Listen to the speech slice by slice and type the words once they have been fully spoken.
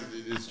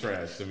it's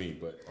trash to me.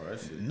 But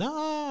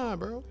nah,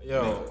 bro.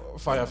 Yo,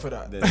 fire for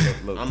that.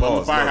 I'm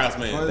a Firehouse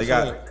man. They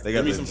got the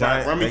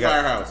giant. Run me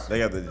Firehouse. They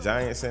got the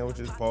giant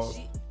sandwiches. Pause.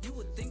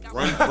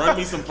 Run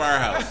me some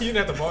Firehouse. You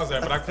didn't have to pause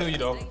that, but I feel you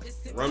though.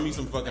 Run me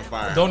some fucking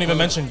Firehouse. Don't even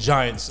mention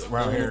Giants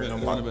around here.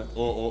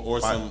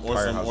 Or some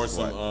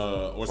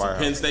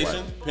Penn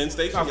Station. Penn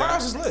Station. Nah,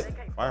 Firehouse is lit.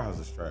 Firehouse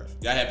is trash.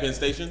 Y'all had Penn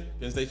Station?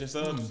 Penn Station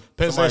subs?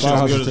 Penn Station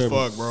is good as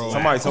fuck, bro.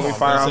 Somebody told me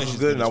Firehouse was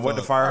good, and I went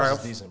to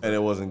Firehouse, and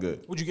it wasn't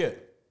good. What'd you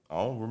get? I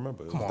don't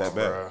remember. It was that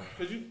bad.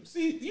 Cause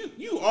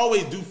you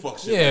always do fuck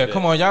shit. Yeah, like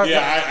come that. on, y'all.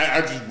 Yeah,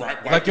 I just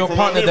like your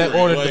partner that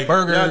ordered the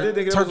burger,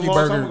 turkey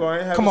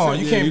burger. Come on,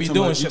 you can't be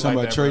doing shit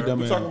like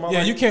that.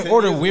 Yeah, you can't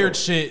order weird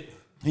shit.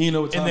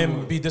 And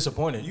then be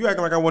disappointed. You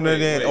acting like I went in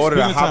there and ordered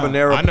a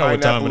habanero. I know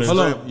what time it is. Hold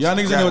on, y'all niggas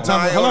ain't know what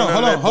time.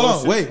 Hold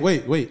on. Wait.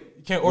 You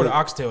can't order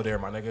oxtail there,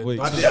 my nigga. Wait.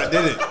 I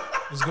did it.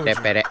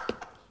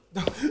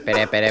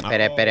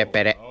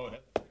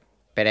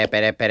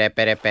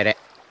 Pere.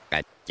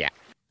 Gotcha.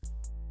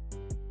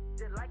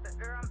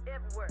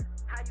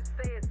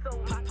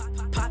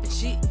 Poppin'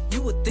 shit,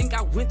 you would think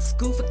I went to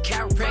school for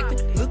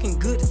chiropractic. Looking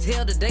good as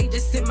hell today,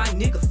 just sent my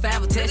nigga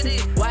 5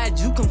 attachments. Why'd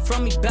you come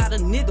from me about a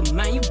nigga,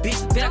 man? You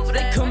bitch back.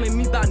 They come at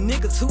me about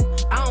niggas who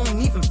I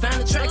don't even find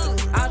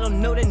attractive. I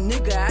don't know that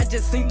nigga, I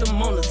just seen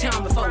them on the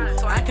town before.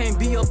 I can't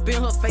be up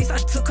in her face, I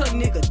took her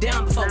nigga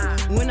down before.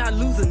 When I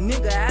lose a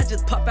nigga, I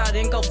just pop out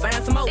and go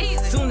find some more.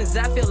 Soon as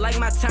I feel like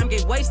my time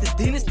get wasted,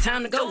 then it's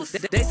time to go.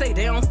 They say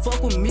they don't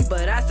fuck with me,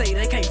 but I say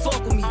they can't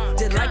fuck with me.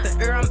 Just like the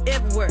air, I'm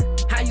everywhere.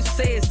 How you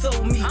say it so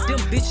me? Them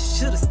bitches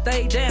should've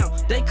stayed down.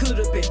 They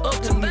could've been up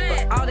to me,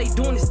 but all they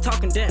doing is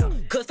talking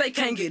down. Cause they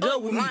can't get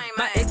up with me.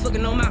 My ex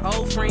fucking on my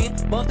old friend.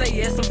 Both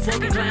they ass some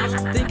fucking clowns.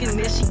 Thinking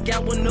that she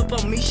got one up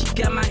on me, she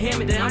got my hand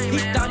me down. He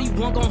thought he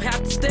wasn't gonna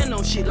have to stand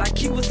on shit like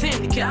he was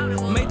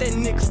handicapped. Made that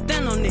nigga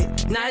stand on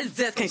it. Now his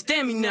ass can't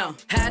stand me now.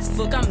 High as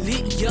fuck, I'm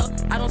lit, yup.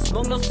 I don't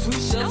smoke no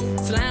sweet shots.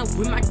 Slime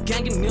with my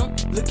gang and them.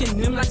 Looking at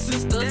them like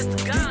sisters.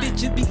 These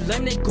bitches be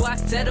lame, they go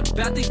outside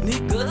about these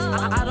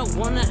niggas. I don't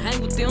wanna hang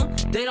with them.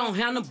 They don't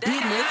have no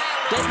business.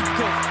 They be going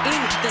for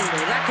anything,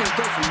 but I can't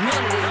go for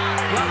none of it.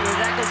 Why would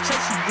I go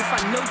chase you if I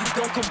know you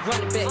gon' come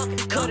running back?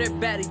 Cut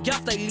everybody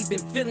off, they been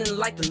feeling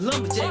like the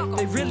lumberjack.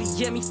 They really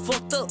get me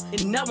fucked up,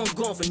 and now I'm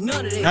going for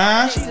none of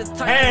that. She the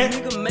type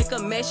of nigga make her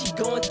mad, she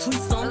going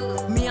tweet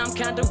on. Me, I'm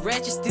kinda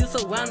ratchet still,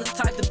 so I'm the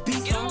type to be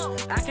some.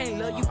 I can't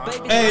love you,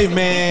 baby. Hey,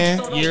 man.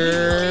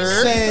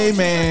 Say,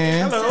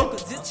 man. Hello.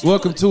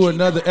 Welcome to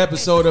another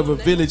episode of A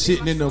Village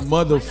Hitting in the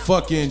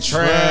Motherfucking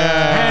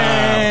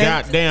Trap.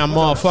 Goddamn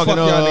motherfucking Fuck y'all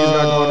niggas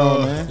got going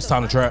on, man. It's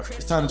time to trap.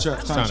 It's time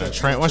to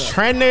trap. What's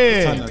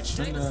trending?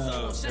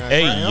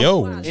 Hey,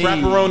 yo.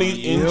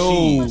 Frapperoni in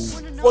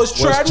cheese. What's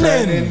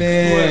trending?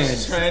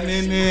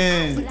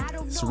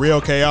 It's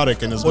real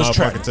chaotic in this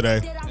motherfucker today.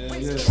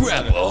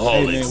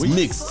 Trapaholics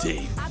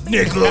mixtape.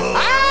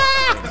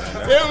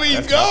 There we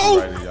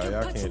go.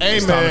 Hey,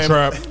 man.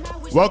 Trap.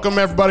 Welcome,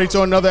 everybody,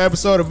 to another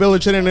episode of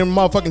Village Hitting in the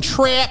Motherfucking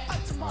Trap.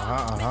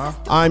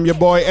 I'm your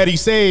boy, Eddie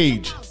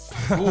Sage.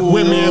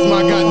 With me is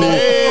my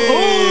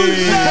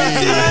goddamn.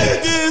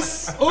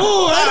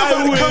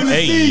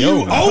 Hey,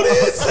 yo.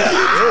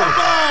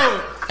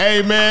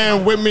 Hey,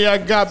 man, with me I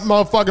got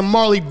motherfucking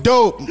Marley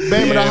Dope. Bam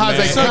in the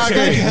Haze.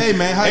 Hey,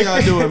 man, how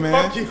y'all doing,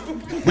 man?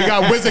 We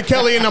got Wizard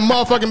Kelly in the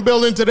motherfucking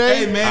building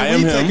today. Hey,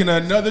 man, we taking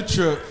another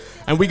trip.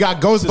 And we got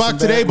Ghostbuck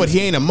today, but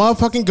he ain't a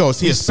motherfucking ghost.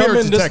 He a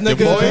spirit detective,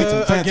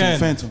 boy.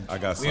 Phantom. I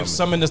got We have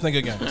summoned this nigga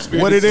again.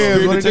 What it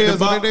is. Spirit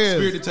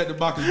Detective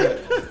Bach is back.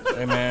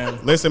 Hey, man.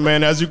 Listen,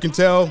 man, as you can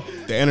tell,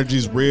 the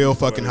energy's real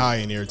fucking high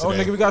in here today. Oh,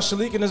 nigga, we got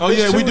Shalik in this bitch. Oh,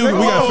 yeah, we do. We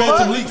got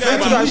Phantom Leak. We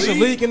got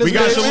Shalik in this bitch. We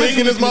got Shalik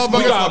in this motherfucker.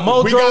 We got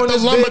Muldrow We got in the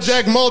this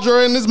Lumberjack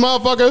Muldrow in this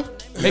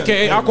motherfucker.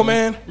 A.K.A.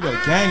 Aquaman. We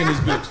got a gang in this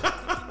bitch.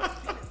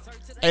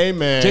 Hey,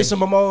 man. Jason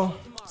Momoa.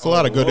 It's a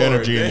lot of good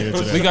energy in here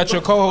today. We got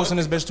your co-host in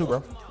this bitch, too,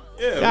 bro.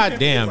 God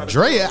damn,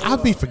 Drea, I'll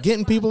be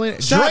forgetting people in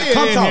Shout out to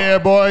Drea in Cum here,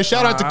 boy.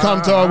 Shout out to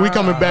Cum Talk. We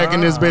coming back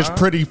in this bitch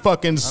pretty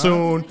fucking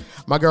soon.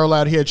 My girl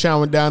out here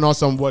chowing down on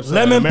some what's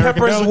Lemon American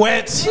peppers deli?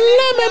 wet.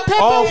 Lemon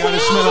pepper. All Gotta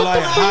smell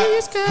like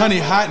honey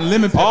hot and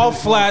lemon pepper. All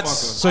flats,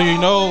 so you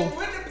know.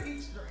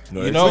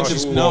 No, You know, it's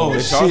just like- no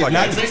it's Shit, like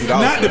not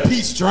 $2. the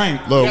peach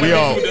drink. Look, we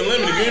all With the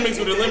lemon, if you ain't mix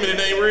with the lemon, it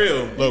ain't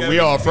real. look, we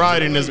all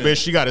fried in this bitch.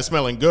 She got it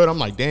smelling good. I'm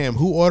like, damn,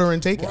 who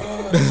ordering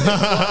takeout? We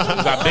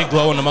got Big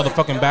Glow in the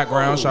motherfucking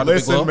background. Shout out to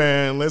Big Glow.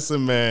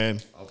 Listen, man.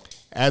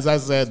 As I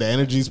said, the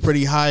energy's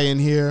pretty high in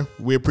here.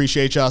 We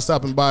appreciate y'all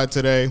stopping by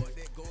today.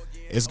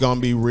 It's gonna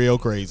be real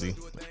crazy.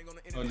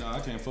 Oh, no, I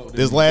can't fuck with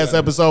This last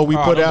episode we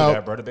put don't do out,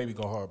 that, bro. The baby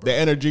go hard, bro. the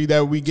energy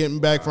that we getting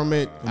back from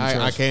it,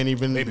 I can't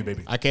even Baby.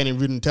 I can't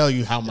even tell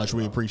you how much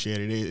we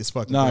appreciate it. It's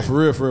fucking Nah, crazy. for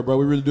real, bro.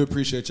 We really do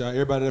appreciate y'all.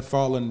 Everybody that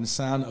fall under the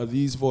sound of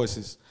these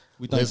voices.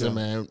 We thank Listen, y'all.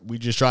 man, we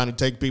just trying to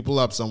take people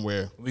up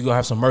somewhere. We gonna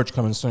have some merch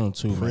coming soon,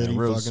 too, Pretty man.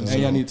 Real fucking soon.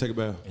 And y'all need to take a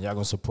bath. And y'all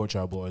gonna support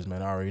y'all boys,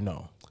 man. I already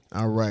know.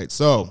 All right,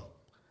 so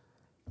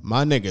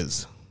my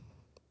niggas,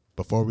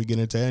 before we get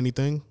into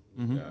anything,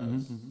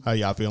 how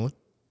y'all feeling?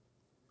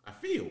 I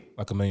feel.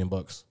 Like $1 million.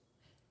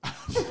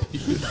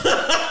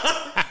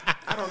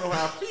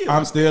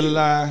 I'm still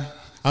alive.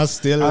 I'm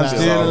still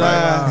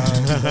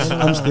alive.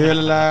 I'm still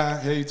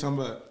alive. Hey, you talking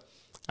about?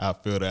 I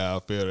feel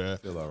that.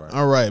 Feel all right.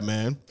 All right,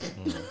 man.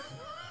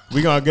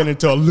 We're going to get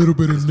into a little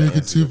bit of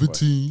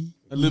negativity.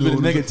 A little bit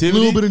of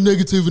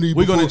negativity.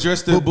 We're going to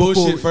address the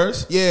bullshit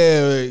first?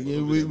 Yeah,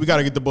 we got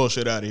to get the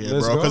bullshit out of here,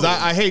 bro. Because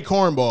I hate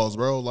cornballs,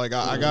 bro. Like,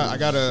 I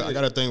got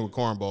a thing with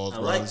cornballs,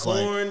 bro. I like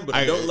corn, but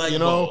I don't like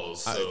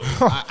balls. So.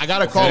 I got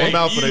to call him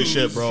out for this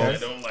shit, bro.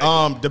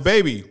 The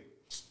baby.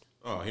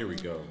 Oh, here we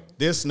go.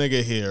 This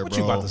nigga here, what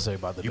bro. What you about to say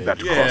about the baby?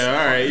 Yeah,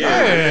 all right,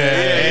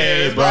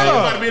 Hey, bro. It's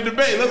about to be a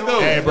debate. Let's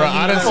go. Hey, bro,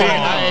 I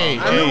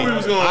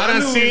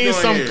done seen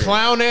some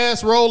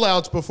clown-ass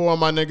rollouts before,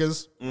 my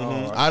niggas.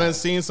 I done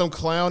seen some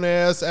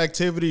clown-ass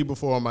activity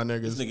before, my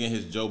niggas. This nigga in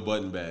his Joe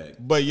Budden bag.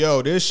 But,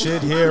 yo, this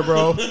shit here,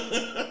 bro.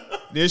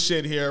 You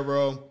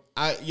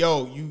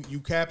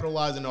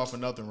capitalizing off of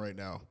nothing right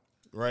now,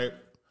 right?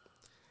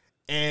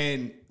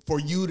 And for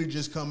you to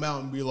just come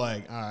out and be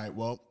like, all right,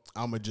 well,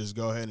 I'm going to just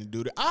go ahead and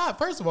do that.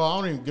 First of all, I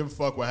don't even give a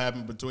fuck what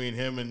happened between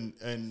him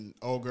and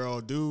old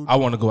girl dude. I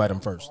want to go at him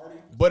first.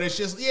 But it's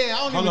just,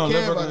 I don't even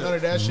care about none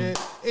of that shit.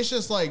 It's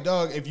just like,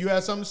 dog, if you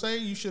had something to say,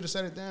 you should have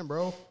said it then,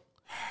 bro.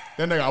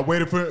 Then nigga, I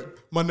waited for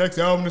my next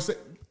album to say.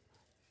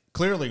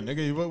 Clearly,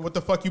 nigga, what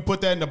the fuck you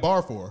put that in the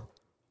bar for?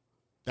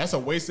 That's a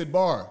wasted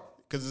bar.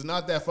 Because it's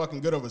not that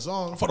fucking good of a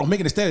song. Fuck, don't make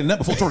it a steady nut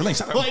before Tory Lane.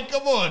 Like,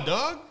 come on,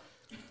 dog.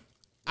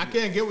 I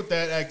can't get with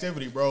that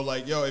activity, bro.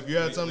 Like, yo, if you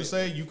had something to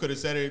say, you could have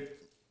said it.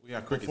 We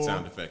got cricket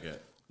sound effect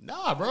yet.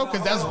 Nah, bro,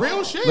 because that's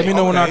real shit. Let me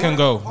know when I can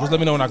go. Just let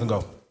me know when I can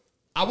go.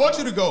 I want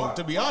you to go,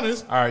 to be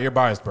honest. All right, you're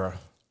biased, bro.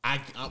 How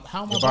am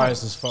I You're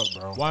biased as fuck,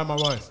 bro. Why am I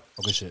biased?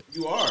 Okay, shit.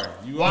 You are.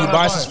 You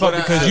biased as fuck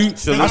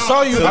because I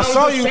saw you.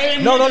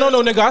 No,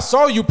 nigga. I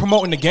saw you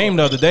promoting the game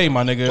the other day,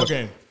 my nigga. What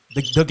game?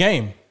 The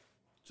game.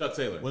 Chuck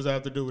Taylor. What does that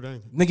have to do with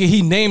anything? Nigga,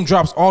 he name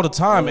drops all the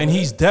time, and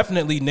he's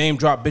definitely name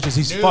dropped bitches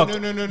he's fucked.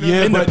 No.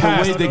 Yeah, in the but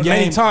past, the way the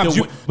many game, times.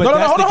 but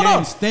that's the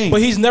game's thing.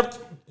 But he's never.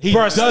 He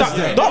bro, does stop.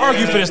 that. Don't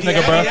argue for this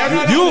nigga, bro.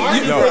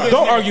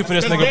 Don't argue for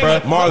this nigga, bro.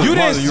 You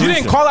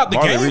didn't call out the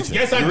game.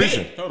 Yes, I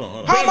did. Hold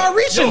on. How am I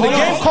reaching? The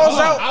game calls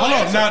out. Hold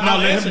on.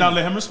 Now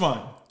let him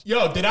respond.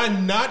 Yo, did I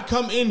not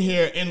come in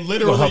here and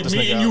literally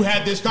me and you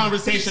had this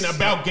conversation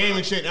about game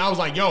and shit? And I was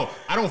like, yo,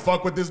 I don't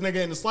fuck with this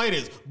nigga in the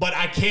slightest, but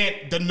I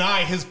can't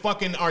deny his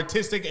fucking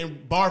artistic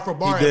and bar for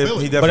bar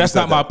ability. But that's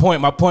not my point.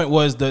 My point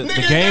was the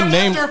game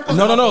name.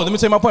 No. Let me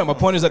tell you my point. My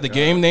point is that the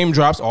game name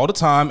drops all the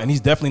time, and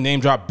he's definitely name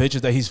dropped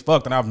bitches that he's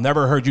fucked. And I've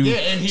never heard you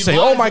say,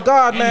 "Oh my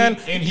god, man,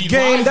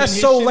 game, that's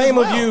so lame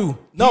of you."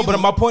 No, but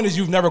my point is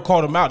you've never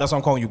called him out. That's why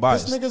I'm calling you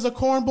biased. This nigga's a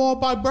cornball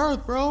by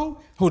birth,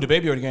 bro. Who, the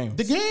baby or the game?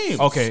 The game.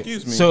 Okay.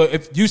 Excuse me. So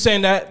if you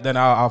saying that, then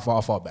I'll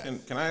fall back.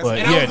 Can I ask but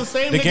you? yeah,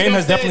 the game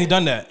has definitely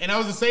done that. And I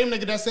was the same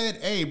nigga that said,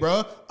 hey,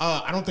 bro,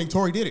 I don't think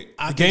Tory did it.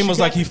 The game was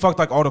like he fucked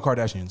like all the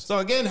Kardashians. So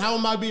again, how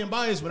am I being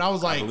biased when I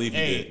was like, I believe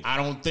he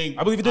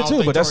did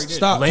too, but that's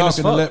stop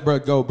talking to let bro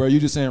go, bro.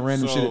 You just saying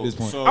random shit at this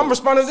point. I'm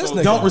responding to this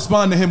nigga. Don't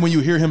respond to him when you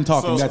hear him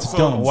talking. That's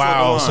dumb.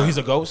 Wow, so he's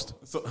a ghost?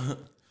 So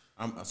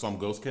I'm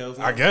Ghost Kels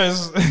now? I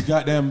guess.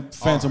 Goddamn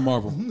Phantom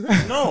Marvel.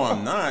 No,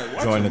 I'm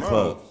not. Join the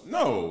club.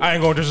 No. I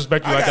ain't gonna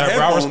disrespect you like that,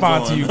 bro. I'll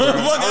respond to you, bro.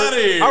 Fuck out of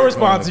here. I'll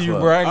respond to you,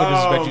 bro. I ain't gonna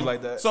disrespect you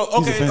like that. So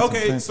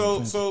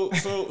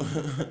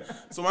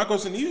So my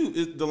question to you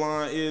is,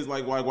 Delon, is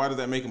like why does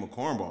that make him a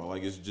cornball?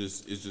 Like it's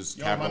just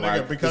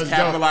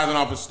capitalizing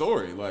off his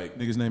story. Like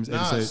nigga's name is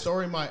Eddie Sage.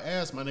 Story my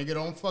ass, my nigga.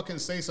 Don't fucking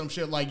say some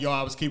shit like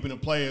I was keeping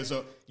it playing.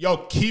 So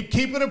keep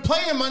keeping it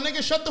playing, my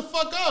nigga. Shut the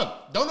fuck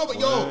up. Don't know, but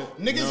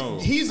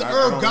niggas. He's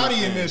Irv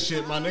Gotti in this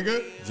shit, my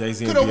nigga.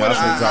 Jay-Z and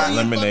Beyonce dropped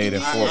Lemonade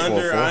and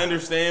 444. I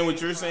understand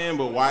what you're saying,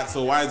 but why?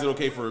 So why is it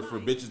okay for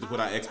bitches to put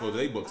out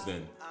expose books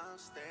then?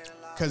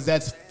 Because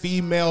that's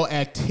female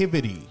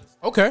activity.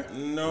 Okay.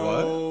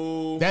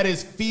 No. What? That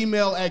is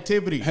female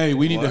activity. Hey,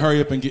 we need to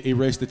hurry up and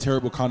erase the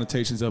terrible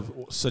connotations of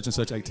such and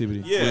such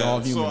activity. Yeah. We're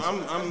all humans.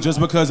 So just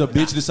because a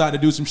bitch decide to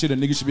do some shit, a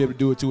nigga should be able to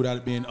do it too without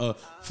it being a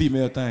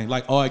female thing,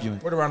 like arguing.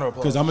 Where the round of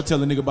applause? Because I'm going to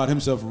tell a nigga about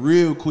himself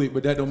real quick,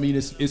 but that don't mean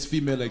it's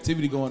female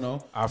activity going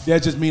on.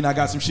 That just mean I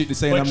got some shit to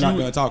say and I'm not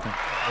going to talk him.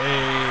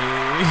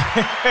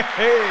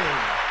 Hey.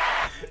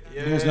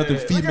 There's nothing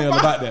female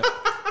about that.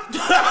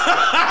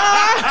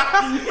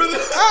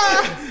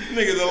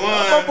 Niggas a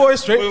line. My boy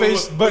straight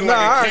face, but nah,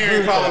 I agree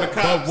with that.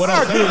 But what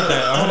I'm saying with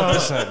that,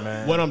 100%,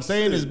 man. What I'm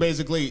saying is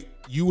basically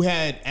you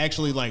had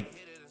actually like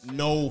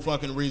no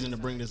fucking reason to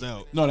bring this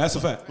out. No, that's a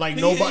fact. Like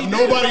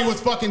nobody was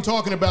fucking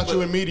talking about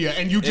you in media,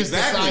 and you just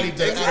decided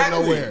to out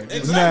of nowhere.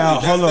 Now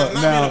hold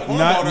up,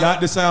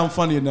 not to sound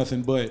funny or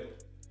nothing, but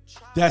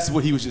that's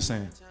what he was just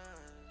saying.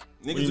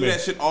 Niggas do that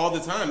shit all the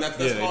time.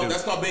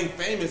 That's called being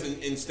famous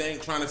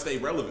and trying to stay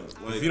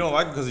relevant. Like, if you don't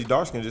like it because he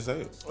dark skin, just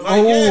say it. Like,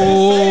 like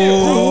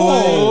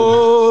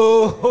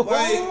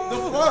the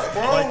fuck,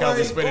 bro. I like how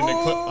they're spitting the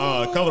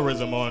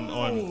colorism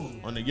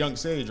on the young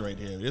Sage right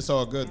here. It's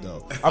all good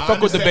though. I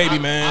fuck with the baby,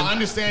 man. I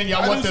understand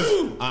y'all want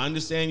this. I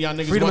understand y'all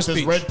niggas want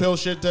this red pill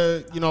shit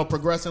to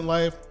progress in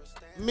life.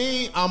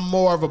 Me, I'm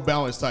more of a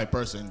balanced type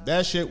person.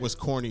 That shit was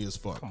corny as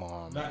fuck. Come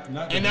on.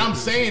 And I'm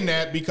saying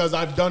that because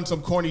I've done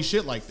some corny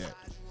shit like that.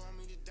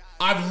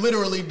 I've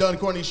literally done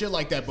corny shit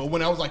like that. But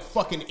when I was like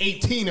fucking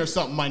 18 or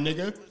something, my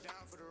nigga,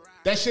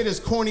 that shit is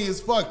corny as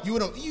fuck. You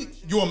a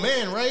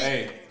man, right?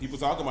 Hey, people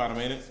talking about him,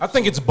 ain't it? I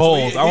think it's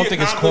bold. I don't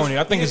think it's corny.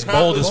 I think it's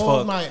bold as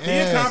fuck. My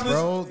ass,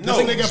 bro. No, this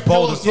nigga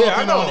bold as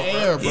I know. On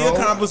air, bro. He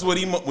accomplished what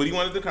he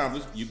wanted to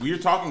accomplish. We're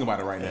talking about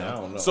it right now. I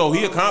don't know. So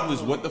he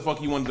accomplished what the fuck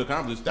he wanted to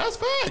accomplish. That's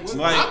facts.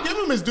 Like, I'll give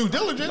him his due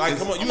diligence. Like,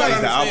 come on, you gotta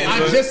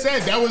understand. I just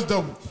said that was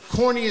the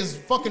corniest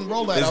fucking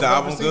rollout Is I've the ever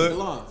album seen.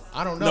 good?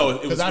 I don't know.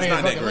 No, it's not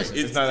that great.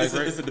 It's not that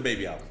great. It's a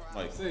DaBaby album.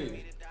 Like,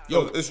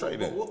 Yo, it's straight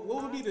then. What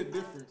would be the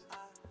difference?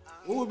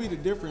 What would be the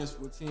difference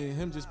between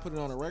him just putting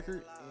on a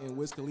record and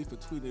Wiz Khalifa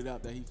tweeted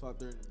out that he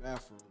fucked her in the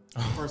bathroom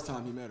the first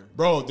time he met her?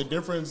 Bro, the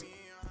difference,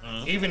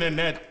 even in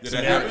that, Did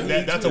that happen?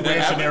 that's a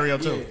weird scenario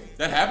too.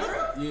 that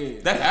happened?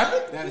 Yeah. That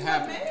happened? That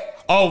happened.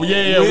 Oh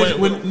yeah.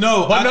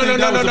 No.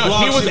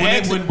 He was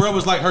asking when bro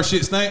was like her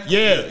shit stank.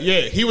 Yeah.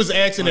 He was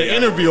asking an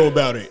interview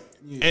about it,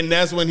 and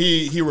that's when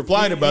he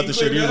replied about the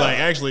shit. He was like,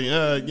 actually,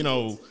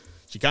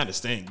 she kind of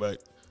stink,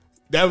 but.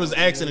 That was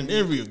asking an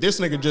interview. This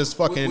nigga just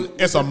fucking.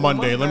 It's a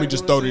Monday. Let me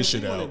just throw this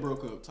shit out.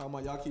 Broke up. Talking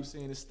about y'all keep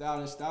saying it's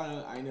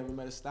stallion. I ain't never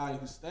met a stallion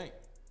who stank.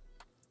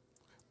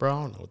 Bro,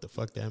 I don't know what the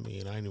fuck that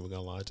mean. I ain't even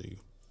gonna lie to you.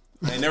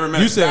 I ain't never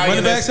met You said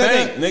Moneybagg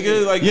said that,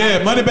 nigga. Like,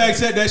 yeah, Moneybagg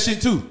said that shit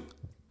too.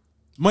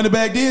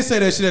 Moneybagg did say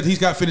that shit that he's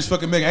got finished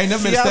fucking Megan. I ain't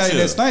never met a stallion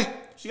that stank.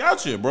 She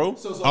out here, bro.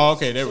 Oh,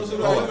 okay, there we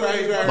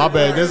go. My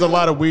bad. There's a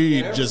lot of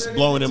weed just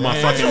blowing in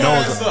my fucking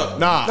nose.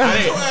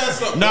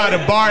 Nah,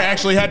 the bar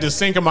actually had to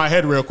sink in my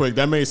head real quick.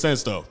 That made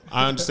sense though.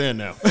 I understand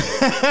now.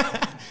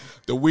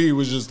 The weed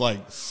was just like,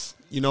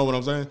 you know what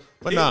I'm saying?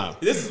 But nah.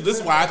 This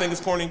is why I think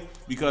it's corny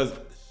because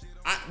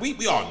we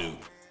all knew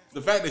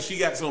the fact that she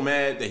got so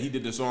mad that he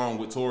did the song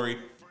with Tory.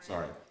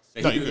 Sorry,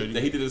 that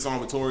he did the song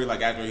with Tory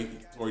like after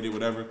Tory did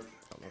whatever,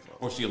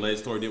 or she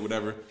alleged Tory did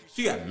whatever.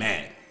 She got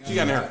mad. She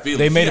got in her feelings.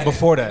 They made it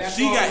before that.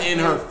 She got in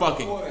her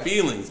fucking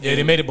feelings. Yeah,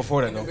 they made it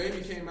before that though.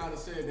 DaBaby came out and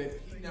said that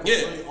he never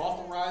really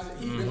authorized it.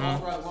 He's been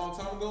authorized a long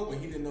time ago, but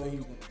he didn't know he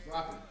was going to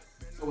drop it.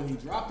 So when he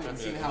dropped it and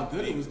seen how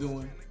good he was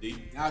doing,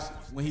 now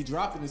when he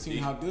dropped it and seen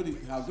how good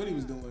he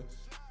was doing,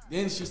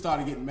 then she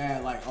started getting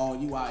mad like, oh,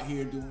 you out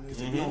here doing this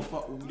and you don't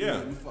fuck with me,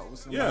 you fuck with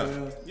somebody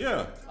else.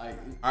 Yeah.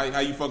 Like how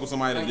you fuck with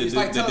somebody that did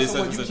like this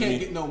someone you can't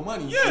get no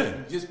money. Yeah.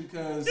 Just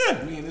because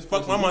me and this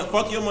fuck my money,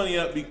 fuck your money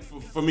up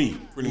for me,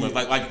 pretty much.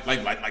 Like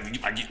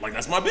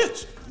that's my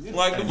bitch.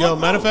 Like yo,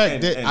 matter of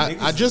fact,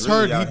 I just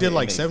heard he did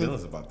like 7.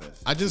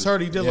 I just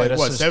heard he did like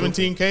what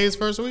 17K his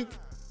first week.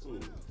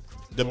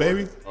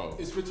 DaBaby. Oh.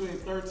 It's between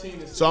 13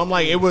 and 16. So I'm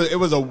like, it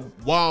was a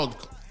wild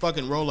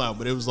fucking rollout,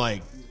 but it was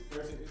like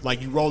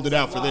you rolled it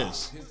out for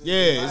this.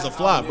 Yeah, it's a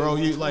flop, bro.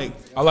 You like.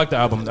 I like the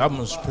album. The album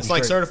was pretty. It's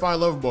like Certified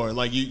Lover Boy.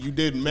 Like you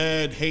did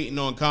mad hating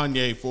on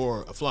Kanye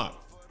for a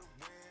flop.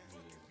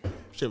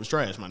 Shit was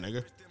trash, my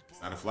nigga.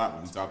 It's not a flop.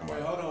 What we talking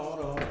about?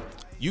 Hold on.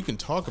 You can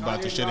talk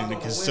about the shit and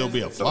it can still be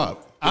a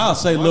flop. I'll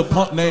say Lil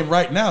Pump name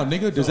right now,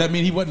 nigga. Does that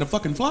mean he wasn't a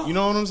fucking flop? You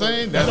know what I'm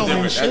saying? That don't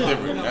mean shit.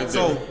 That's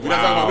different. We're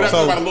not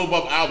talking about a Lil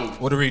Pump album.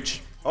 What a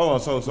reach. Oh,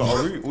 so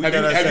are we have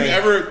you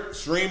ever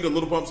streamed a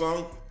Lil Pump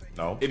song?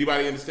 No.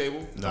 Anybody in this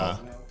table? Nah.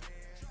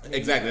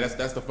 Exactly.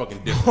 That's the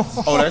fucking difference.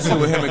 Oh, that shit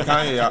with him and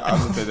Kanye.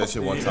 I looked at that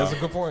shit one time. That's a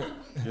good point.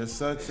 You're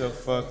such a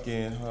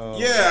fucking hoe.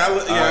 Yeah,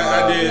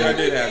 I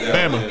did have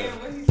that.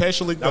 Bama.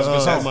 Especially that was a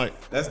good song.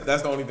 Mike. That's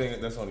the only thing.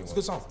 That's the only one. It's a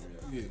good song.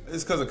 Yeah.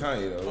 It's because of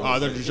Kanye though. Oh,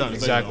 they're just trying to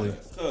exactly.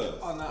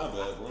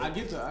 I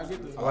get the.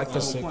 I like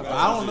this. But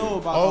I don't know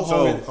about the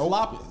whole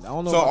flopping. I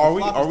don't know. So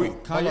about are we?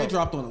 Kanye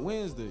dropped on a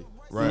Wednesday.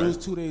 Right. He lose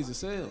 2 days of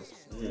sales.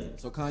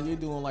 So Kanye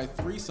doing like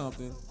 3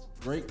 something.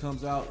 Drake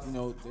comes out,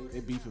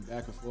 they beefing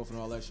back and forth and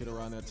all that shit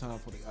around that time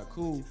before they got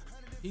cool.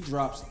 He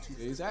drops 2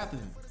 days after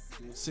him.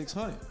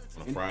 600.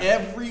 And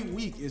every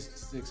week is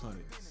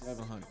 600,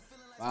 700,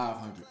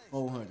 500,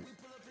 400.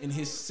 In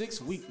his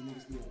 6th week, the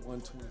niggas doing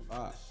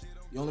 125.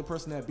 The only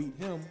person that beat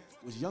him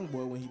was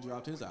YoungBoy when he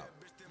dropped his album.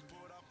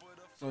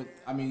 So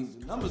I mean,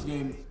 the numbers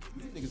game,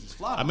 these niggas is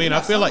flopping. I mean,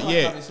 I feel like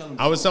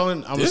I was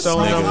telling them. This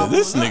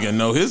nigga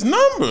know his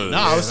numbers.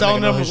 I was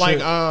telling them like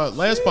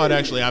last part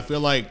actually. I feel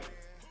like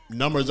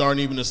numbers aren't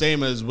even the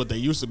same as what they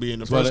used to be in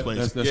the first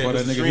place. That's why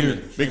that nigga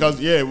here. Because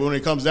when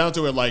it comes down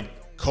to it, like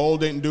Cole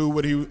didn't do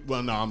what he.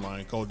 Well, no, I'm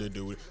lying. Cole didn't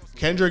do it.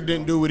 Kendrick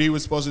didn't do what he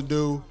was supposed to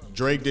do.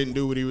 Drake didn't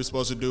do what he was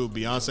supposed to do.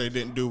 Beyonce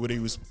didn't do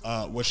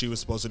what she was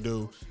supposed to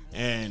do.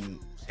 And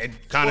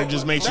it kind of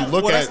just makes you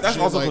look at. That's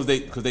also because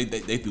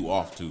they threw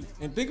off too.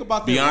 And think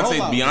about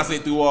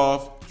Beyonce threw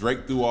off.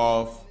 Drake threw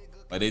off.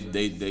 Like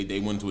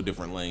they went to a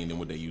different lane than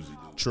what they usually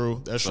do.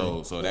 True, that's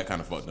true. So that kind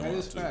of fucked them up too.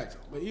 That is facts.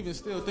 But even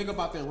still, think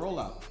about their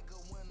rollout.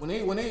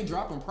 When they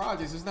dropping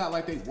projects, it's not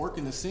like they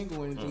working the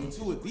single or anything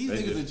to it. These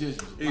niggas are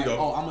just like,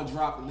 oh, I'm gonna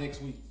drop it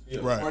next week,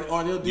 right?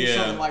 Or they'll do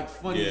something like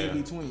funny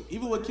in between.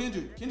 Even with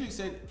Kendrick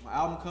said my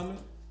album coming,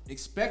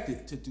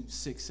 expected to do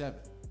 6, 7.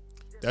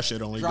 That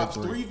shit only drops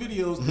 3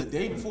 videos the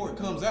day before it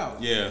comes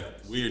out. Yeah,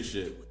 weird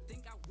shit.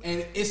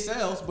 And it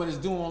sells, but it's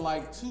doing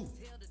like 2.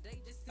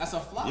 That's a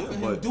flop for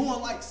him.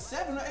 Doing like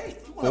 7 or 8.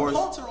 You want to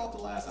Pulitzer off the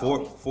last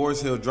album.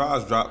 Forest Hill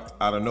Drive dropped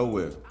out of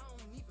nowhere.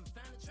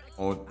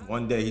 On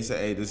one day, he said,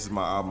 "Hey, this is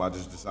my album. I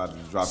just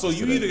decided to drop." So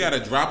you either got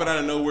to drop it out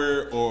of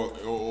nowhere, or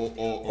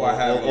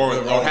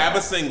have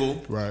a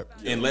single, right,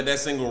 and let that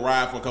single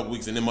ride for a couple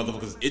weeks, and then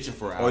motherfuckers itching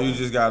for an album. Or you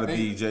just got to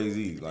be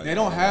Jay-Z. Like, they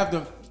don't have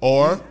the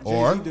or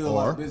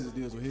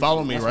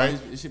follow me, right?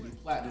 It should be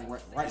platinum,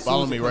 right?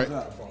 Follow me, right?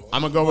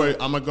 I'm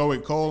gonna go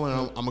with Cole,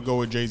 and I'm gonna go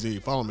with Jay-Z.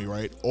 Follow me,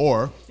 right?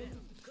 Or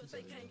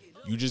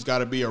you just got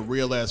to be a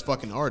real ass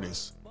fucking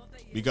artist.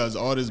 Because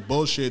all this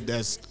bullshit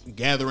that's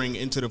gathering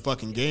into the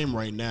fucking game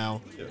right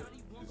now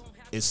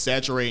is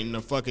saturating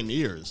the fucking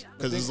ears.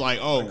 Because it's like,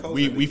 oh,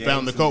 we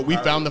found the code. We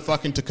found the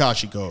fucking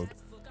Tekashi code.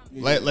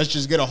 Let's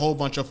just get a whole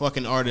bunch of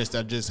fucking artists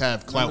that just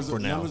have clout for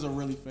now. Numbers are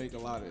really fake a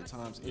lot of the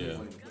times. Yeah.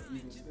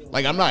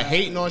 Like, I'm not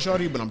hating on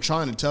Shorty, but I'm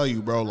trying to tell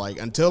you, bro, like,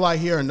 until I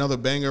hear another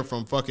banger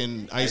from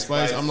fucking Ice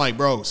Spice, I'm like,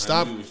 bro,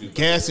 stop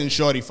gassing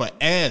Shorty for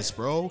ass,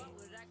 bro.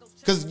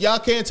 Because y'all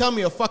can't tell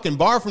me a fucking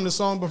bar from the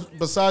song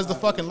besides the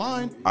fucking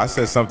line. I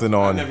said something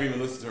on. I never even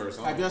listened to her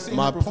song. Have y'all seen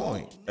my her perform?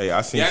 point. Hey,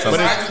 I seen Yeah,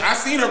 something. I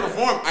seen her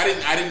perform. I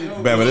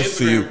didn't. Bam, this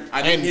to you.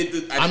 I didn't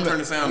turn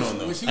the sound on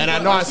though. And I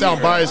know I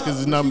sound biased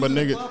because it's nothing but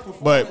nigga.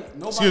 But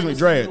excuse me,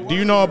 Dre, do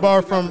you know a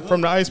bar from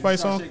the Ice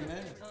Spice song?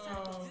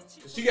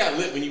 She got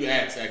lit when you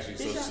asked, actually.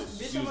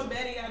 Bitch, I'm a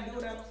baddie, I do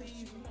what I please.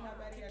 You know how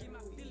baddie I do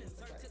what I please.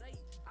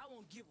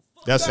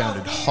 That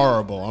sounded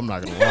horrible. I'm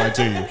not gonna lie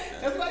to you.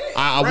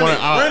 Run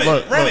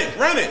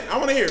it. I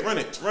want to hear it. Run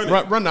it.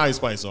 Run the Ice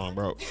Spice song,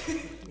 bro.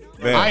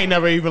 Bam. I ain't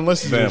never even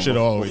listened to this shit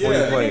all the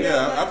way.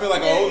 Yeah, I feel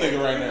like an old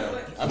nigga right now.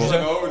 I feel like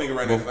an old nigga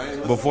right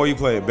now. Before you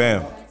play it,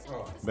 Bam.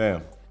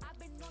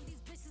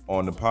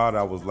 On the pod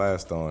I was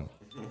last on,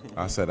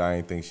 I said I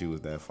ain't think she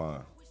was that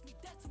fine.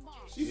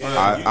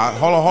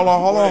 Hold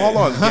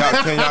on.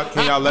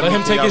 Can y'all let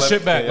him take his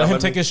shit back? Let him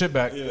take his shit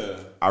back. Yeah.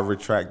 I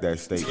retract that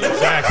statement.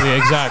 Exactly.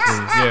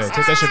 Yeah,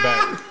 take that shit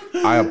back.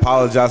 I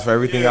apologize for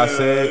everything I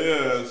said.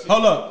 Yeah.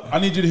 Hold up. I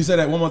need you to say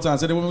that one more time.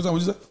 Say that one more time.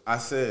 What you say? I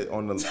said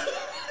on the.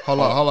 Hold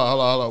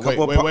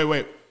on.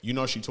 Wait. You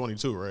know she's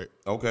 22, right?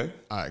 Okay.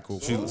 All right, cool.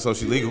 So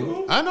she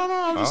legal? I know.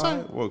 I'm just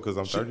saying. Well, because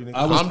I'm 30. Nigga.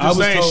 I'm just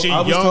saying she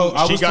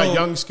young. She got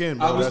young skin,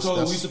 bro. I was told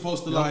we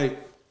supposed to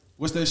like.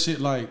 What's that shit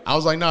like? I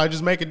was like, nah,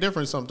 just make a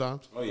difference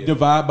sometimes. Oh, yeah.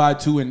 Divide by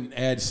 2 and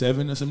add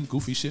 7 or some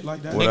goofy shit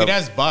like that. Nigga,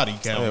 that's body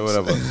count. Yeah,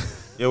 whatever.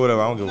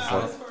 I don't give a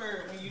fuck.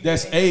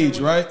 That's age,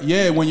 right?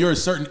 Yeah, when you're a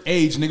certain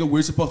age, nigga,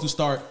 we're supposed to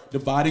start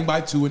dividing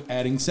by 2 and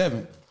adding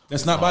 7.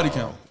 That's not body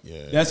count.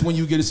 Yeah. That's when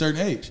you get a certain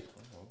age.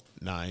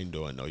 Nah, I ain't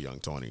doing no young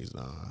 20s,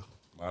 nah.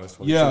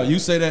 Yeah, you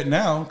say that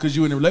now because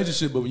you're in a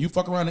relationship, but when you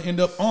fuck around and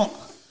end up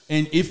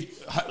and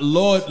if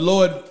Lord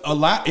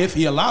if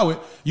he allow it,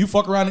 you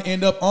fuck around and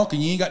end up and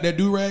you ain't got that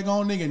do-rag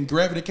on, nigga, and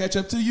gravity catch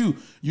up to you.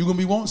 You gonna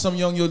be wanting some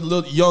young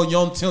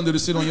Tinder to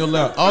sit on your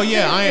lap. Oh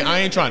yeah, I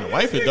ain't trying to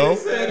wife it though.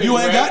 You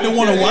ain't got to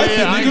want to wife it,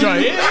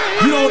 nigga.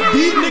 You don't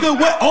need nigga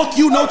what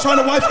you know trying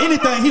to wife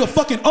anything. He a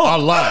fucking A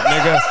lot,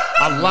 nigga.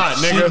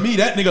 Shit, me,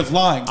 that nigga's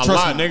lying. A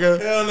lot,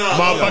 nigga. Hell no.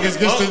 Motherfuckers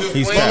gets to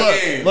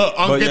look,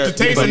 get the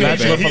taste and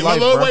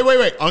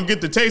wait.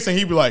 Get the taste and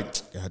he be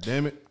like, God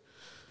damn it.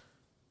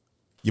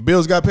 Your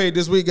bills got paid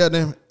this week,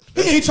 goddamn it.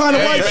 He ain't trying to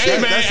wipe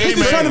shit. He's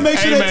just trying to make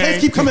sure that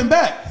taste keep coming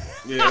back.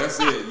 Yeah, that's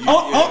it.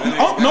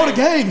 Unc know the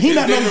game. He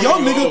not no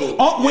young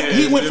nigga.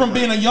 He went from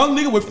being a young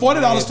nigga with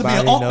 $40 to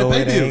being Unc to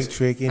pay bills.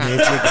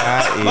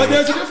 Like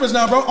there's a difference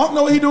now, bro. Unc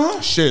know what he doing.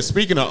 Shit.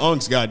 Speaking of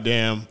Uncs,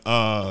 goddamn.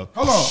 Hold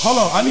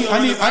on. I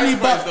need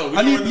Bob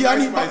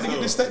to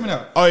get this statement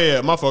out. Oh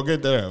yeah, my fault.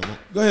 Get that out.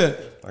 Go ahead.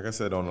 Like I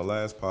said on the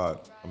last pod,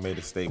 I made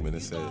a statement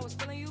that said,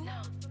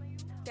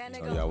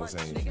 y'all was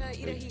saying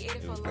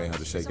he was paying her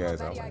to shake ass.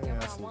 I was like,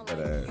 I seen that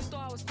ass.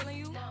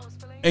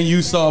 And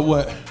you saw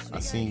what? I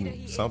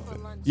seen something.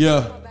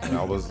 Yeah. And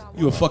I was.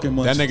 You a fucking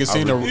munch. That nigga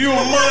seen the. You a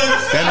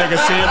munch. That nigga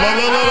seen.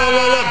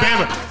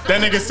 Bam.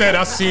 That nigga said,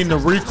 I seen the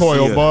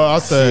recoil, boy. I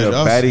said,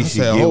 baddie, she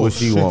get what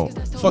she want.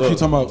 Fuck you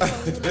talking about?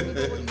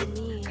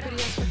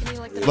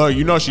 Look,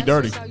 you know she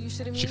dirty.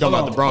 She come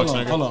out the Bronx,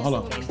 nigga. Hold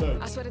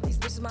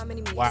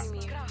on. Wow.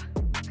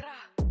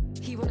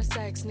 He wanna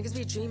sex, niggas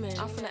be dreaming.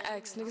 I'm finna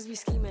X, niggas be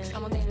scheming.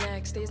 I'm on their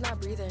necks, they's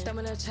not breathing. Thumb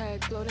in a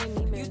check, blow their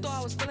demons. You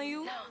thought I was feeling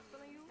you?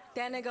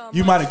 That nigga.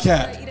 You might have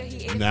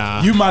capped.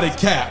 Nah. You might have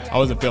capped. I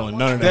wasn't feeling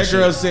none of that. That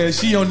girl said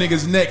she on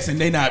niggas' necks and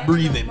they not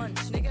breathing.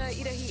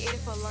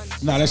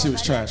 Nah, that shit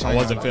was trash. I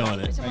wasn't feeling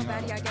it.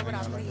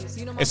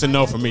 It's a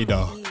no for me,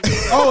 dog.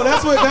 Oh,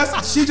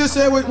 that's she just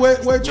said what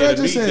Dre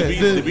just said.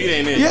 The beat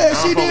ain't it. Yeah,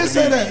 she did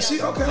say that. She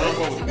okay.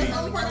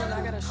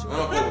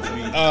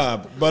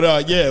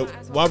 Yeah,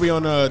 while we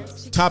on the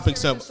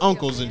topics of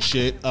uncles and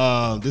shit,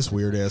 this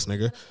weird ass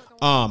nigga,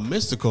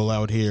 Mystical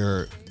out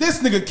here. This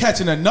nigga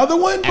catching another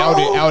one,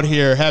 bro? Out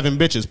here having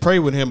bitches pray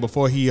with him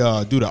before he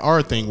do the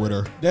R thing with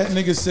her. That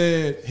nigga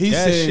said he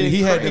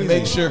had to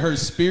make sure her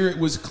spirit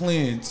was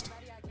cleansed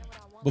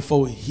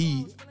before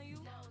he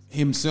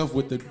himself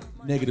with the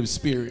negative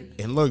spirit.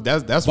 And look,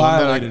 that's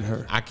violated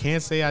one that I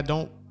can't say I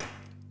don't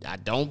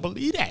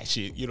believe that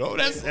shit. You know,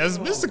 that's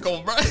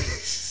Mystical, bro.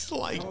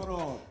 Like, hold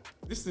on.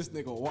 This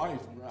nigga wife,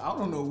 bro. I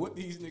don't know what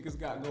these niggas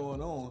got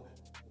going on,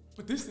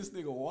 but this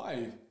nigga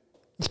wife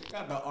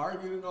got the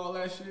arguing and all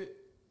that shit.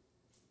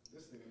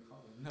 This nigga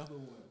called another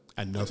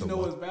one. But you know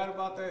what's bad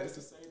about that? It's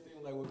the same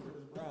thing like with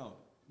Chris Brown.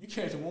 You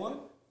catch one,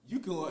 you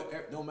go.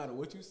 No matter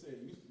what you say,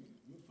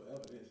 you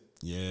forever this.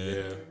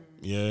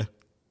 Yeah.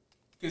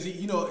 Because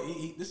he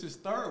this is his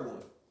third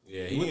one.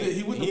 Yeah,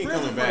 he went to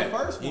prison for the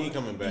first one. He ain't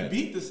coming back.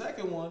 He beat the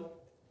second one.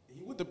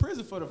 He went to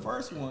prison for the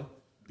first one.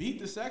 Beat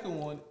the second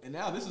one, and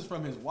now this is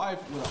from his wife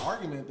with an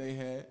argument they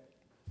had.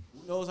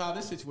 Who knows how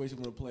this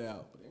situation will play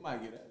out? But they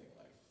might get that nigga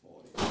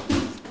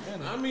like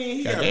 40. I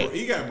mean,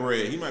 he got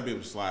bread. He might be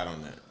able to slide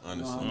on that.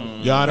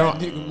 Honestly, I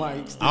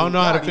don't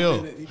know how to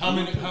feel.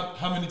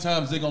 How many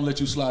times they gonna let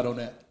you slide on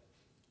that?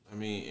 I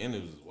mean, and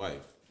it was his wife.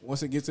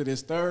 Once it gets to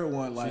this third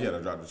one, like She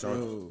gotta drop the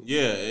charges.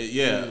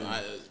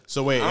 Yeah.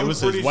 So wait, it was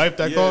his wife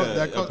that called.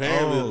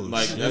 Apparently,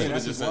 like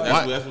that's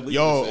what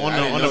Yo, said.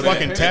 on the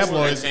fucking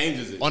tabloids,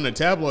 changes it. on the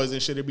tabloids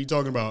and shit, they be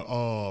talking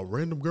about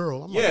random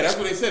girl. I'm like, That's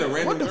what they said. A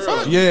random girl.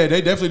 fuck? Yeah,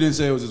 they definitely didn't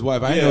say it was his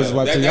wife. I didn't know it was his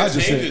wife. I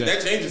just said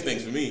that changes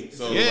things for me.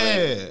 So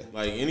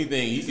like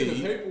anything,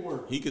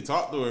 he could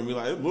talk to her and be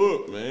like,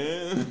 "Look,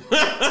 man."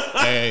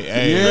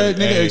 Hey,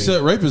 nigga,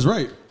 except rape is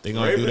rape. They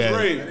gonna do that.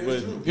 Rape,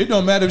 but It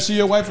don't matter if she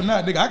your wife or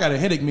not, nigga. I got a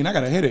headache. I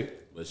got a headache.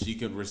 But she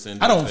could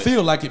rescind. I don't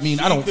feel like it.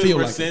 I don't feel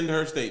like it. Rescind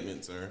her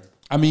statement, sir.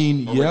 I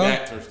mean, Or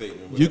redact her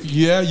statement.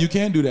 you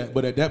can do that,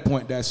 but at that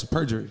point, that's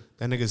perjury.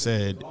 That nigga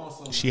said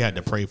she had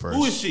to pray first.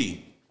 Who is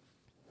she?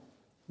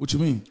 What you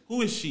mean?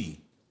 Who is she?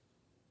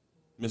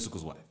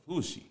 Mystikal's wife. Who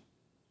is she?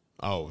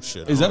 Oh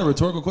shit! Is that a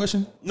rhetorical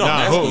question? No,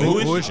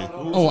 who is she?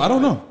 Oh, I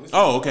don't know.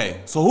 Oh, okay.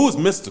 So who is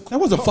Mystical? That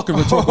was a fucking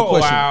rhetorical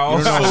question.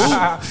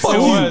 Wow. Fuck It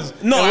you. was.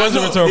 No, It was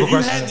a rhetorical if you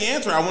question. had the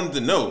answer, I wanted to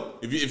know.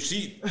 If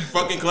she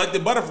fucking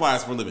collected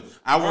butterflies for a living,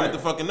 I wanted to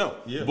fucking know.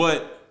 Yeah.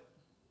 But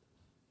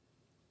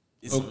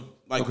it's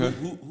like okay.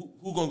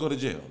 who gonna go to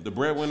jail? The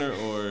breadwinner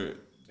or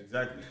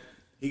Exactly.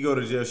 He go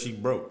to jail, she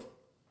broke.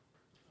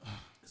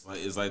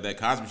 it's like that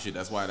Cosby shit.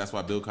 That's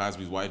why Bill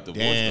Cosby's wife divorced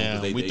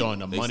Damn, him. we throwing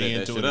the money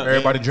into it.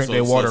 Everybody drink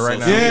their water right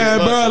now. Yeah,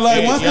 bro.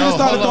 Like once they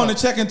started throwing the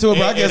check into it,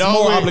 bro, I guess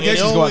more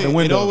obligations go out the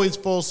window. It always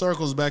full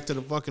circles back to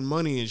the fucking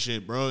money and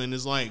shit, bro. And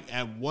it's like,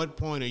 at what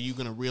point are you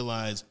gonna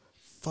realize,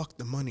 fuck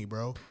the money,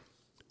 bro?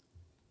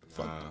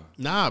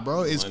 Nah,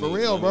 bro, it's for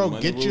real, bro.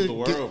 Money rules the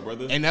world,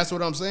 brother. And that's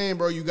what I'm saying,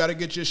 bro. You got to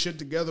get your shit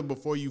together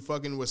before you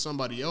fucking with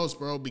somebody else,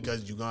 bro,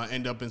 because you're gonna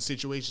end up in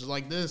situations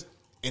like this,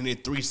 and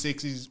it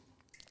 360s.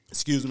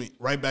 Excuse me,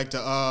 right back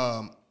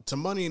to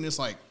money, and it's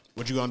like,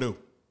 what you gonna do?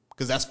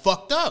 Because that's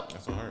fucked up.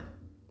 That's on her.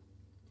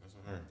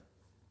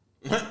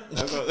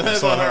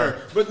 That's on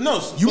her. But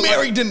no, you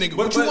married the nigga.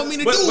 What you want me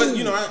to do? But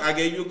you know, I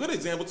gave you a good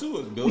example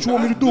too. What you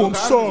want me to do? I'm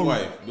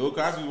sorry. Bill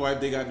Cosby's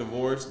wife, they got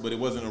divorced, but it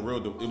wasn't a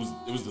real. It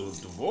was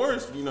the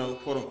divorce, you know,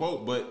 quote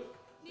unquote. But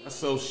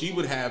so she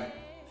would have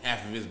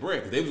half of his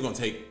bread because they was gonna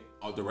take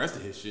all the rest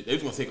of his shit. They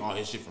was gonna take all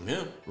his shit from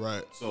him.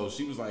 Right. So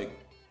she was like,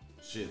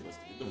 "Shit, let's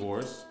get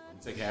divorced. I'm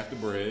gonna take half the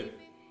bread."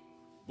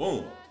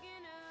 Boom.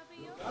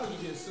 Cosby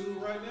getting sued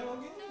right now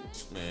again.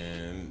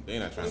 Man, they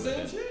not trying to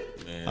let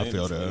that. Man, I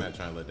feel that. They not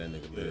trying to let that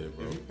nigga live,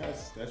 bro.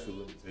 That's statute of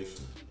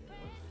limitations.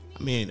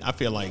 I mean, I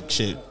feel like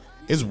shit.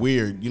 It's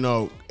weird, you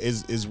know.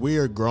 It's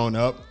weird growing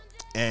up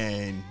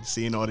and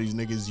seeing all these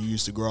niggas you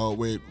used to grow up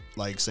with,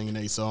 like singing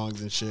their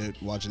songs and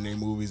shit, watching their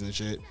movies and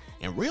shit,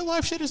 and real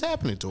life shit is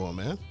happening to them,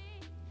 man.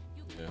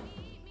 Yeah.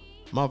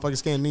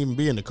 Motherfuckers can't even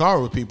be in the car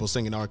with people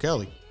singing R.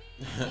 Kelly.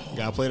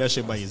 Gotta play that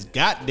shit by his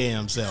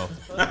goddamn self.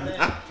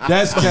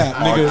 That's cap,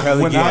 nigga.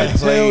 Kelly When I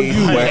tell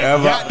you,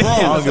 wherever, I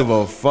don't give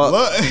a fuck.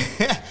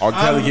 R.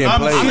 Kelly getting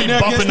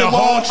played. Bumping the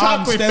whole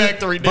chocolate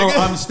factory, nigga. Bro,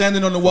 I'm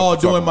standing on the wall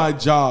doing my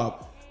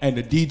job, and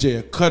the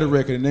DJ cut a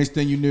record. And the next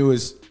thing you knew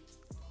is,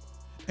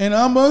 and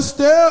I'ma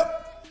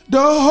step the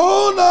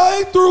whole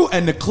night through,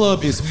 and the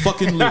club is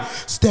fucking lit.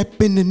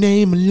 Step in the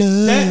name of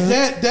love.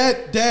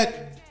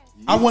 That.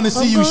 I want to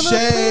see you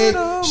shake.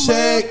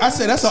 I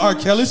said that's an R.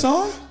 Kelly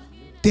song.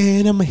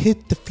 Then I'ma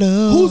hit the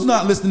floor. Who's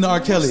not listening to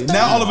R. Kelly?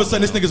 Now all of a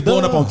sudden this nigga's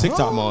blowing up on TikTok.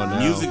 Come on now.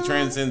 Music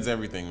transcends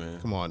everything, man.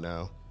 Come on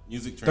now.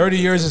 Music 30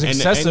 years is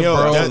excessive, yo,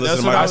 bro.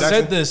 that's what I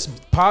said this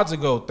pods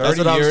ago.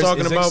 30 years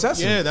is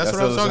excessive. Yeah, that's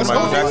what I was talking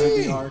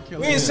about.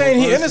 We ain't saying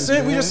he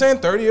innocent. We just saying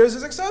 30 years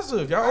is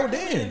excessive. Y'all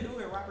ODing.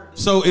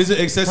 So is it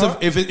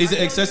excessive? Is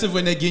it excessive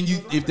when they give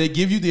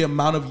you the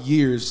amount of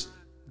years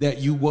that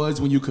you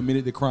was when you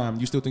committed the crime?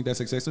 You still think that's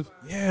excessive?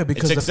 Yeah,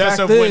 because It's the fact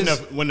excessive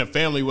is, when the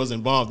family was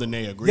involved and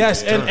they agreed.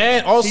 yes, to the terms.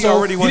 and also He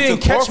already you went didn't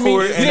to catch court me.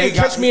 for it, You and didn't they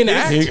catch me in the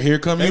act. Here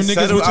come you They niggas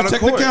settled with out your of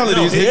court.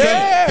 technicalities. No,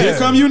 Here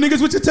come you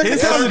niggas with your His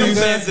technicalities.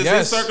 circumstances, Yes.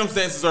 his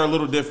circumstances are a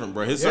little different,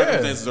 bro. His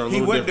circumstances are a He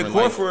little went to different.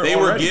 court Like, for it they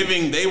were already.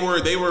 giving, they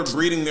were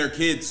breeding their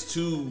kids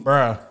to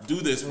Bruh. do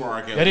this for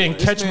R. Kelly. They didn't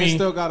This catch man me.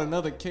 still got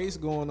another case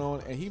going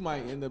on, and he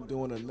might end up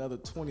doing another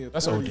 20 or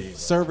That's 30 OD.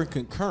 serving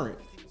concurrent.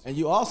 And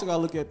you also got to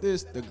look at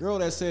this. The girl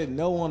that said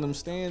no on them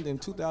stand in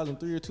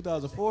 2003 or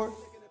 2004,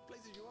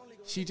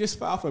 she just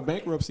filed for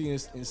bankruptcy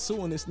and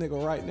suing this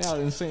nigga right now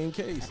in the same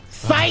case.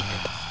 Psych!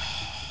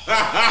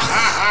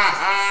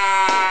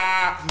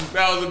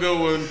 That was a good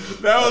one.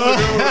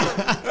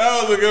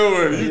 That was a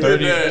good one. You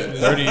 30 did that.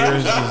 30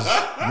 years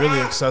is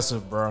really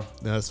excessive, bro.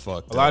 That's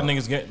fucked. A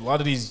lot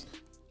of these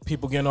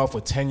people getting off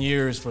with 10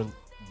 years for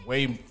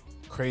way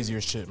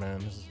crazier shit, man.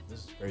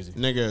 This is crazy.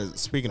 Nigga,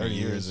 speaking of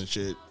years and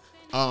shit.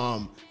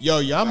 Yo,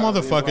 y'all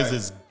motherfuckers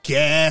is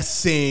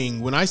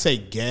gassing. When I say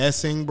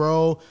gassing,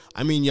 bro,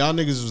 I mean y'all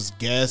niggas was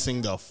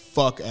gassing the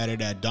fuck out of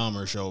that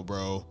Dahmer show,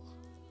 bro.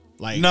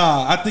 Like,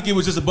 nah, I think it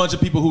was just a bunch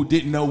of people who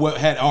didn't know what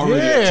had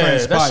already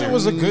transpired. That shit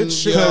was a good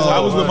shit. Because I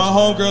was with my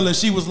homegirl and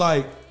she was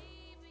like,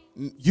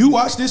 "You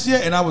watched this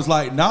yet?" And I was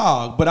like,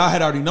 "Nah," but I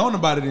had already known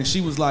about it. And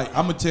she was like,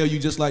 "I'm gonna tell you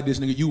just like this,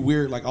 nigga. You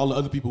weird like all the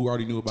other people who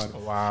already knew about it."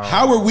 Wow.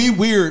 How are we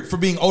weird for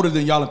being older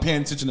than y'all and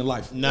paying attention to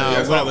life?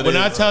 Nah, when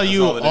I tell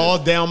you all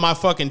down my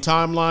fucking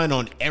timeline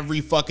on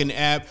every fucking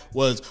app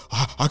was,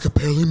 I could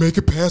barely make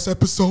it past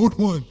episode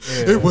 1.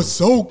 Yeah. It was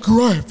so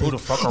graphic. Who the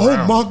fuck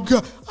around? Oh my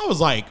god! I was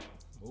like,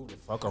 Who the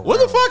fuck around? what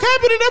the fuck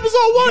happened in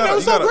episode 1? That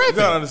was so graphic.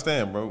 You gotta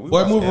understand, bro.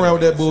 Boy, move around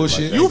with that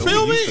bullshit. You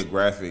feel me? Used to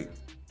graphic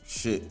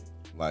shit,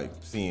 like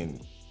seeing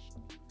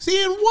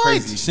what?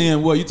 crazy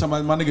Seeing what? You talking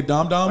about my nigga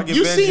Dom Dom? Like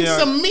You seen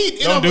some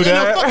meat in a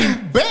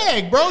fucking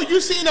bag, bro. You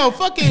seen a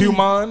fucking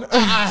human a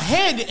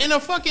head in a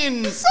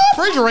fucking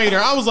refrigerator.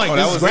 I was like,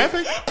 this is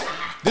graphic?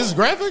 This is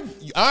graphic?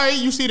 All right,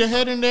 you see the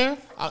head in there.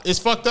 It's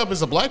fucked up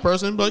as a black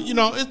person, but you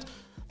know, it's.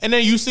 And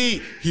then you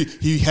see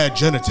he had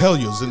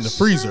genitalias in the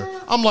freezer.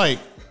 I'm like,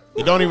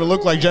 it don't even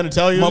look like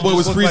genitalia. My boy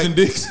was freezing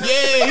dicks.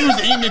 Yeah, he was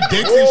eating the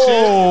dicks and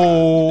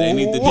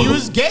shit. He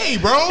was gay,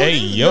 bro. Hey,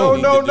 yo.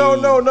 No.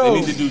 They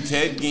need to do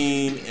Ted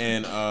Gein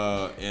and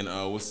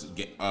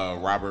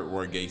Robert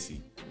Roy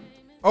Gacy.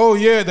 Oh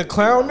yeah, the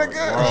clown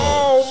nigga.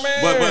 Oh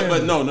man.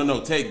 But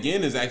no. Ted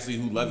Gein is actually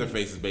who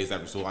Leatherface is based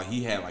after. So like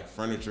he had like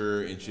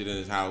furniture and shit in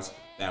his house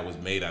that was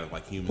made out of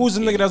like human. Who's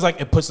the nigga that's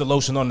like it puts the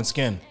lotion on the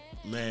skin?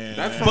 Man,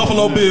 that's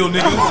Buffalo Bill,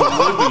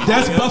 nigga.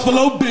 That's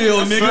Buffalo Bill,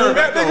 nigga.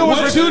 That nigga was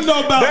what you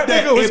know about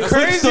that? Nigga was it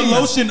crazy. puts the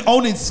lotion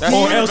on its skin,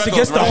 or else it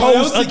gets the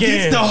hose again.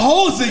 Gets the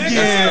hose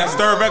again. That's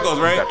Stir Echoes,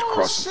 right?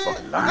 Is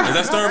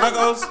that Stir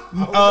Echoes?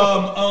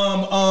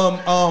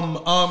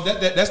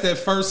 That's that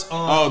first.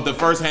 The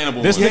first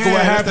Hannibal. This nigga will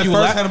have you.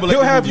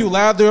 He'll have you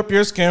lather up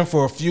your skin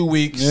for a few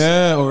weeks.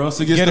 Yeah, or else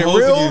it gets the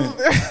hose again.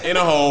 In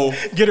a hole.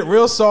 Get it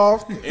real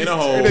soft. In a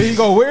hole. And then he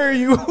go, "Where are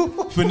you?"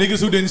 For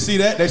niggas who didn't see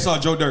that, they saw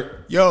Joe Dirt.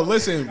 Yo,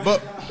 listen,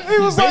 but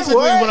basically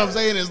what I'm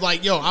saying is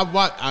like, yo, I'm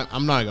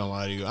not gonna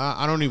lie to you.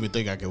 I don't even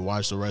think I could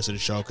watch the rest of the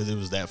show because it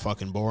was that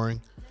fucking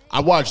boring. I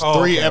watched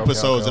 3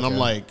 episodes and I'm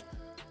like,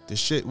 this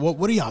shit.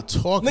 What are y'all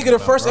talking about? Nigga, the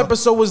first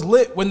episode was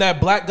lit when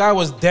that black guy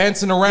was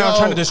dancing around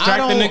trying to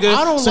distract the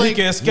nigga so he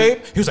can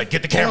escape. He was like,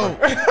 "Get the camera."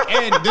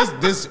 And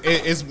this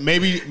is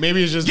maybe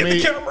it's just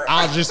me.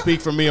 I'll just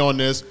speak for me on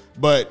this.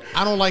 But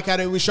I don't like how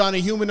they was trying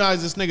to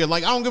humanize this nigga.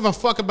 Like, I don't give a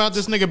fuck about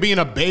this nigga being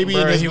a baby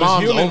and his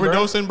mom's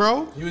overdosing,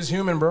 bro. He was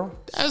human, bro.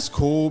 That's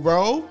cool,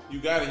 bro. You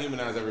gotta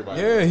humanize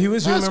everybody. Yeah, he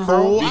was human, cool.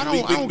 bro. I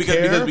don't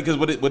care. Because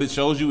what it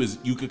shows you is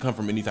you could come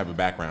from any type of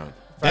background.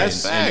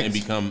 That's facts. And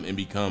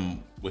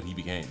become what he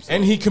became. So.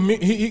 And he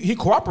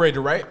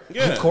cooperated, right?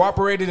 Yeah. He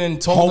cooperated and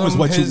told Home him is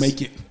what you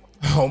make it.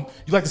 Home.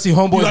 You like to see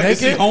homeboys like naked?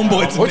 to see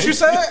homeboys What you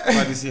said?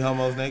 like to see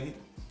homos naked.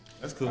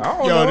 That's cool.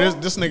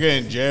 This nigga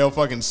in jail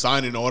fucking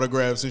signing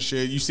autographs and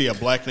shit. You see a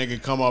black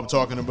nigga come up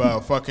talking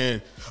about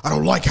fucking, I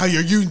don't like how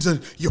you're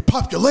using your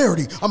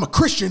popularity. I'm a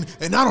Christian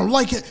and I don't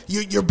like it.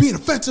 You're being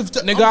offensive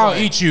to nigga. I'll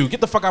eat you. Get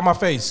the fuck out of my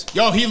face.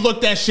 Yo, he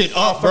looked that shit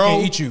up, bro.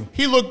 Fucking eat you.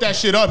 He looked that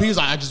shit up. He's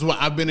like,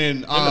 I've been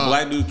in. Did the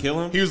black dude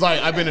kill him? He was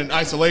like, I've been in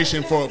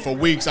isolation for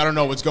weeks. I don't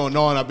know what's going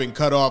on. I've been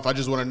cut off. I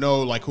just want to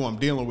know like who I'm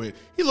dealing with.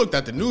 He looked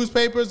at the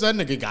newspapers. That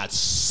nigga got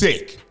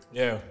sick.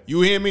 Yeah.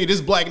 You hear me?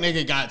 This black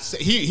nigga got sick.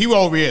 He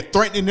over here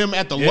threatening him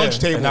at the lunch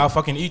table. And I'll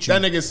fucking eat you.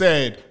 That nigga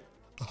said,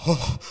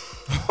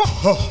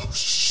 oh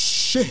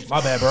shit.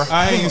 My bad, bro.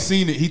 I ain't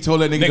seen it. He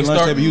told that nigga at the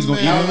lunch table he was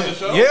gonna eat him.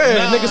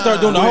 Yeah, nigga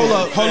start doing the hold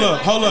up.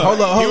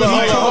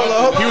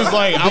 He was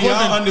like,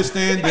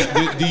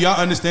 do y'all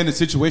understand the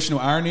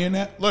situational irony in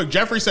that? Look,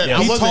 Jeffrey said,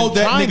 he told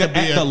that nigga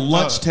at the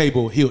lunch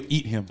table he'll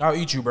eat him. I'll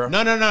eat you, bro.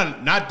 No,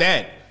 not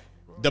that.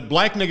 The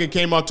black nigga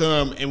came up to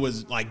him and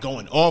was like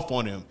going off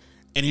on him.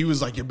 And he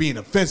was like, you're being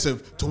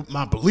offensive to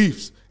my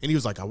beliefs. And he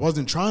was like, I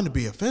wasn't trying to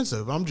be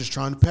offensive. I'm just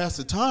trying to pass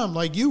the time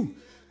like you.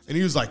 And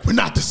he was like, we're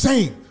not the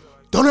same.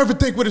 Don't ever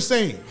think we're the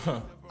same.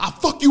 I'll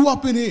fuck you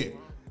up in here.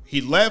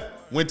 He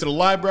left, went to the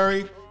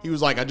library. He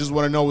was like, I just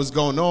want to know what's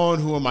going on.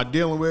 Who am I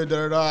dealing with?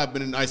 I've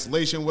been in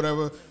isolation,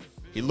 whatever.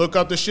 He look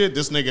up the shit.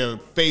 This nigga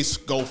face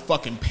go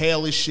fucking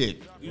pale as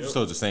shit. You just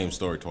told the same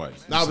story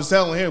twice. No, I was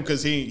telling him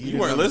because he You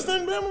weren't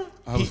listening, Bama?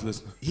 I was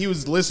listening. He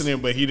was listening,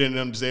 but he didn't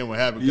understand what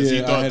happened because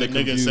he thought the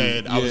nigga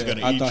said I was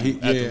gonna eat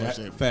you.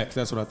 Facts.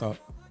 That's what I thought.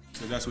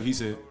 So that's what he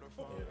said.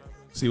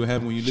 See what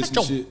happened when you listen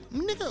to shit.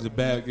 Nigga. It was a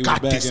bad game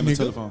of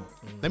telephone.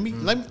 Let me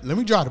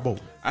drive the boat.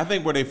 I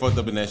think where they fucked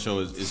up in that show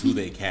is who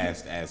they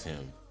cast as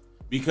him.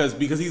 Because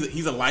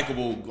he's a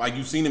likable, like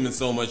you've seen him in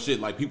so much shit,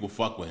 like people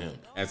fuck with him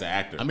as an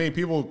actor. I mean,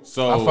 people.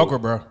 So I fuck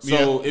with bro.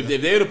 So if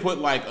they were to put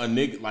like a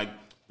nigga, like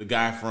the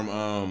guy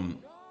from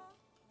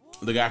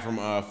The guy from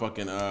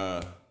fucking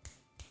from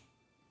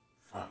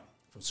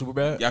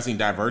Superbad. Y'all seen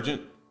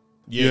Divergent?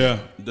 Yeah.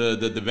 The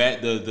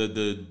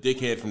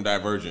dickhead from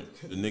Divergent.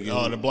 The nigga.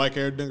 Oh, the black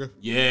haired nigga.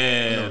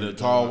 Yeah, the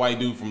tall white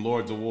dude from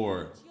Lords of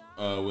War.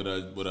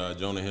 With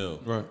Jonah Hill.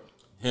 Right.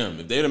 Him.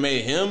 If they'd have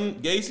made him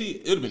Gacy,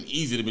 it would have been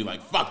easy to be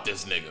like, fuck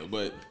this nigga.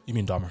 But You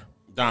mean Dahmer?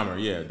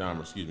 Dahmer,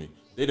 excuse me.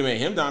 They'd have made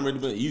him Dahmer, it'd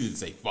have been easy to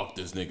say, fuck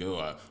this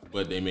nigga.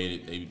 But they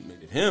made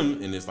it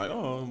him, and it's like,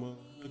 oh, well,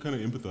 I kind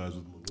of empathize with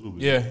him a little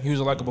bit. Yeah, he was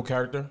a likable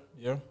character.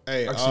 Yeah.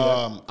 Hey, I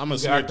can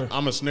see that.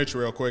 I'm a snitch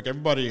real quick.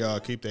 Everybody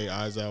keep their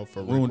eyes out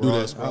for We won't Rick do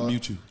Ross. that. I'll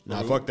mute you.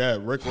 Nah, fuck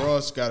that. Rick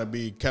Ross got to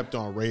be kept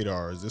on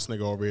radars. This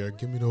nigga over here,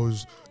 give me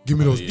those Give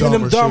me them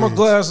Dahmer Dahmer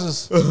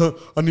glasses.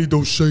 I need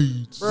those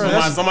shades.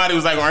 Somebody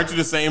was like, aren't you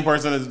the same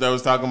person that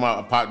was talking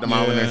about pop them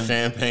out with their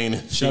champagne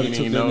and shit?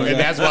 And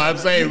that's why I'm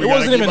saying it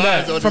wasn't even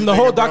that. From the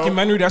whole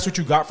documentary, that's what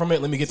you got from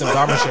it. Let me get them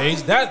Dahmer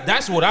shades.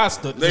 That's what I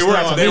stood. They were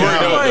dope,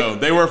 though.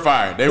 They were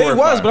fire. They were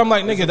but I'm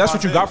like, nigga, that's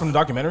what you got from the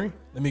documentary.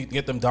 Let me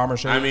get them Dahmer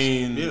shades. I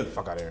mean, yeah,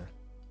 fuck out of here.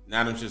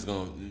 Now them shit's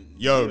gonna.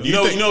 Yo, you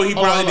know, he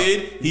probably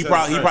did.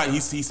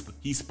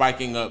 He's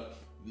spiking up.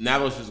 Now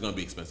those shit's gonna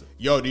be expensive.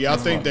 Yo, do y'all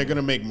think they're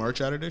gonna make merch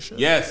out of this shit?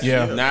 Yes.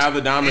 Yeah. Now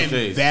the Dahmer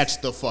shades. That's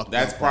the fuck.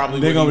 That's probably.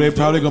 They're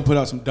probably gonna put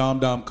out some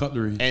Dom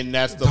cutlery. And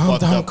that's the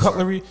Dom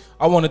cutlery.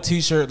 I want a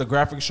T-shirt, the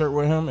graphic shirt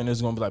with him, and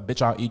it's gonna be like,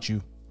 "Bitch, I'll eat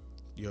you."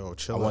 Yo,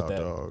 chill out,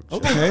 dog.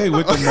 Okay,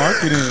 with the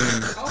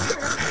marketing.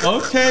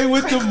 Okay,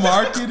 with the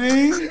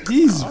marketing.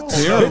 He's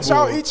terrible. Bitch,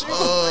 I'll eat you.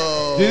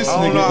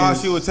 I don't know how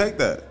she would take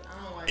that.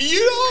 You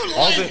don't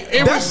like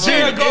it. That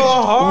shit go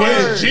hard.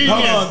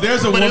 Hold on,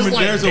 there's a woman.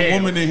 There's a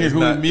woman in here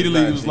who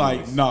immediately was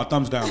like, "No,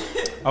 thumbs down."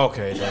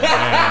 Okay, then.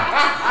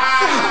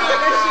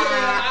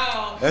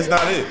 That's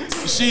not it.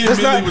 She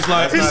immediately was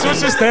like, He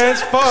switched his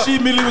stance. Fuck. She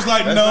immediately was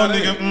like, "No,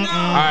 nigga." All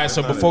right,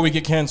 so before we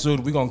get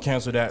canceled, we gonna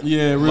cancel that.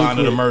 Yeah, real line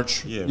of the quick.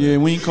 merch. Yeah,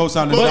 we ain't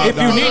co-signing. But if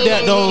you need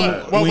that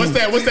though, what's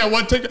that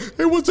one ticket?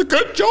 It was a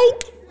good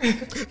joke.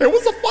 It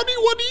was a funny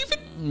one even.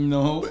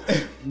 No,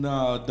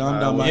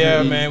 Dom.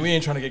 Yeah, man, we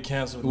ain't trying to get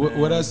canceled.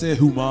 What I said,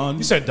 Human.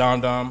 You said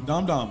Dom.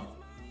 Dom.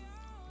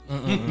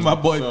 My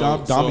boy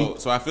Dom.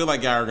 So I feel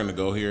like y'all are gonna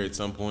go here at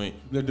some point.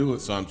 Let's do it.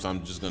 So I'm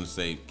just gonna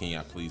say, can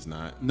y'all please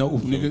not? No,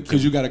 nigga,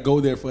 because you got to go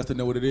there for us to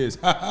know what it is.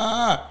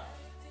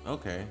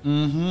 Okay.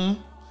 Mm-hmm.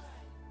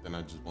 Then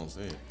I just won't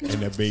say it.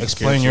 And that big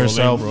Explain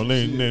yourself.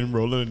 Rolling.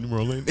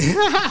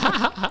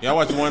 Y'all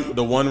watch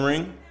the One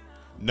Ring?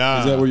 Nah.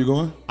 Is that where you're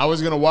going? I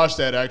was gonna watch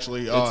that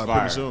actually It's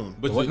pretty soon.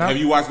 But have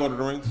you watched Lord of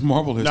the Rings?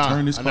 Marvel has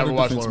turned this I never card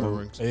watched defense Lord of the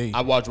mode. Rings. Hey.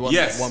 I watched one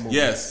movie.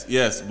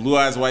 Yes. Blue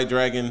Eyes White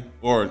Dragon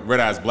or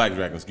Red Eyes Black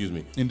Dragon, excuse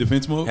me. In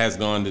defense mode? Has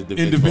gone to defense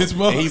In defense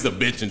mode? And he's a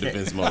bitch in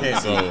defense mode.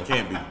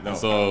 Can't be. No.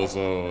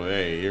 So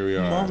hey, here we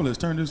are. Marvel has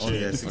turned this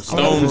defense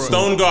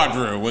Stone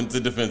Gardner went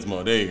to defense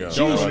mode. There you go.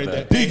 Don't hit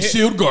that. Big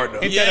Shield Gardner.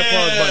 Hit that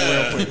applause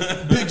button real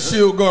quick. Big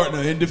Shield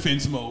Gardner in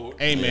defense mode.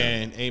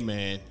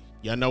 Amen.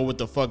 Y'all know what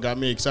the fuck got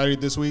me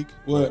excited this week?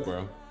 What?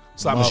 Bro.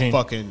 Slot machine.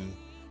 Motherfucking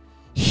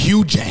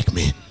Hugh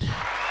Jackman He's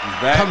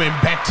back. coming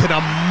back to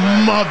the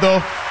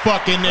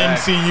motherfucking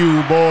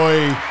MCU,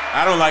 boy.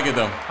 I don't like it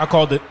though. I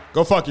called it.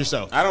 Go fuck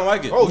yourself. I don't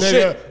like it. Oh, Nigga,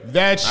 shit.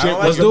 that I shit don't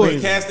like was it. amazing.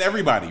 Recast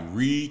everybody.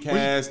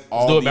 Recast do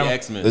all it, the Bama.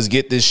 X-Men. Let's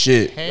get this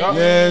shit.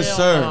 Yes,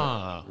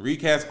 sir.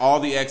 Recast all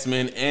the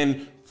X-Men,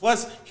 and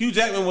plus Hugh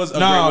Jackman was a great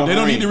No, Wolverine. they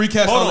don't need to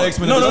recast Hold all the on.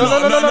 X-Men.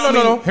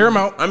 No. Hear him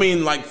out. I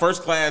mean, like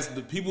First Class,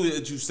 the people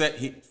that you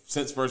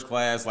since First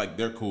Class, like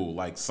they're cool.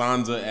 Like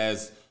Sansa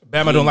as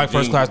Bama don't like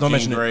First Class. Don't Jean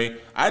mention it. Grey.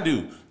 I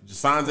do.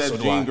 Sansa as So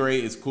do Jean I.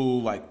 Grey is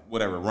cool. Like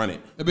whatever, run it.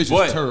 That bitch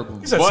But- is terrible.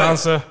 He said But-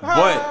 Sansa.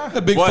 But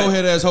That big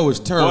forehead asshole is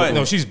terrible. But-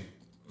 No, she's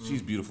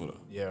beautiful though.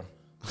 yeah.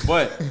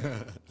 But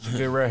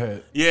Good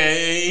redhead. yeah,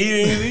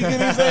 he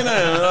didn't say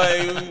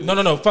nothing.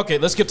 Like, No. Fuck it.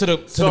 Let's skip to the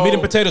meat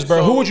and potatoes,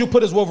 bro. Who would you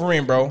put as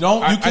Wolverine, bro?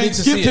 Don't I you can't need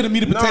to skip see to it. the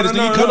meat and No, potatoes.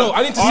 no, nigga. no, No,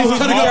 I need to see He's who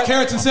cutting you up got.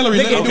 carrots and celery.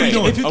 Nigga, Let him do what he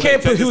doing. if you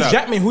can't put check Hugh this out.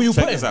 Jackman, who you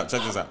check putting? Check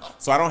this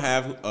out. So I don't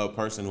have a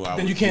person who I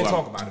Then would. you can't who I-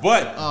 talk about it.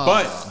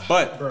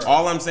 But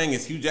all I'm saying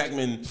is Hugh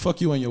Jackman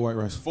Fuck you and your white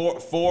rice. for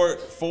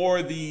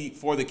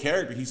the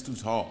character, he's too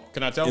tall.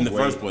 Can I tell in him? the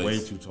first place? Way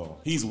too tall.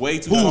 He's way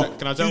too tall.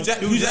 Can I tell him?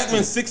 Hugh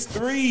Jackman's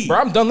 6'3". Bro,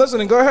 I'm done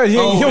listening. Go ahead. He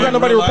don't got in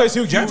nobody to real replace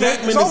life, Hugh Jackman.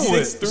 Jackman It's is over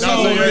with.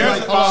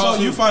 6'3". No,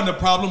 So you find the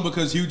problem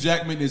because Hugh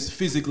Jackman is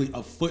physically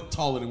a foot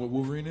taller than what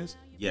Wolverine is?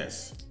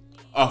 Yes,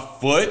 a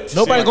foot.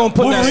 Nobody gonna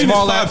put Wolverine that is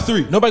small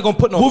 5'3". Nobody gonna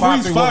put no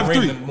Wolverine's 5'3"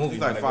 Wolverine 5'3". in the movie.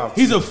 He's like 5'2".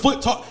 He's a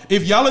foot tall.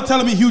 If y'all are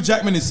telling me Hugh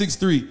Jackman is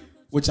 6'3",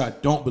 which I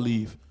don't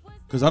believe,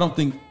 because I don't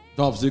think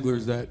Dolph Ziggler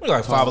is that He's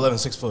like tall. 5'11",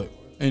 6 foot.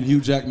 And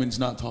Hugh Jackman's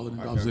not taller than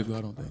Dolph Ziggler,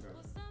 I don't think.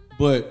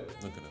 But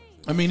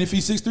I mean, if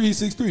he's 6'3",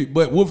 he's 6'3".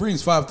 But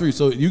Wolverine's 5'3",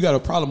 so you got a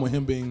problem with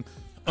him being.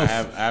 I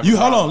have You a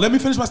hold problem. on. Let me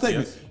finish my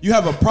statement. Yes. You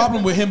have a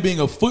problem with him being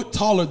a foot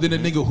taller than a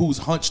nigga who's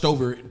hunched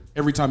over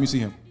every time you see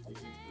him.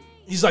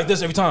 He's like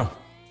this every time.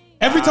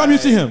 Every time you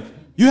see him,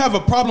 you have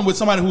a problem with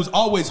somebody who's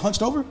always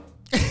hunched over.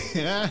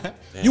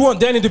 You want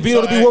Danny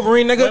DeVito to be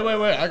Wolverine, nigga?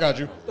 Wait. I got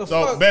you. So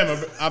fuck?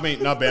 Bama. I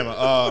mean, not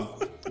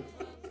Bama.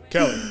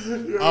 Kelly.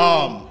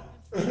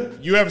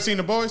 You ever seen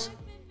The Boys?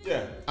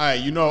 Yeah. All right,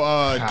 you know,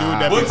 dude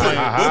that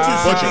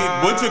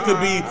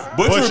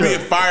Butcher would be a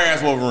fire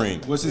ass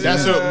Wolverine. What's his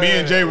That's name? what me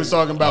and Jay was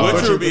talking about.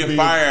 Butcher would be a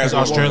fire ass It's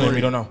Australian.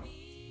 We don't know.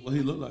 What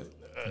he look like?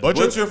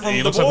 Butcher from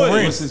The looks like Boys.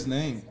 Wolverine. What's his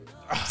name?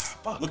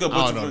 Look up I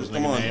don't Butcher know first. his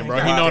Come on, name, bro.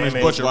 He known as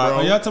Butcher, Are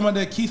bro. y'all talking about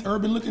that Keith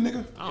Urban looking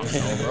nigga?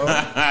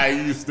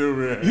 You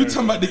stupid. You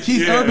talking about the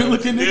Keith Urban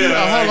looking nigga?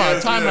 Yeah. Hold on,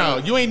 guess, time yeah.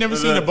 out. You ain't never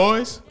seen The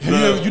Boys? You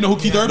know who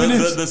Keith Urban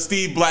is? The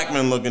Steve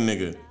Blackman looking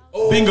nigga.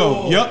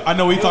 Bingo. Yep, I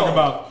know what he talking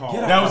about.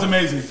 That was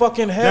amazing.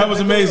 Fucking hell. That was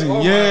amazing.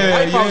 Oh,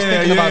 Yeah, I was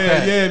thinking about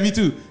that. Yeah, me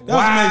too. That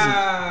was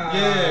amazing.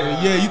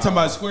 Yeah, you talking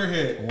about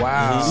Squarehead.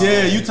 Wow.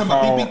 Yeah, you talking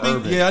about Carl bing, bing, bing.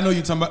 Urban. Yeah, I know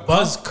you talking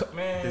about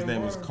Man. His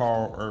name is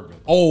Carl Urban.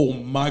 Oh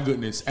my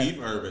goodness. Keith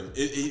Urban.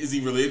 Is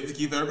he related to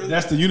Keith Urban?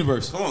 That's the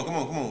universe. Come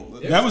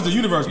on. That was the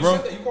universe, bro.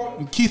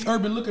 Keith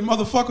Urban looking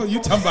motherfucker. You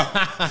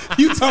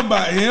talking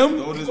about him?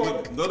 Go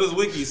to his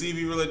wiki. See if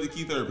he related to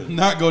Keith Urban.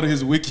 Not go to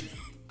his wiki.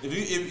 If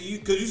you,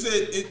 because you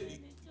said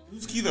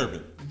who's Keith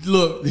Urban?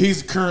 Look,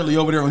 he's currently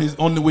over there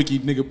on the wiki,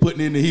 nigga, putting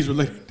in that he's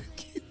related to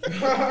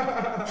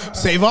Keith.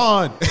 Save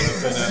on.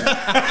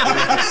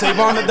 Save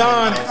on the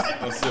Don.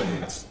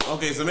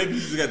 Okay, so maybe you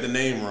just got the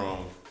name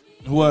wrong.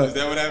 What? Is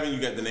that what happened?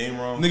 You got the name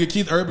wrong? Nigga,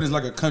 Keith Urban is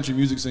like a country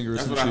music singer or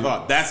That's some what shit. I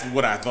thought. That's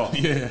what I thought.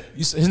 Yeah.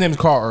 His name is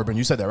Carl Urban.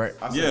 You said that, right?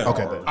 Yeah.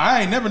 Okay.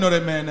 I ain't never know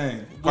that man's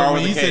name. Carl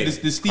When with he a K.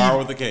 said the Steve, Carl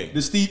with a K.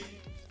 The Steve,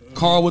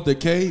 Carl with the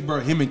K, bro.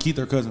 Him and Keith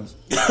are cousins.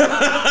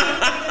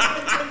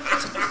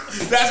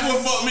 That's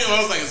what fucked me. I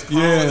was like, it's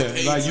Carl with a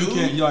K like you too?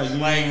 can't,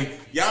 like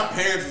y'all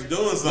parents was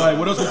doing something. Like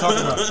what else we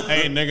talking about?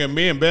 Hey, nigga,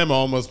 me and Bama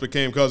almost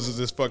became cousins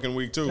this fucking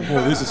week, too.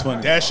 Oh, this is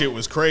funny. That shit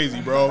was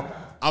crazy, bro.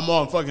 I'm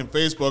on fucking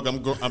Facebook. I'm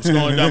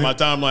scrolling down my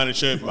timeline and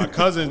shit. My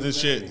cousins and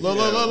shit.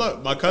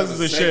 Look. My cousins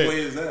and shit. What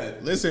is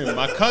that? Listen,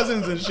 my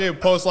cousins and shit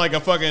post like a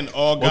fucking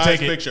all guys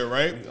take it. picture,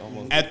 right?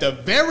 At the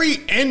very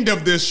end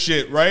of this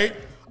shit, right?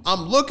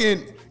 I'm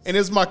looking and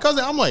it's my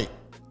cousin. I'm like,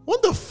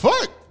 what the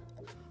fuck?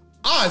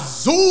 I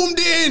zoomed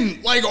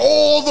in like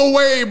all the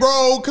way,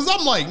 bro. Cause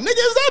I'm like, nigga,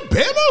 is that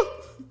Bama?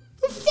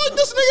 The fuck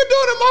this nigga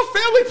doing in my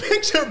family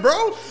picture,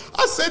 bro?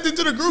 I sent it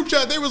to the group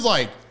chat. They was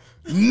like,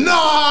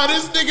 nah,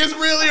 this nigga's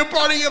really a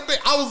part of your family.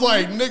 I was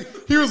like,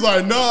 nigga. He was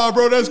like, nah,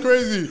 bro, that's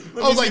crazy.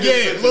 I was like,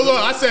 yeah, look.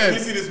 I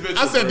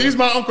said, these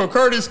my Uncle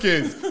Curtis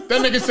kids.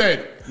 That nigga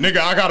said, nigga,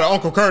 I got an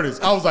Uncle Curtis.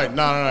 I was like,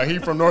 nah, he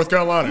from North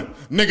Carolina.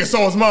 Nigga,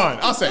 so is mine.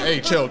 I said,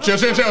 hey, chill.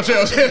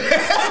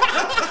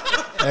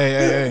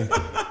 Hey.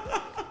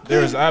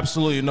 There is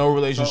absolutely no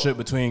relationship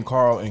between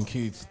Carl and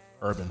Keith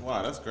Urban.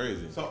 Wow, that's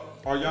crazy. So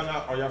are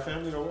y'all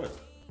family or what?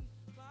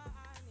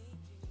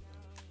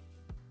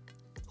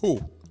 Who?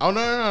 Oh,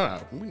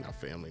 no. We not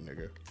family,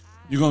 nigga.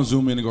 You gonna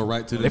zoom in and go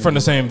right to the. They from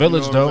the same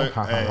village, You know though. what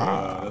I'm saying?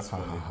 That's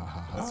funny.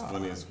 That's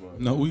funny as fuck.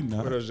 No, we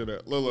not. What else you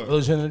at? Look.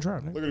 Village in the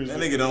trap. Nigga. Look at this. That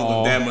nigga don't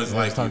look that much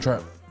like It's time you.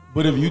 trap.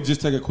 But if you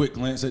just take a quick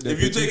glance at that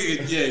If you picture, take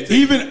it, yeah.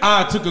 even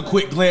I took a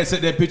quick glance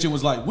at that picture and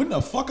was like, when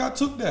the fuck I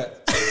took that?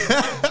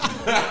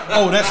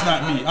 Oh, that's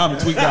not me. I'm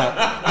tweaked out.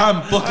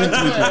 I'm fucking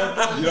tweaking.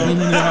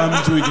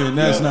 I'm tweaking.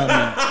 That's not me.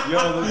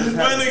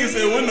 My nigga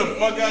said, when the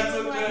fuck I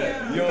took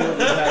that? You don't look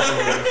as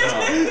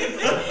happy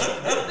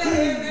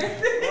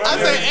I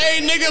said,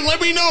 hey, nigga,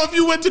 let me know if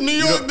you went to New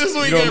York this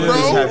when you weekend, smile. You don't look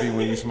as bro. happy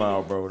when you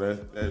smile, bro.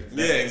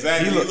 Yeah,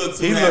 exactly.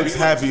 He looks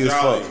happy as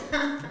jolly.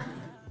 fuck.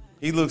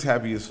 He looks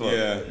happy as fuck.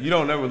 Yeah. You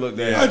don't never look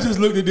that I happy. just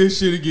looked at this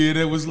shit again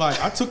and was like,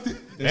 I took it.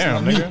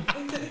 Damn,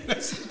 nigga.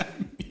 That's not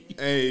me.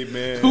 Hey,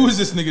 man. Who is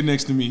this nigga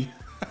next to me?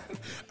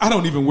 I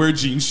don't even wear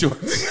jean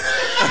shorts.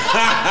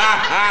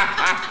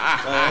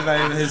 That's not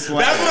even his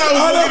swag. That's what I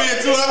was looking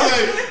at too. I was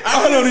like,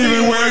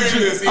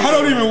 I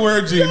don't even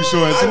wear jean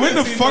shorts. When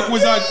the fuck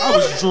was I? I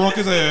was drunk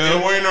as And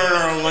hell. wearing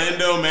an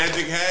Orlando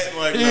Magic hat,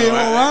 like Yeah,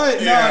 all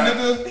right, nah,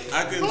 nigga.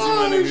 I couldn't see my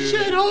Oh, nigga.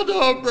 shit, hold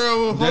on,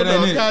 bro. That Hold ain't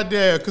on, it.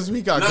 goddamn, because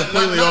we got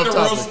completely not off the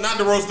topic. roast, not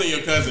the roasting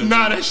your cousin.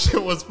 Nah, that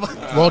shit was fun.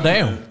 Well,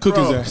 damn. Cook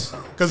his Bro. ass.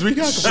 Because we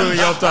got completely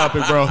off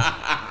topic, bro.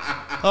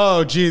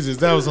 Oh, Jesus,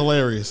 that was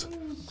hilarious.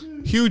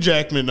 Hugh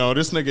Jackman, though,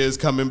 this nigga is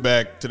coming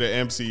back to the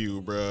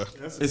MCU, bro.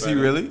 Is he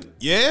really?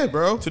 Yeah,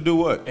 bro. To do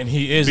what? And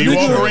he is Be in the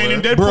Wolverine trailer.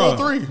 in Deadpool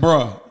 3.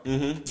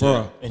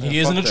 Bruh. And he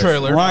is in the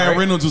trailer. Ryan right?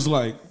 Reynolds was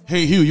like,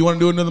 hey, Hugh, you want to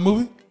do another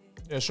movie?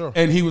 Yeah, sure.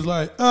 And he was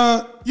like,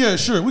 yeah,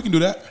 sure, we can do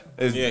that.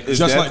 Is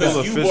just like Deadpool that.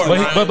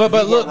 officially?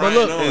 But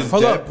look, Is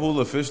hold up.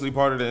 Deadpool officially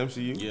part of the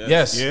MCU?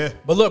 Yes. Yeah.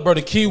 But look, bro,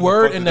 the key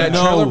word in that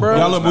trailer, No, bro.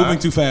 y'all are moving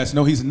too fast.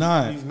 No, he's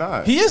not. He's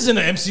not. He is in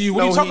the MCU.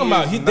 What are you No, talking he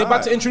about? is They're about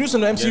not. to introduce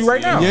him to the MCU Yes, right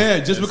he now. is. Yeah,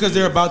 just because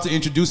they're about to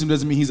introduce him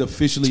doesn't mean he's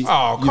officially.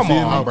 Oh, you come feel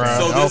on, me? bro.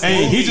 So this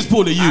Hey, movie, he just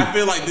pulled a U. I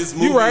feel like this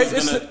movie You right.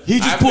 is gonna. He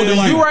just I pulled feel a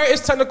like- U. You right.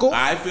 It's technical.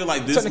 I feel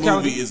like this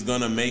Technicality. movie is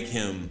gonna make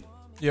him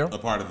Yeah. a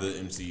part of the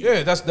MCU.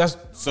 Yeah, that's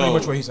So pretty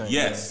much what he's saying.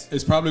 Yes.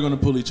 It's probably going to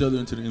pull each other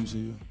into the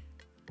MCU.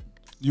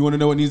 You want to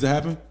know what needs to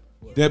happen?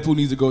 Deadpool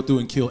needs to go through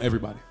and kill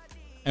everybody.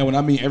 And when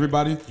I mean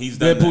everybody, He's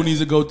done Deadpool that. needs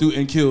to go through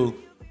and kill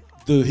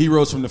the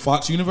heroes from the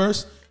Fox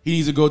universe. He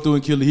needs to go through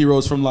and kill the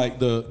heroes from like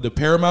the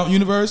Paramount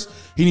universe.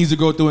 He needs to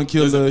go through and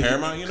kill There's a the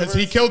Paramount Because universe.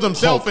 he killed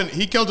himself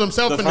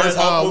The in first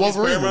that Hulk movie's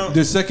Wolverine. Paramount?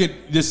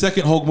 the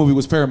second Hulk movie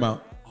was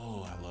Paramount.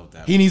 Oh, I love that.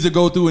 He needs to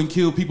go through and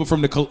kill people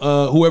from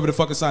the whoever the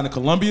fuck is signed to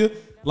Columbia.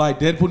 Like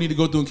Deadpool need to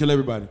go through and kill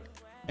everybody.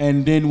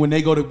 And then when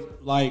they go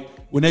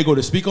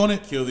to speak on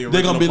it,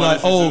 they're gonna be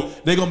like, oh,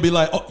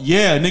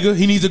 yeah, nigga,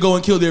 he needs to go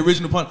and kill the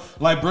original Punisher.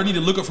 Like, bro, need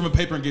to look up from a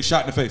paper and get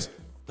shot in the face.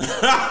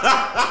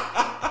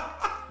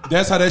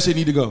 That's how that shit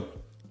need to go.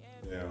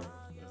 Yeah,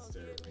 that's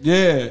terrible.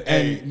 Yeah,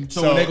 and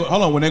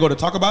so when they go to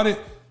talk about it,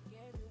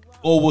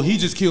 oh well, he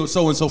just killed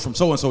so and so from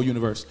so and so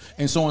universe,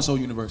 and so and so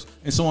universe,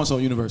 and so and so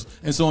universe,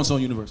 and so and so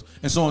universe,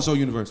 and so and so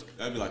universe,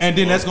 and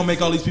then that's gonna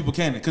make all these people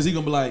canon because he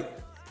gonna be like,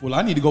 well,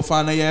 I need to go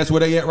find their ass where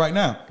they at right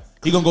now.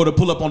 He gonna go to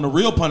pull up on the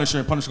real Punisher,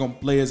 and Punisher gonna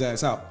lay his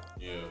ass out.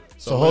 Yeah.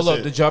 So hold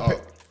up, did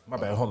y'all? My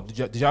bad. Hold on.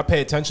 Did y'all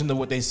pay attention to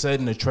what they said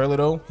in the trailer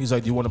though? He's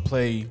like, "Do you want to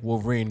play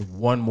Wolverine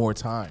one more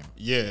time?"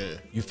 Yeah.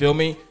 You feel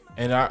me?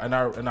 And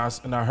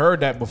I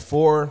heard that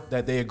before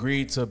that they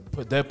agreed to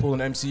put Deadpool in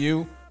the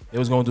MCU, they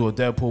was gonna do a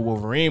Deadpool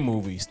Wolverine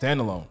movie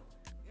standalone.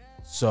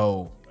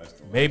 So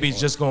maybe it's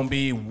just gonna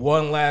be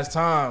one last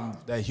time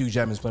that Hugh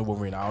Jackman's playing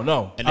Wolverine. I don't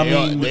know.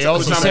 And they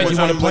also said you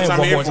want to play him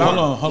one more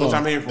time. Hold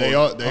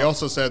on. They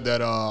also said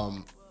that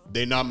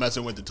they're not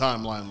messing with the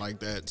timeline like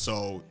that.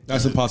 So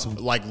that's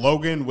impossible. Like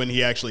Logan, when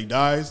he actually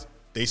dies,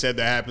 they said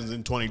that happens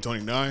in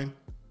 2029.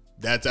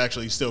 That's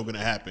actually still gonna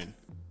happen.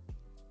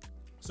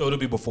 So it'll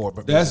be before.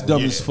 But that's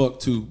dumb as fuck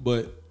too.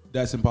 But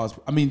that's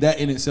impossible. I mean, that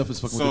in itself is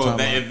fucking. So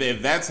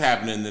if that's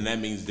happening, then that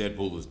means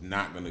Deadpool is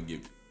not gonna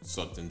get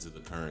sucked into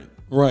the current.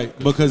 Right,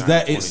 because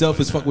that itself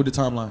is fuck with the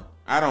timeline.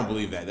 I don't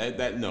believe that.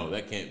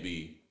 That can't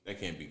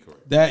be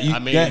correct.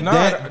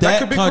 That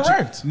could be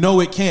correct.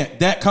 No, it can't.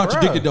 That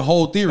contradicted the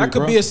whole theory. That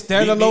could be a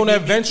standalone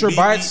adventure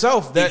by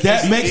itself.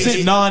 That makes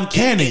it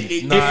non-canon.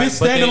 If it's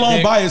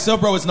standalone by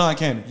itself, bro, it's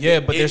non-canon. Yeah,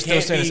 but they're still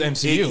saying it's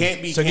MCU. It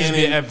can't be so it needs to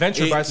be an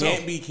adventure by itself. It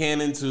can't be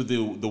canon to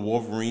the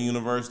Wolverine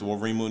universe, the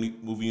Wolverine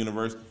movie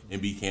universe,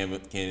 and be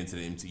canon to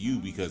the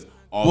MCU because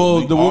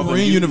the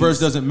Wolverine universe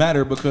doesn't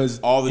matter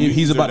because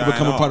he's about to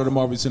become a part of the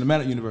Marvel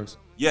Cinematic Universe.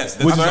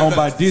 Yes, which is owned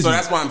by Disney. So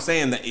that's why I'm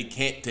saying that it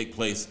can't take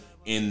place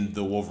in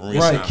the Wolverine.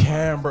 Right, it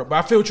can, bro.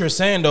 But I feel what you're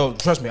saying, though.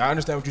 Trust me, I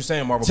understand what you're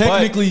saying, Marvel.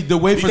 Technically, the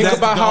way for that,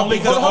 the only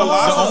way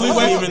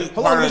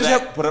part of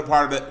that, put a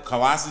part of the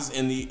Colossus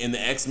in the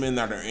X-Men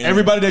that are in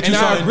everybody that you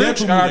saw in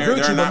Deadpool. I agree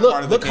with you,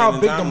 but look how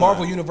big the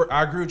Marvel universe.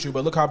 I agree with you,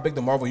 but look how big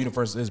the Marvel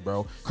universe is,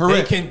 bro.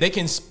 Correct.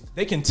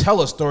 They can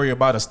tell a story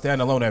about a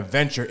standalone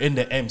adventure in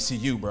the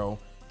MCU, bro.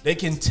 They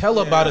can tell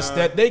about us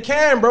that they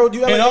can, bro.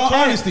 In all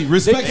honesty,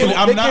 respectfully,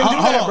 I'm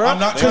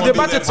not. Because they're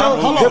about to tell.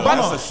 You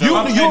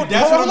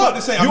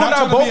and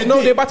I both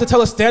know they're about to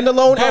tell a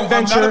standalone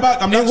adventure in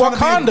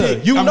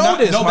Wakanda. You know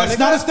this, no, that's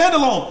not a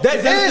standalone.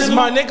 That is,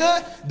 my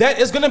nigga. That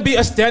is gonna be a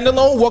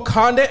standalone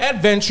Wakanda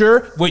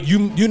adventure. Where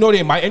you know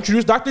they might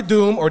introduce Dr.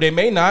 Doom or they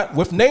may not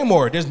with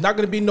Namor. There's not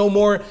gonna be no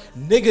more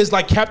niggas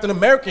like Captain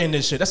America in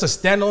this shit. That's a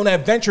standalone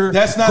adventure.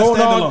 That's not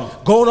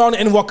standalone. Going on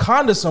in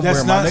Wakanda somewhere.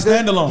 That's not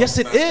standalone. Yes,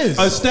 it is.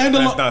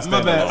 Standalone.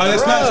 My bad.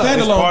 It's not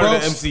standalone, bro.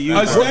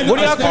 What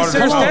do y'all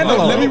consider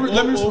standalone? Let me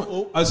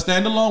respond. A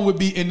standalone would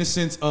be in the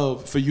sense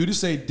of for you to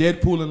say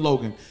Deadpool and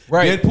Logan.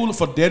 Right.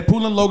 For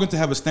Deadpool and Logan to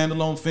have a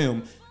standalone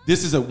film.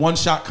 This is a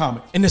one-shot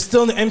comic, and it's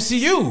still in the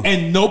MCU.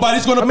 And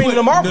nobody's gonna put.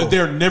 In Marvel.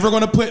 They're never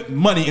gonna put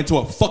money into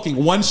a fucking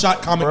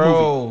one-shot comic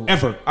movie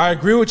ever. I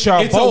agree with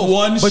y'all. It's both, a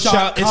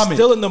one-shot comic. It's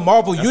still in the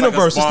Marvel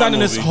universe. It's not in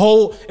this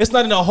whole. It's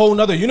not in a whole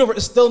nother universe.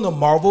 It's still in the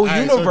Marvel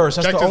universe.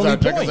 That's the only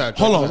point.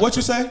 Hold on. What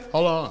you say?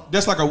 Hold on.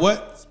 That's like a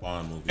what?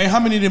 Spawn movie. And how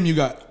many of them you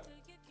got?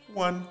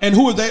 One. And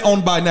who are they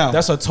owned by now?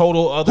 That's a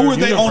total other. Who are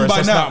they owned by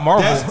that's now? Not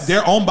Marvel.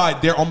 They're owned by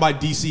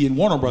DC and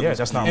Warner Brothers. Yeah,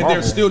 that's not and Marvel.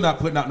 They're still not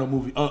putting out no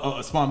movie,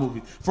 a Spawn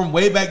movie from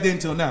way back then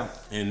till now.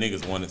 And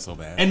niggas want it so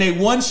bad. And they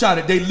one-shot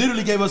it. They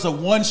literally gave us a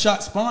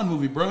one-shot Spawn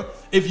movie, bro.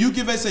 If you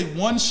give us a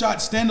one-shot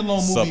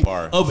standalone movie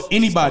of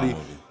anybody,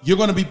 you're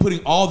going to be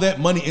putting all that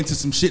money into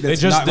some shit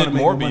that's not going to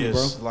make money,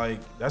 bro. Like,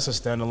 that's a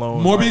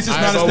standalone. Morbius is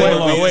not a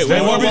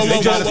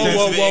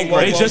standalone.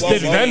 They just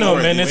did Venom,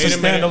 and it's a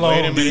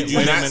standalone. Did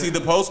you not see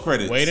the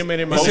post-credits? Wait a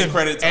minute.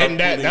 Post-credits. And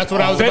that's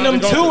what I was Venom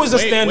 2 is a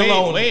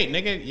standalone. Wait,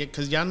 nigga.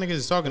 Because y'all niggas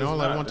is talking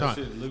all at one time.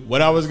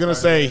 What I was going to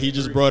say, he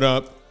just brought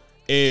up,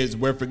 is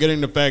we're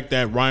forgetting the fact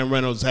that Ryan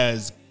Reynolds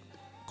has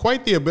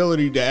quite the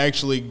ability to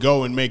actually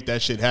go and make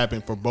that shit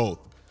happen for both.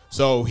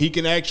 So he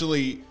can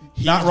actually...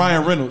 Not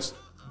Ryan Reynolds.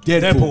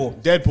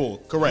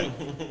 Deadpool, correct.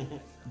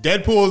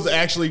 Deadpool's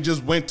actually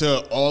just went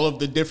to all of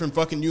the different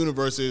fucking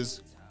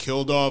universes,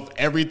 killed off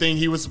everything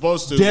he was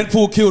supposed to.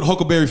 Deadpool killed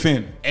Huckleberry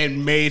Finn.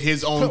 And made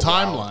his own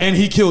timeline. And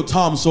he killed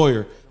Tom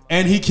Sawyer.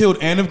 And he killed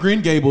Anne of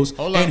Green Gables.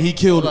 And he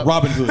killed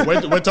Robin Hood.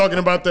 We're talking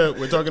about the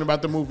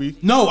movie.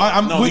 No,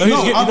 he's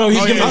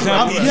giving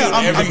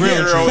every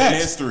hero in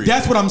history.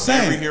 That's what I'm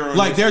saying.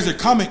 Like there's a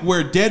comic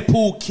where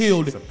Deadpool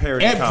killed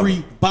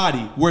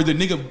everybody, where the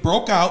nigga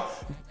broke out.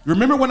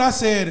 Remember when I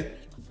said,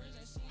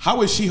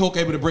 how is She-Hulk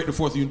able to break the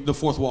fourth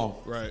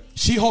wall? Right.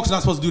 She-Hulk's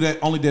not supposed to do that.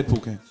 Only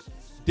Deadpool can.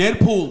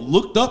 Deadpool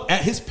looked up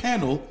at his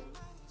panel,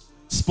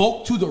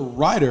 spoke to the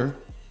writer.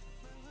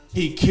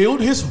 He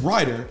killed his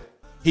writer.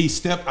 He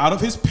stepped out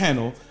of his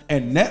panel,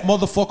 and that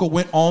motherfucker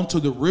went on to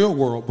the real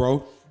world,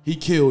 bro. he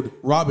killed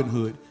Robin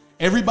Hood.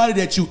 Everybody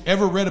that you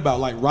ever read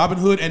about, like Robin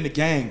Hood and the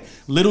gang,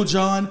 Little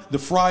John, the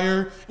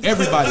Friar,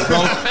 everybody,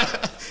 bro.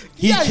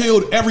 He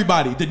killed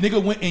everybody. The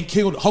nigga went and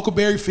killed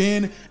Huckleberry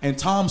Finn and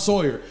Tom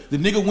Sawyer. The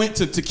nigga went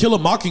to Kill a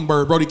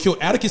Mockingbird, bro. He killed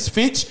Atticus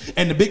Finch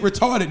and the big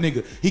retarded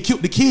nigga. He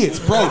killed the kids,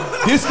 bro.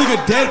 This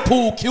nigga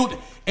Deadpool killed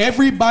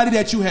everybody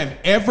that you have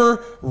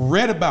ever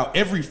read about.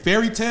 Every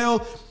fairy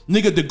tale.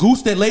 Nigga, the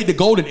goose that laid the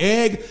golden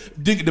egg,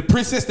 the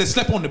princess that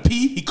slept on the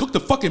pea, he cooked the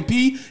fucking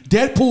pea.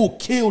 Deadpool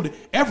killed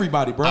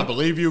everybody, bro. I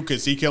believe you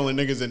because he killing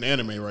niggas in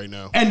anime right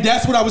now. And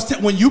that's what I was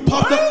telling. When you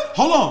popped up,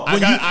 hold on. I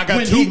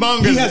got two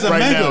mangas. He has a right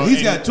manga. now.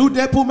 He's got 2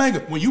 Deadpool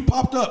manga. When you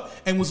popped up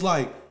and was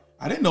like,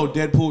 I didn't know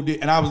Deadpool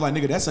did, and I was like,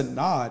 nigga, that's a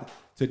nod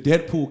to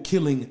Deadpool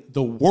killing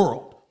the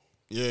world.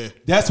 Yeah.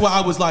 That's why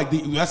I was like,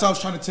 that's what I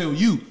was trying to tell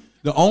you.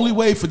 The only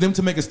way for them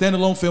to make a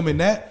standalone film in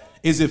that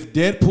is if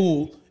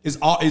Deadpool is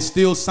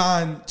still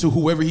signed to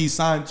whoever he's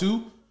signed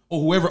to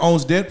or whoever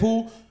owns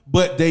Deadpool,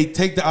 but they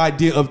take the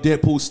idea of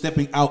Deadpool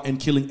stepping out and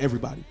killing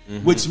everybody,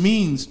 which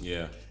means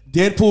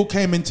Deadpool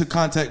came into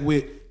contact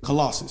with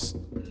Colossus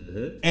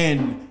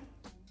and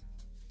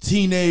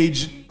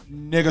Teenage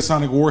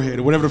Negasonic Warhead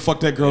or whatever the fuck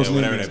that girl's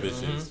name is. That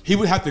bitch is. He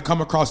would have to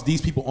come across these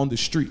people on the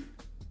street.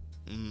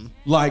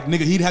 Like,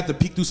 nigga, he'd have to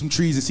peek through some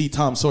trees and see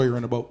Tom Sawyer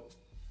in a boat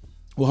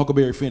with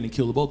Huckleberry Finn and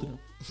kill the both of them.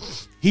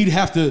 He'd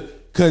have to,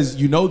 because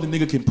you know the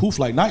nigga can poof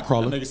like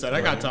Nightcrawler. That nigga said,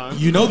 I got time.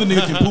 You know the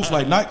nigga can poof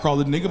like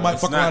Nightcrawler. The nigga might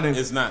fuck around and...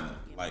 It's not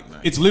like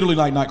Nightcrawler. It's literally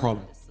like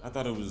Nightcrawler. I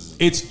thought it was...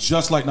 It's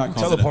just like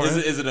Nightcrawler.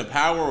 Is it a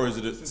power or is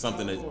it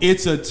something that...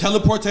 It's a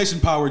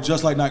teleportation power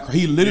just like Nightcrawler.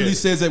 He literally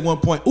says at one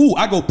point, ooh,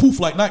 I go poof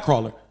like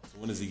Nightcrawler.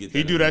 When does he get that?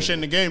 He do that shit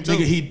in the game too.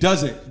 Nigga, he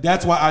doesn't.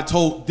 That's why I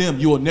told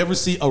them you will never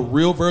see a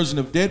real version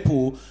of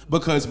Deadpool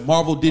because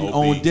Marvel didn't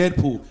own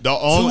Deadpool. The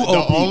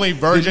only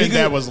version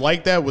that was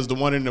like that was the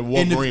one in the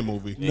Wolverine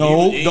movie.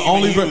 No, the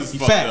only version.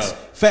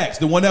 Facts.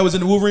 The one that was in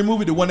the Wolverine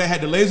movie, the one that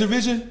had the laser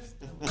vision.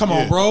 Come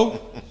on, bro.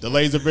 The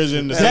laser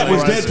vision. That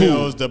was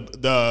Deadpool.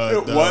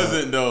 It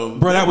wasn't though,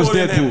 bro. That was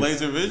Deadpool.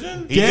 Laser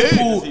vision.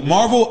 Deadpool.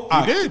 Marvel.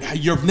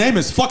 Your name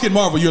is fucking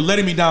Marvel. You're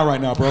letting me down right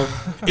now, bro.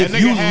 If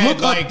you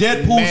look up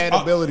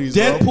Deadpool's abilities,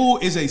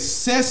 Deadpool is a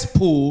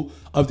cesspool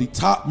of the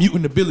top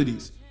mutant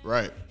abilities.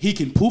 Right. He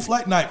can poof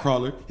like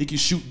Nightcrawler. He can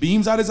shoot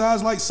beams out his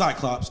eyes like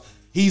Cyclops.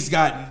 He's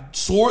got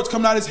swords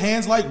coming out his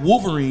hands like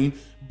Wolverine.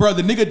 Bro,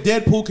 the nigga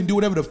Deadpool can do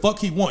whatever the fuck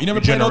he want. You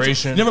never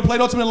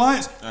played Ultimate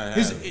Alliance?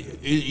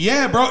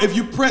 Yeah, bro. If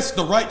you press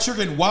the right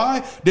trigger and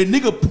Y, the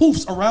nigga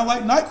poofs around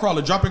like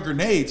Nightcrawler, dropping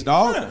grenades,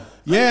 dog.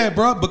 Yeah,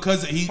 bro.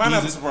 Because he's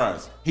a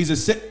surprise. He's a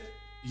set.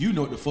 You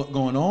know what the fuck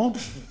going on?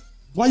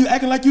 Why you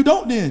acting like you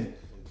don't then?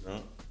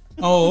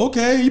 Oh,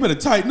 okay. You better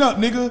tighten up,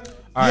 nigga.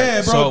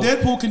 Yeah, bro. So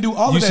Deadpool can do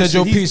all of that. You said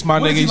your piece, my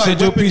nigga. You said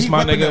your piece,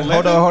 my nigga.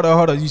 Hold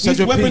on. You said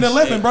your piece. Weapon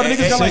 11, bro.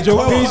 Niggas got like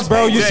your piece,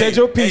 bro. You said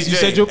your piece. You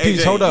said your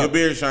piece. Hold up. Your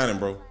beard shining,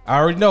 bro. I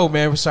already know,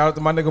 man. Shout out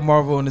to my nigga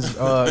Marvel and his, you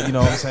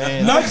know what I'm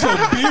saying? Not your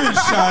beard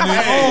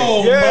shining.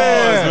 Oh,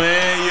 yeah.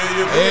 Man.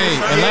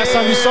 And last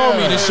time you saw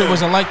me, this shit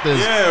wasn't like this.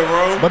 Yeah,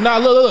 bro. But nah,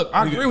 look.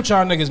 I agree with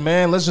y'all niggas,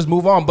 man. Let's just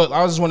move on. But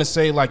I just want to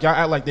say, like, y'all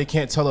act like they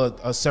can't tell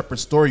a separate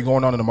story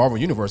going on in the Marvel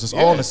universe. It's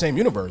all in the same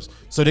universe.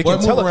 So they can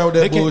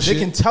they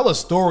can tell a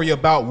story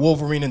about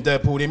Wolverine and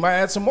Deadpool. They might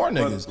add some more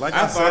niggas. Like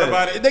I thought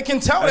about it. They can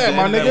tell that,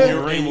 my nigga.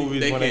 Wolverine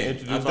movies when they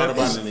introduced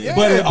Deadpool.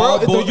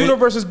 But the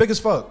universe is big as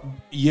fuck.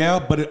 Yeah,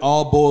 but it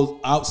all boils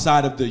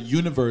outside of the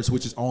universe,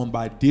 which is owned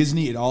by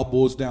Disney. It all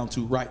boils down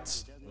to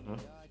rights.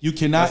 You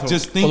cannot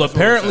just think. Well,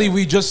 apparently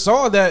we just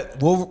saw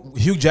that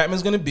Hugh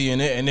Jackman's going to be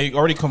in it, and they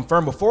already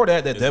confirmed before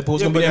that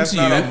Deadpool's going to be in the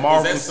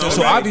MCU.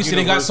 So obviously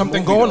they got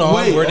something going on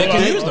where they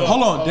can use them.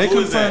 Hold on,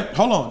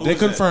 they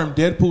confirmed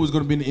Deadpool is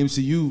going to be in the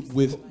MCU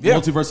with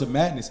Multiverse of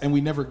Madness, and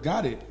we never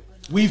got it.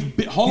 We've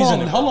been hold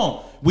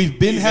on. We've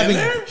been having.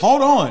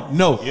 Hold on,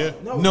 no.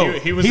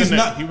 He's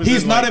not in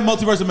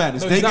Multiverse of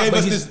Madness. They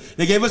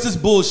gave us this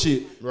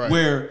bullshit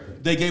where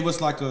they gave us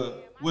like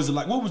a. Was it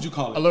like, what would you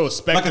call it? A little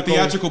spectacle. Like a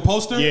theatrical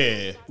poster?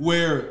 Yeah.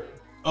 Where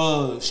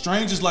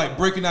Strange is like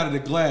breaking out of the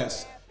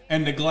glass,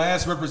 and the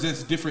glass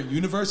represents different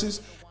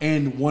universes,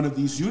 and one of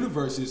these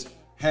universes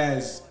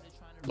has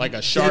like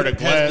a shard of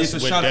glass.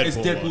 It's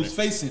Deadpool's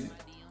face in it.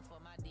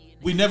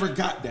 We never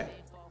got that.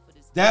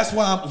 That's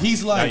why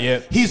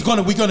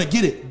we're gonna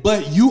get it.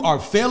 But you are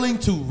failing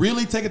to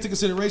really take into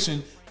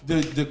consideration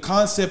the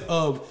concept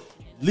of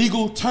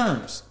legal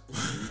terms.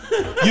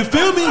 You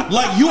feel me?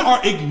 Like you are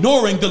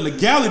ignoring the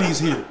legalities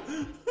here.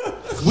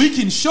 We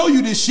can show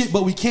you this shit,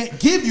 but we can't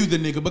give you the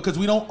nigga because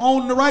we don't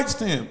own the rights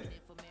to him.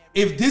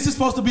 If this is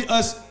supposed to be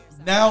us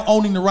now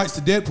owning the rights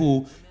to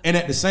Deadpool and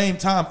at the same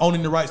time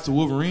owning the rights to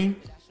Wolverine,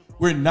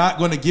 we're not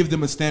going to give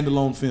them a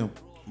standalone film.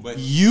 But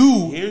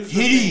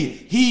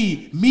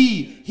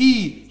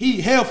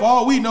hell, for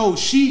all we know,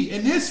 she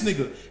and this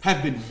nigga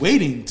have been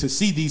waiting to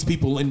see these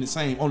people on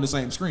the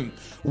same screen.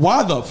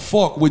 Why the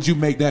fuck would you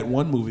make that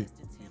one movie?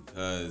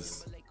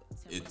 Because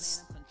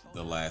it's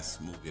the last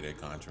movie of their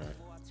contract.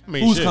 I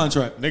mean, whose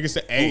contract? Nigga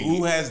said, hey.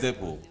 Who has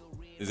Deadpool?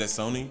 Is that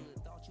Sony?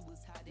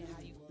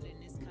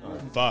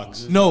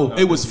 Fox. No,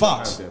 it was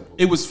Fox.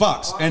 It was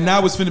Fox, and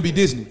now it's finna be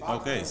Disney.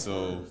 Okay,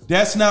 so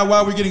That's not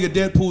why we're getting a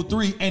Deadpool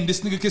 3, and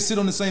this nigga can sit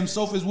on the same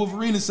sofa as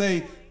Wolverine and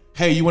say,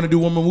 "Hey, you want to do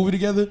one more movie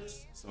together?"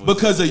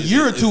 Because a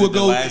year or two ago,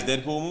 the last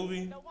Deadpool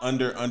movie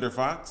under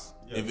Fox.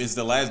 If it's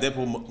the last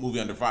Deadpool movie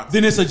under Fox,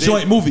 then it's a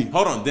joint movie.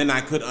 Hold on, then I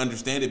could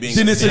understand it being.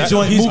 Then it's a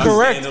joint movie. He's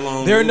correct.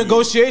 They're in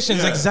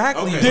negotiations,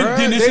 exactly. Okay.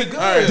 Then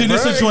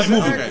it's a joint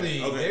movie.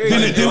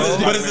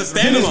 But it's a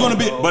standalone. Then it's gonna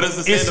be. But it's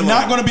a standalone. It's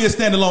not going to be a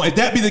standalone. If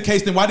that be the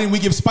case, then why didn't we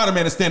give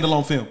Spider-Man a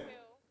standalone film?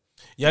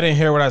 Y'all didn't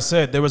hear what I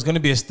said. There was going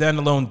to be a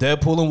standalone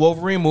Deadpool and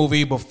Wolverine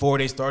movie before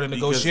they started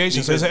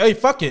negotiations. So they said, "Hey,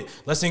 fuck it,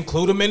 let's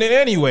include them in it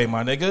anyway,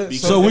 my nigga."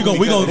 So we're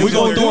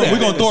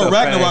gonna Thor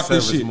Ragnarok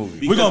this shit.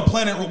 We're gonna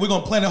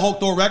Planet Hulk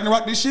Thor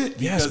Ragnarok this shit.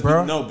 Yes,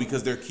 bro. No,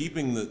 because they're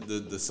keeping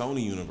the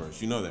Sony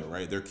universe. You know that,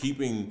 right? They're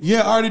keeping.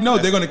 Yeah, I already know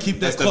they're gonna keep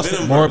that cluster.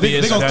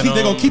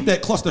 They're gonna keep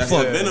that cluster That's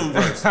fuck. the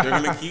Venomverse. They're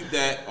gonna keep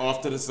that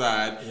off to the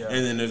side,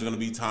 and then there's gonna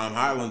be Tom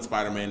Holland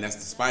Spider-Man. That's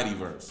the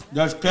Spideyverse.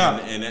 That's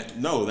cap.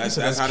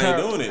 That's how they're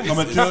doing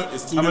it.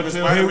 It's two different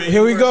Spider-Man.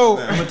 Here we go.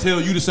 I'm gonna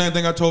tell you the same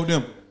thing I told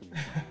them.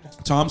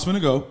 Tom's finna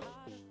go.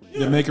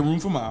 They're making room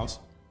for Miles,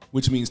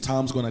 which means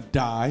Tom's gonna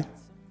die,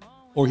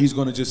 or he's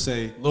gonna just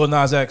say, Lil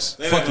Nas X.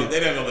 Fuck it.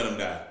 They're not gonna let him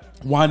die.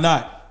 Why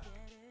not?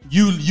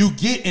 You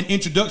get an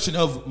introduction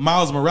of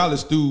Miles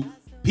Morales through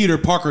Peter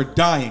Parker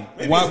dying.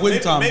 Why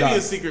wouldn't Tom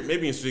die?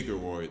 Maybe in Secret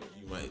War, he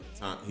might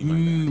die.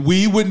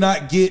 We would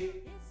not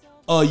get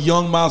a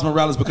young Miles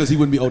Morales because he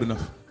wouldn't be old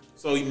enough.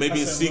 So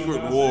maybe in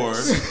Secret War,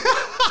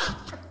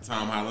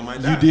 Tom Holland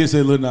might die. You did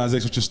say Lil Nas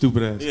X with your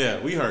stupid ass. Yeah,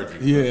 we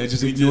heard you. Yeah,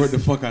 just ignored the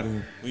fuck out of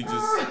him.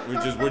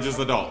 We're just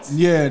adults.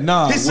 Yeah,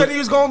 nah. He said he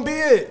was gonna be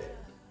it.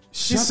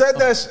 She said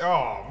that.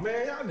 Oh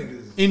man, y'all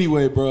niggas.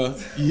 Anyway, bro.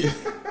 Yeah.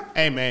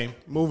 Hey man,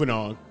 moving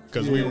on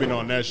because we've been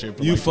on that shit.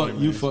 For You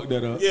like fucked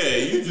that up.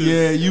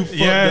 Yeah, you fucked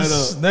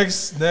that up.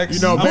 Next. You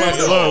know,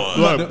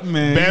 look,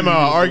 man. Bama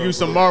argue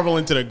some Marvel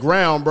into the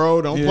ground,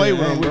 bro. Don't play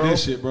with him, bro. that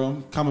shit,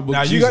 bro. Comic book.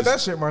 Now Jesus. you got that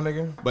shit, my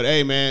nigga. But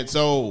hey, man,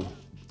 so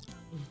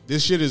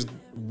this shit is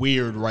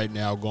weird right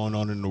now going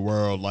on in the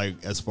world,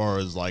 like as far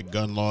as like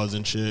gun laws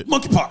and shit.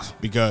 Monkeypox.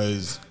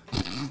 Because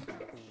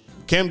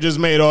Kim just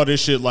made all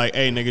this shit like,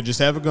 hey, nigga, just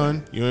have a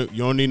gun. You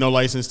don't need no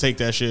license. Take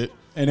that shit.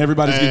 And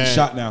everybody's getting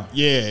shot now.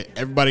 Yeah,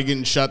 everybody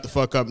getting shot the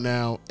fuck up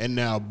now. And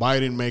now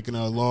Biden making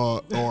a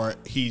law, or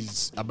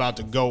he's about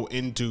to go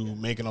into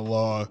making a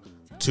law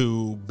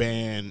to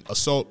ban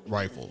assault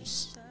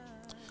rifles.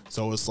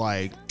 So it's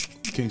like,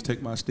 You can't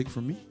take my stick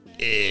from me.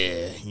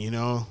 yeah, you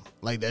know,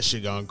 like that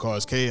shit gonna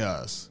cause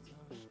chaos.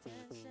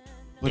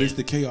 But it's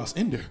the chaos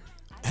ender.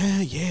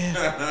 Yeah.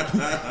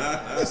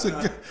 That's a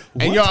good.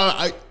 And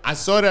y'all, I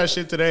saw that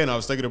shit today, and I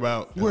was thinking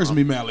about Where's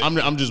me, Malik?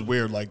 I'm just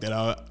weird like that.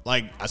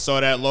 I saw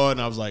that law,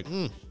 and I was like,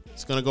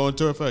 it's gonna go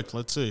into effect.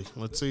 Let's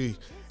see.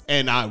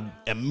 And I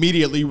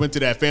immediately went to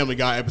that Family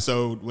Guy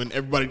episode when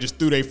everybody just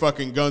threw their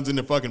fucking guns in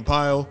the fucking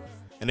pile,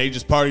 and they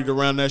just partied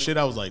around that shit.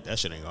 I was like, that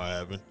shit ain't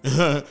gonna happen.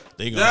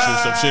 They gonna shoot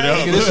some shit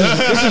up.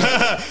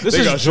 This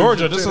is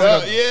Georgia. This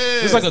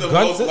is like a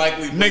gun.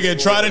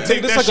 Nigga, try to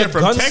take that shit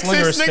from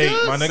Texas, state,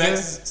 nigga. my nigga.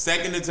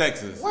 Second to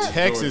Texas. What?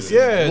 Texas,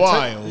 yeah,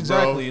 wild,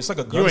 exactly. bro. It's like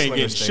a gunslinger You ain't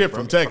getting state, shit bro.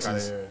 from Get the fuck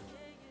Texas. outta here.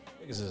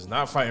 Niggas is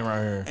not fighting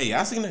right here. Hey,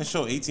 y'all seen that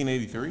show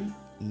 1883?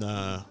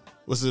 Nah.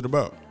 What's it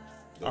about?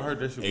 I heard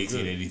that shit was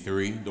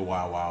 1883, the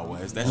Wild Wild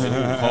West. That shit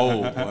was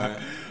cold, boy.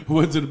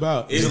 What's it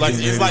about? It's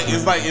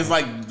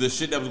like the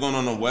shit that was going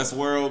on in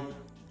Westworld.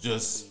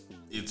 Just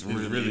it's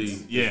really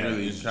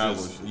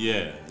cowboy shit.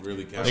 Yeah,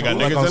 really cowboy. They got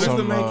Like niggas on in it? some,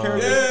 the main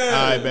character.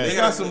 Yeah, I bet. They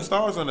got some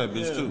stars on that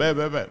bitch too. Bet.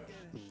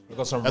 We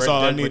got some That's Red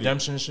all I Dead needed.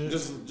 Redemption shit.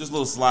 just a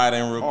little slide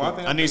in real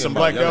quick. I need some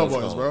black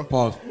cowboys, bro.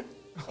 Pause.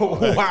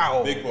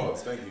 Wow. Big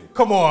pause, thank you.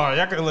 Come on,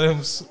 y'all can let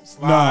him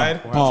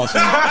slide. Nah, pause.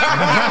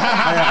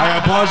 I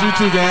gotta pause you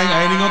too, gang.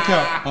 I ain't even gonna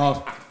count.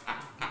 Pause.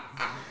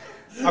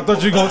 I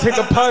thought you were gonna take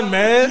a pun,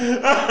 man.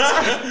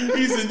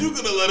 He said you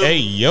could have let him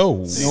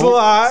yo.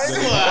 Slide.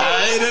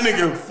 slide. That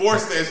nigga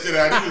forced that shit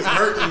out. He was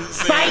hurting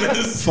saying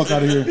this. Fuck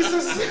out of here. He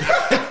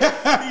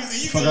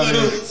said you could let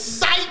him.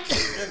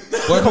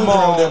 Boy, Come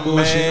on, that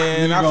bullshit.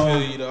 man. You I going.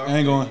 feel you, dog. I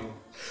ain't going.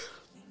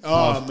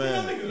 Oh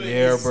man.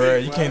 Yeah, bro.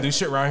 You can't do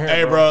shit around here.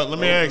 Hey, bro. Let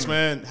me ask,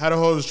 man. How the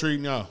hoes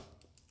treating y'all?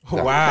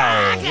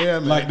 Wow. Yeah,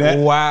 man. Like that.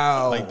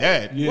 Wow. Like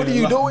that. Yeah, What are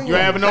you doing? You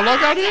having no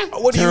luck out here?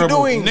 What are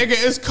Terrible. you doing? Nigga,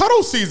 it's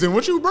cuddle season.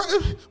 What you mean, bro?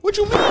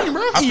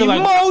 I feel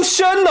like I'll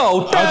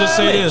just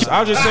say this.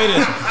 I'll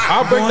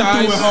break the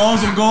Going through it, ice.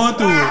 Holmes. I'm going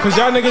through it. Cause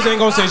y'all niggas ain't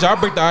gonna say shit. I'll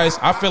break the ice.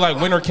 I feel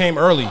like winter came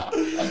early.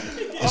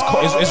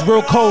 It's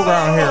real cold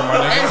around here, my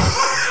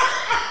nigga.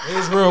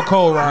 It's real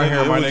cold around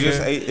here, my nigga.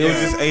 It was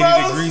just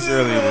 80 degrees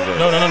earlier today.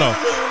 No.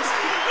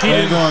 He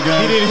you going,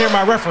 gang? didn't hear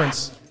my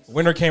reference.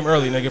 Winter came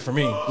early, nigga, for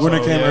me. Winter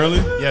came yeah. early?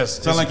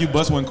 Yes. Sound like you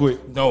bust one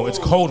quick. No, it's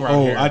cold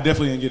around here. I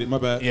definitely didn't get it. My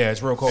bad. Yeah,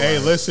 it's real cold. Hey,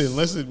 around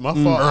listen. My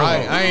fault.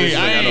 I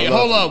ain't.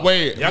 Hold up,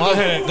 wait. Y'all go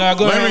ahead.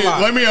 Go ahead and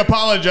lie. Let me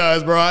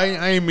apologize, bro. I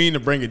ain't mean to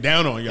bring it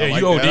down on y'all. Yeah,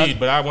 like you that. OD'd,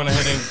 but I went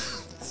ahead and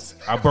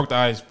I broke the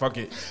ice. Fuck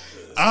it.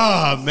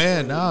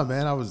 man.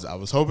 I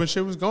was hoping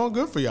shit was going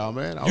good for y'all,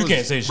 man. You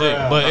can't say shit.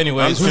 But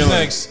anyways, who's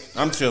next?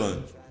 I'm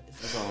chilling.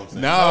 That's all I'm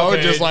saying. No,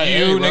 okay, just like you,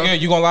 hey, nigga.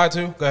 You gonna lie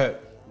to? Go ahead.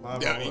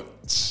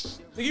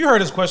 You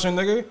heard his question,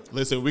 nigga.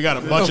 Listen, we got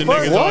a bunch of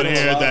niggas on here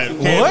that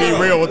can't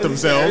be real with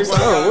themselves. What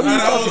are you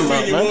talking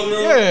about, man?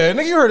 Yeah,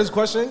 nigga, you heard his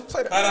question.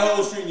 How the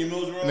whole street you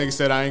Mills Road? Nigga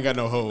said I ain't got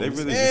no hoes.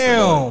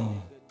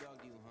 Damn.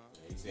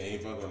 He said he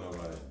ain't fucking with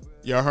nobody.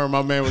 Y'all heard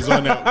my man was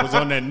on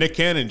that Nick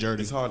Cannon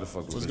journey. It's hard to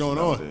fuck with. What's going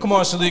on? Come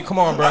on, Shalik. Come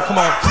on, bro. Come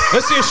on.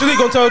 Let's see if Shalik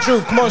gonna tell the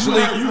truth. Come on,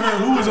 Shalik. You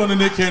heard who was on the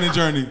Nick Cannon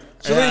journey?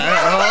 Shalik.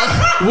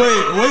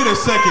 Wait a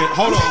second.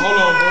 Hold on,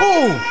 bro.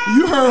 Who?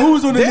 You heard who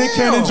was on the Nick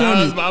Cannon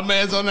journey? My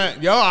man's on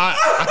that. Yo, I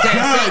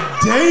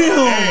can't say.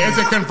 Damn. Hey, is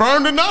it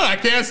confirmed or not? I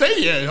can't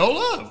say yet. Hold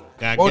up.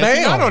 I Oh, guess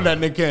he damn. not on that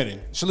Nick Cannon.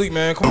 Shalik,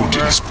 man. Come on,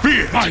 bro.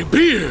 My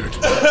beard.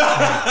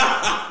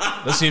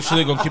 Let's see if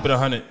Shalik gonna keep it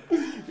 100.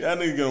 Y'all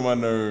niggas get on my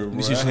nerve, Let me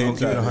bro. see if Shalik gonna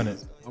keep it 100.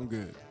 I'm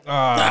good.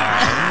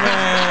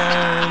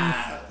 Man.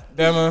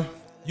 Bama,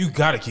 you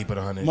gotta keep it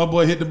 100. My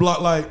boy hit the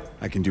block like.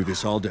 I can do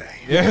this all day.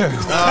 Yeah.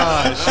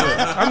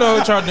 I know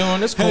what y'all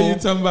doing. It's cool. Hey, you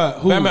talking about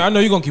who? Batman, I know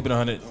you're gonna keep it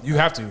 100. You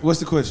have to. What's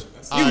the question?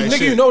 Nigga,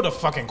 you know the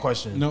fucking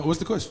question. No, what's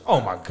the question?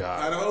 Oh my How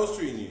god. the hoes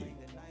treating you?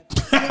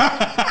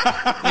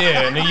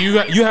 Yeah, and then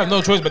you have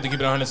no choice but to keep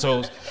it 100.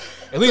 So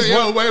at least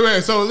Yo,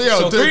 wait. So, Leo,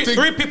 So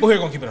three people here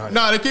gonna keep it 100.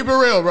 Nah, they keep it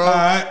real, bro. All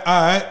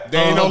right.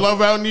 There ain't no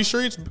love out in these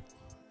streets.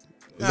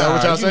 Is that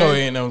what y'all You know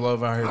saying? ain't no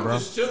love out here, bro.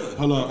 Just chilling.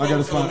 Hold on, I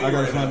gotta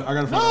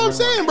find. No, I'm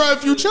saying, bro,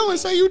 if you chilling,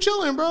 say you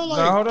chilling, bro. Like,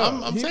 Nah, hold up.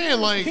 I'm saying,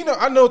 like,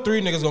 I know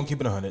 3 niggas gonna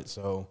keep it 100.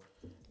 So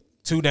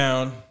 2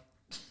 down.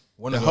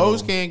 One the to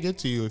hoes go. can't get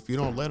to you if you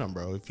don't let them,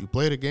 bro. If you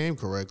play the game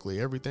correctly,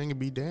 everything will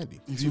be dandy.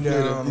 2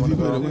 down. One to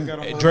go.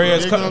 Hey, Dre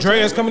is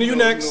coming to you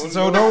next,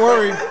 so don't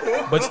worry.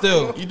 But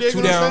still, 2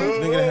 down.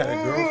 Nigga had a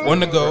girlfriend. 1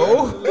 to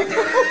go.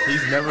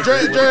 He's never.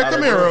 Dre,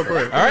 come here real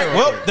quick. All right,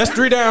 well, that's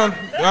 3 down.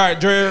 All right,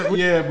 Dre.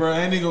 Yeah, bro,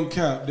 ain't gonna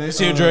cap. Let's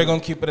see if Dre gonna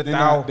keep it a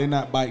thou. They're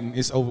not biting.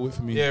 It's over with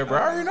for me. Yeah, bro,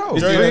 I already know.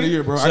 It's the end of the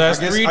year, bro. So that's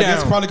 3 down. I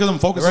guess probably because I'm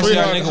The focused rest on of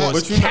y'all y'all. niggas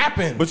was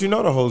capping. But you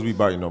know the hoes be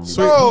biting on me.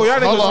 Bro, y'all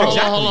niggas Hold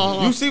exactly.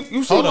 on. You see.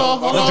 Hold on.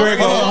 Hold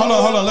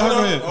on. Let her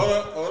go ahead.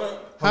 Hold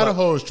up. How the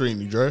hoes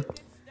treating you, Dre?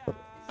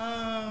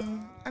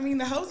 I mean,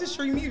 the hoes is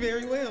treating me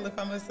very well, if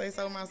I must say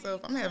so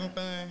myself. I'm having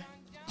fun.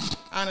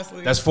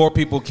 Honestly. That's 4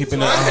 people keeping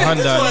it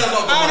 100.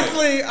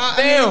 Honestly, Damn.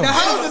 I mean, the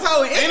hoes is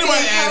hoeing. It's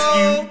Anybody getting ask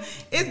cold.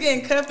 It's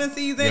getting cuffing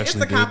season. It's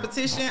actually a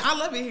competition. I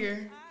love it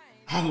here.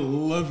 I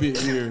love it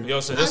here. Yo,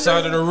 so this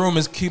side of the room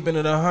is keeping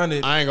it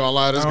 100. I ain't gonna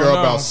lie, this I girl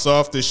don't know. about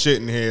soft as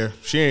shit in here.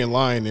 She ain't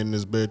lying in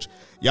this bitch.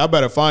 Y'all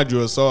better find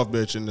you a soft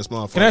bitch in this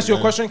motherfucker. Can I ask you a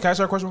man. question? Can I ask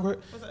you a question real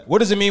quick? What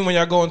does it mean when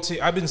y'all go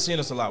into? I've been seeing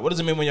this a lot. What does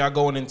it mean when y'all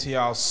going into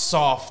y'all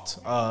soft?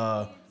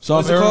 Soft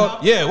what's it girl?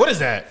 called? Yeah, what is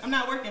that? I'm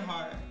not working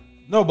hard.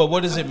 No, but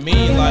what does it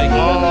mean? Like,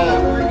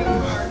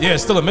 yeah,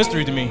 it's still a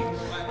mystery to me.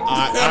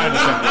 I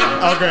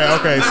understand.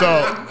 Okay.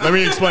 So let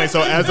me explain.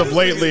 So as of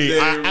lately,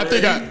 I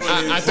think I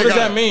What does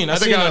that mean? I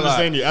think I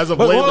understand you. As of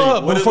But lately,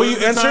 hold up, before you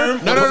answer,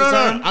 no.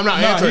 I'm not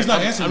answering. he's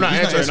not answering. I'm not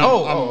He's not answering.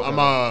 answering.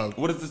 I'm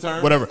What is the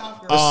term? whatever.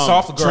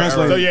 soft girl.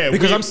 translate. So yeah,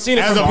 because I'm seeing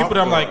it as from of- people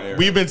that I'm like,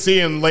 We've been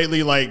seeing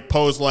lately like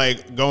posts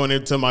like going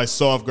into my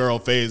soft girl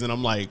phase, and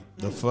I'm like,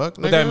 the fuck?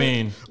 what that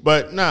mean?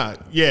 But nah,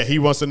 yeah, he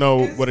wants to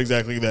know what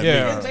exactly that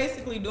Yeah. It's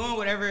basically doing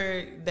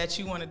whatever that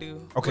you want to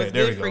do. Okay, What's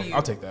there good we go. for you.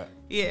 I'll take that.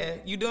 Yeah,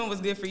 you doing what's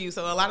good for you.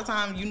 So a lot of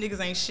times you niggas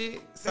ain't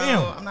shit. So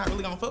Damn. I'm not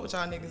really gonna fuck with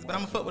y'all niggas, but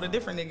I'm gonna fuck with a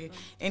different nigga,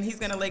 and he's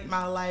gonna make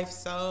my life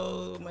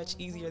so much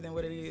easier than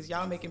what it is.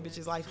 Y'all making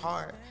bitches' life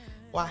hard.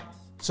 Why?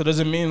 So does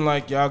it mean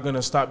like y'all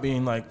gonna stop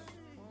being like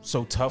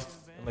so tough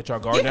and let y'all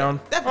guard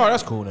down? Definitely. Oh,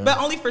 that's cool then. But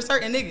only for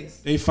certain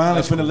niggas. They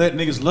finally finna let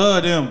niggas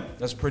love them.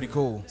 That's pretty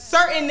cool.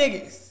 Certain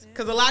niggas.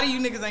 Cause a lot of you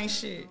niggas ain't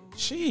shit.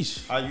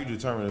 Sheesh. How you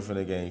determine if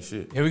they ain't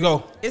shit? Here we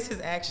go. It's his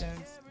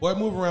actions. Boy,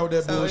 move around with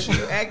that So if bullshit.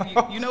 you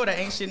act, you know what an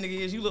ain't shit nigga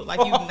is. You look like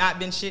you've not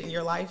been shit in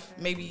your life,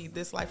 maybe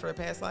this life or a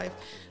past life.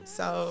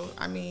 So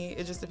I mean,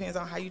 it just depends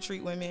on how you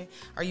treat women.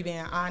 Are you being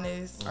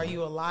honest? Are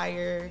you a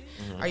liar?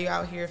 Are you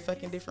out here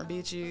fucking different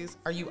bitches?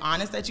 Are you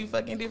honest that you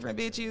fucking different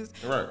bitches?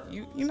 Right.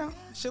 You know,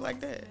 shit like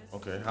that.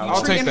 Okay. You I'll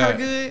take treating that. her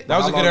good? That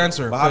was a How good long-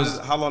 answer. But 'cause-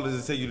 how long does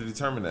it take you to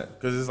determine that?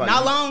 Because it's like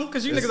Not long,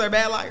 because you niggas are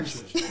bad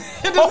liars.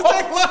 It doesn't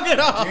take long at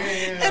all.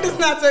 It does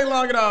not take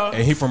long at all.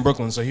 And he from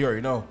Brooklyn, so he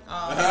already know.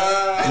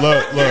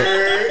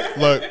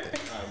 Look.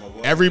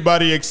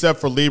 Everybody except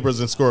for Libras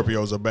and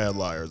Scorpios are bad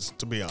liars,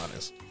 to be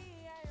honest.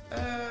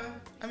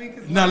 I mean,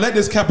 cause Now let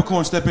this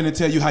Capricorn step in and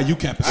tell you how you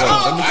Capricorn.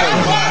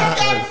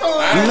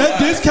 Capricorn. Let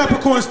this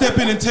Capricorn step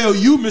in and tell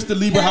you, Mr.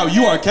 Libra, how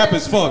you are Cap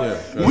as fuck.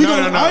 We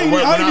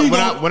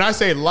gonna. When I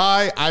say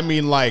lie, I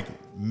mean like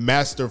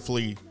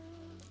masterfully.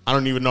 I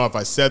don't even know if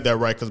I said that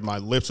right because my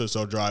lips are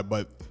so dry,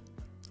 but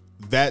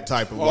that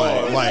type of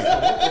lie. Like,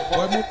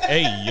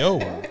 Hey, yo.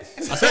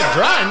 I said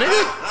dry,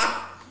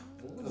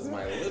 nigga.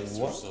 My lips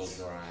are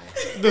so dry.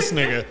 This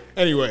nigga.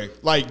 Anyway,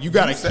 like you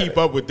gotta keep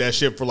up with that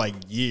shit for like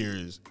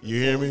years. You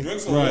hear me? Drink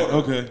some Right. water.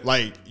 Okay.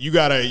 Like you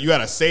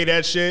gotta say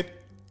that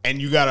shit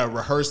and you gotta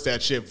rehearse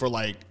that shit for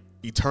like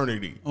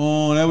eternity.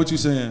 Oh, that's what you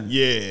saying?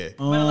 Yeah.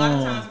 But a lot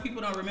of times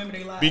people don't remember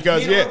their lives.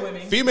 Because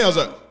females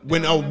are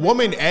when a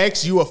woman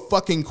asks you a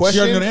fucking question, she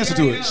already know the answer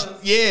to it.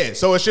 Yeah,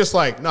 so it's just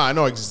like, I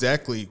know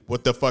exactly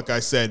what the fuck I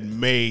said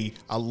May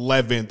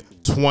 11th,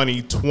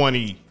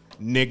 2020,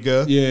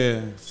 nigga.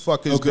 Yeah.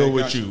 Fuck is good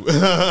with you.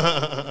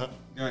 Gotcha.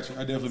 I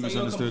definitely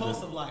misunderstood you're a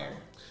compulsive liar.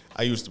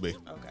 I used to be.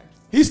 Okay.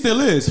 He still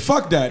is.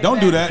 Fuck that. Don't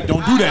do that.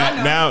 Don't do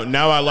that.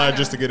 Now I lie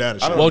just to get out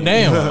of shit. Well,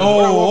 damn.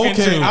 Oh,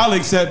 okay. I'll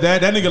accept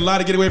that. That nigga lie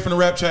to get away from the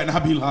rap chat, and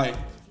I'll be like,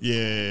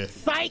 yeah.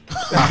 Psych.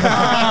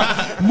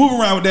 Move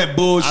around with that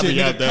bullshit. I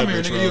be out Nigga, there, come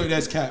here, bitch, nigga. bro.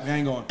 That's cap. I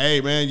ain't going. Hey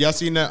man, y'all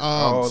seen that?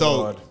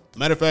 Lord.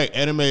 Matter of fact,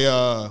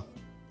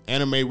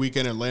 anime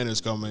weekend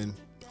Atlanta's coming,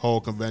 whole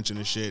convention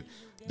and shit.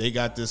 They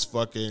got this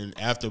fucking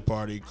after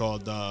party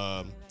called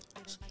Trap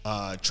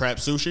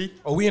Sushi.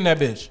 Oh, we in that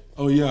bitch.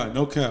 Oh yeah,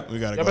 no cap. We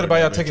gotta. Y'all go better to buy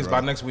that y'all bitch, tickets bro.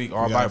 by next week, or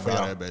I'll We buy gotta it for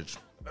y'all. that bitch.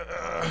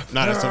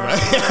 Nah, that's too bad.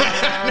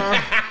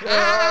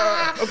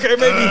 Okay,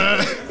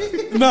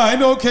 maybe. Nah, ain't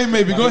no okay,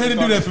 maybe. Go ahead and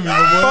do that for me, my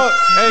boy.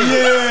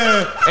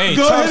 Hey,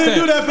 Go ahead and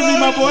do that for me,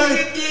 my boy.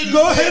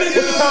 Go ahead and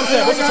do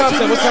that. What's the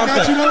timestamp? What's the I got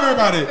timestamp? you. Don't worry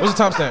about it. What's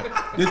the timestamp?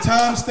 The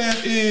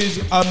timestamp is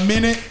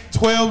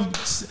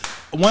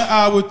 1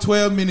 hour,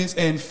 12 minutes,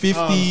 and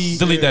 50.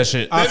 Delete that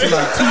shit. I feel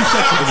like 2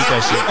 seconds. Delete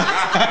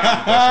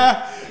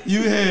that shit.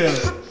 You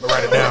have.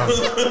 Write it down.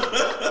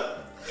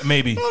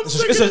 Maybe.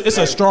 It's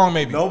a strong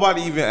maybe.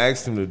 Nobody even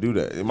asked him to do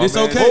that. It's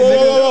okay.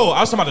 Whoa.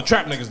 I was talking about the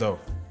trap niggas though.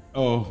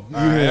 Oh, you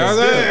Yeah,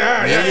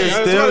 have.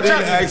 Still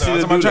didn't ask you I'm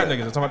to talking do about trap that.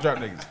 niggas. I'm talking about trap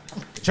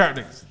niggas. Trap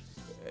niggas.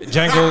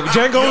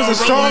 Django's a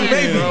strong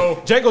maybe.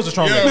 Django's a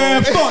strong maybe.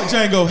 Man, fuck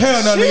Django.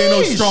 Hell no, nigga ain't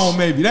no strong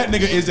maybe. That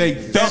nigga is a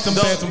phantom.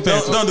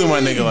 Don't do my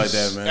nigga like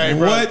that, man. Hey,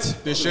 bro, What?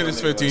 This shit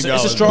is $15.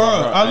 It's a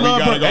strong. I love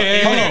gotta bro. go.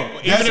 Hey, Hold hey, on.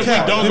 That's Even if we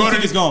cap. don't Them go to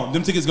tickets gone.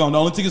 Them tickets gone. The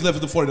only tickets left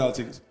is the $40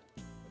 tickets.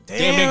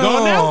 Damn, they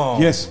gone now?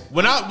 Yes.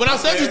 When I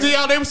sent it to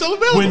y'all, they were still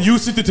available. When you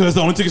sent it to us,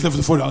 the only tickets left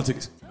was the $40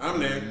 tickets. I'm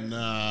there.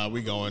 Nah,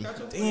 we going.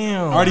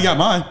 Damn. I already got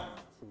mine.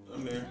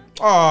 I'm there.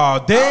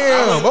 Oh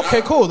damn.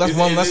 Okay, cool. That's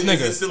one less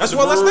nigga. That's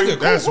one less nigga.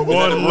 That's one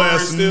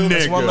less nigga.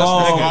 That's one less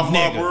Off my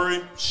nigga.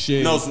 brewery.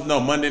 Shit. No,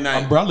 Monday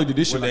night. Bro, I looked at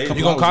this shit like a couple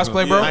You gonna hours ago.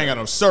 cosplay, bro? I ain't got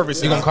no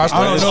service. You gonna cosplay?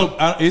 I don't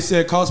know. It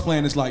said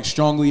cosplaying is like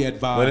strongly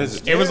advised. What is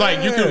it? It was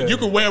like you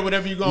could wear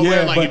whatever you gonna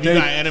wear, like but if you they-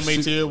 got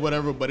anime to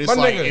whatever. But it's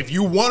My like nigga. if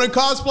you want to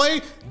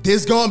cosplay,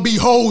 there's gonna be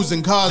hoes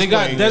in cosplay. They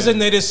got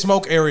designated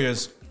smoke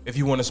areas if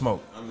you want to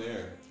smoke. I'm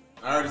there.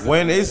 I already said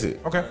When is it?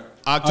 Okay.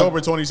 October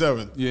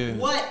 27th. Yeah.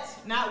 What?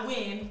 Not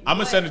when. I'm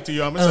gonna send it to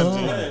you. I'm gonna send it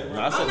to you.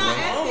 I said I'm not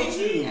when. asking.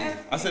 He asked.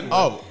 I said when.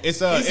 Oh, it's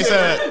a. I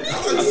said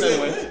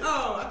when.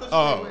 Oh, I thought you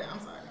said when.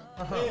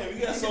 I'm sorry. Damn,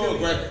 you got so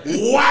aggressive.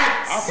 What?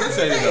 I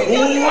appreciate it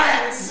though.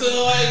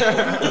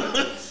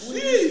 What?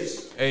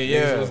 Please.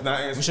 Hey, was not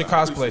yeah. answering. We should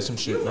cosplay some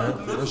shit,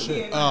 man. Real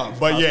shit.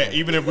 But yeah,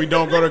 even if we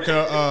don't go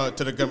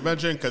to the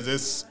convention because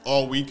it's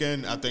all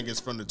weekend, I think it's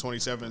from the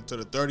 27th to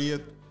the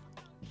 30th.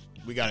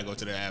 We gotta go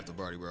to the after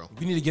party, bro.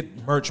 We need to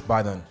get merch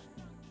by then.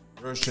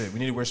 Real shit. We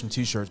need to wear some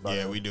t-shirts by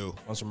then. Yeah, we do.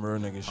 On some real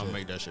nigga shit. I'll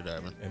make that shit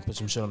happen. And put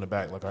some shit on the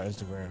back like our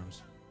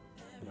Instagrams.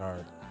 And our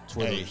Hey,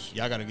 Twitters.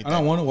 y'all gotta get. I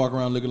don't want to walk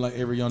around looking like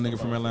every young nigga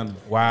from Atlanta.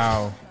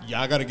 Wow.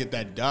 Y'all gotta get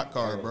that dot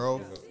card,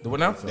 bro. The what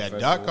now? That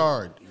dot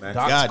card. Dots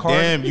God card?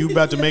 damn, you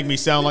about to make me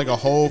sound like a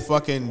whole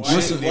fucking.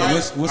 What's Are they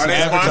sponsoring?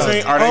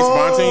 advertising? Are they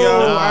sponsoring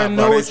y'all? Oh, I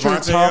know Are they what you're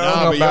sponsoring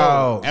talking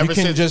y'all? about. Ever You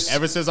can since, just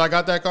ever since I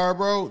got that card,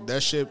 bro,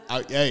 that shit.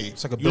 Hey,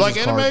 like a you like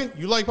business anime? card.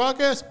 You like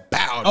podcasts?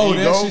 Bow. Oh,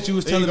 there that go. shit you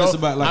was There telling us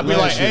about, like, I'd be like,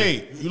 last year.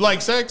 hey, you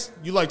like sex?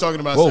 You like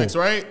talking about Whoa. sex,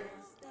 right?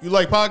 You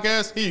like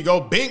podcasts? Here you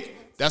go, Bink.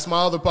 That's my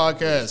other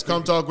podcast.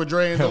 Come talk with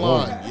Dre and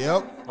Whoa. Delon.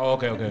 Yep. Oh,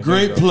 okay.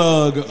 Great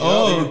plug.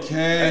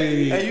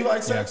 Okay. Hey, you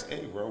like sex?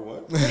 Hey, bro,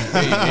 what?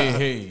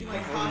 Hey.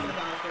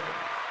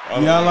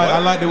 Yeah, I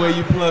like the way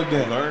you plugged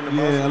that. Learn about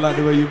Yeah, I like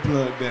the way you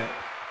plugged that.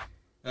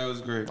 That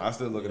was great. I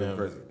still look at him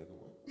crazy.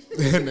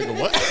 Nigga,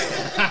 what?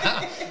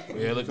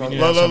 Yeah, look.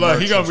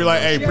 Look. He gonna be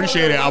like, hey,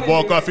 appreciate it. I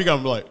walk off. He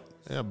gonna be like,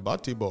 yeah,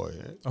 Bati boy.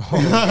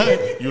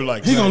 You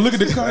like He sex. gonna look at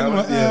the car and be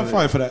like, I'm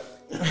fine for that.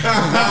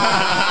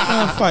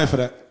 I'm fine for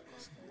that.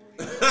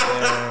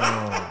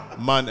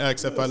 Man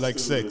X if I like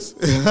sex.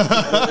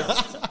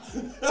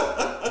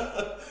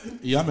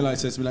 Yeah, I like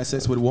sex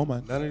with a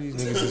woman. None of these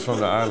niggas is from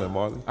the island,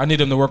 Marlon. I need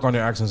them to work on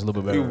their accents a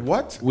little bit You better.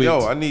 what? Wait,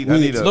 Yo, I need a a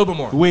little bit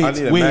more. I Wait,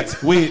 need a wait,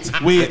 Mac.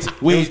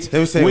 wait. They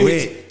was saying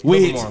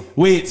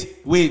Wait.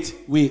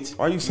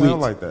 Why you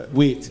sound like that?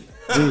 Wait.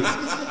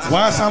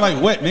 Why I sound like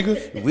what,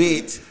 nigga?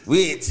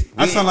 Wait.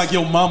 I sound like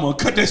your mama.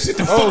 Cut that shit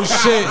the fuck. Oh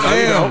shit!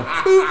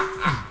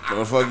 Damn.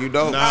 The fuck you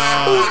don't.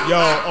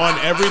 Yo, on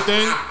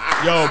everything,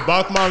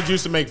 Bach moms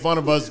used to make fun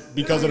of us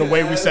because of the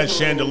way we said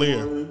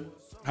chandelier.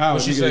 How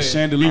she she get a say?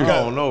 chandelier? I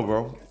don't know,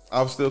 bro.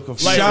 I'm still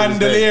confused.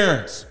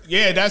 Chandelier.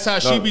 Yeah, that's how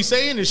she be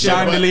saying this shit.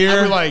 Chandelier.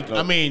 I be like,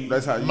 I mean,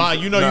 That's how Ma,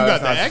 you know you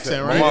got the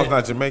accent, My right? mom's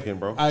not Jamaican,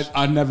 bro.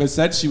 I never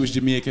said she was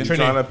Jamaican. You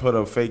trying to put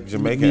a fake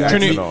Jamaican Me,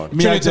 accent Trini. on.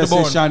 Me, I Trinity to the just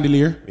said bone.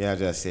 chandelier. Me, I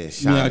just said Me, I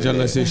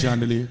chandelier. just said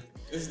chandelier.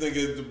 This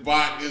nigga, the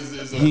Bach is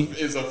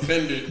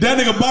offended. That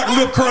nigga Bach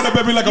lip curled up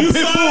at me like a pit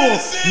bull.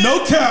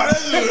 No cap.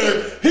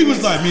 He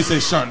was like, me say,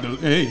 Sean,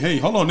 hey,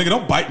 hold on, nigga,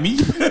 don't bite me.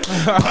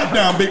 Bite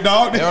down, big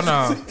dog. Hell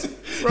no.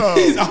 Bro.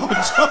 He's on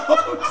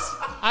Jones.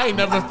 I ain't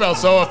never felt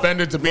so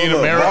offended to be an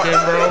American,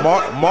 bro.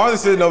 Marlon's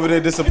sitting over there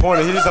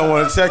disappointed. He just don't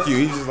want to check you.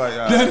 He's just like,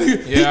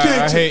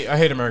 I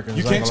hate Americans.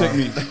 You can't check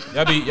me.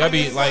 Y'all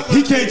be like,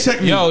 he can't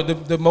check me. Yo,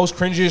 the most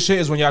cringiest shit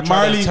is when y'all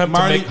try to attempt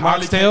to make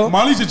oxtail.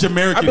 Marley's a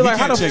Jamaican. I be like,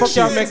 how the fuck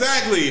y'all make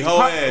exactly?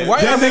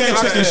 Why y'all making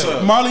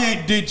oxtail? Marley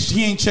ain't checked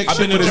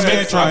shit with his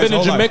man. I've been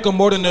in Jamaica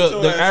more than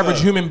the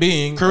average human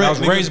being. Correct. I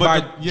was raised by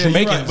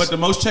Jamaicans. Right. But the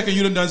most checking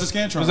you done is a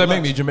Scantron. Does that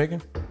make me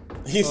Jamaican?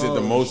 He said the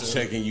most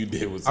checking you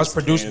did was. I was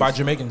produced by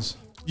Jamaicans.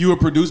 You were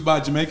produced by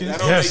Jamaicans?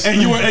 Yes. And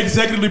you were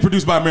executively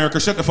produced by America.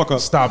 Shut the fuck up.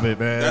 Stop it,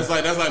 man. That's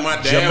like my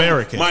dad.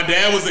 Jamaican. My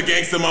dad was a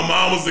gangster. My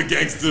mom was a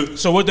gangster.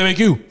 So what they make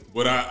you?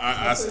 But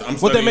I'm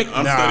What they make?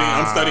 I'm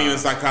studying in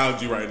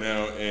psychology right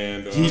now,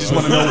 and you just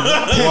want to know.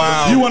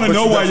 Wow. You want to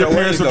know why your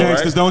parents were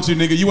gangsters, don't you,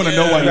 nigga? You want to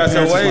know why your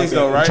parents were gangsters,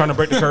 right? I'm trying to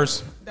break the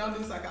curse. Don't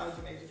do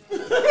psychology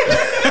major.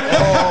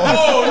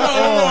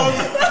 no.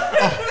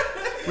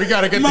 We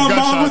gotta get my the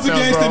gunshot mom was a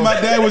gangster, bro. my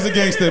dad was a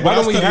gangster. But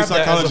I study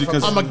psychology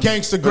because I'm a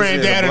gangster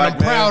granddad and I'm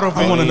proud of it.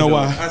 I want to know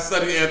why. I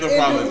study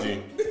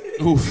anthropology.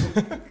 Oof.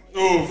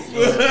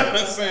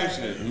 Same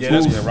shit.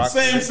 Yeah,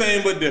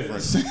 same but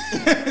different.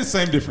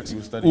 Same difference. You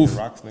were studying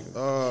rocks, nigga.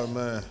 Oh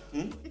man.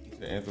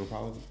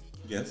 Anthropology.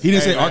 Yes. He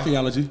didn't say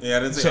archaeology. Yeah, I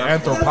didn't Say say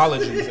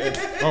anthropology.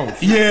 Oh.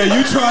 Yeah,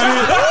 you tried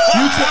it.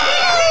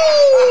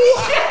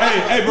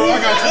 Hey, bro, I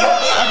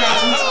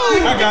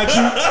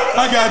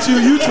got you.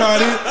 You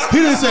tried it. He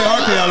didn't say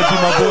archaeology,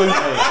 my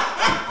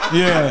boy.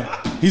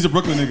 Yeah, he's a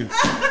Brooklyn nigga.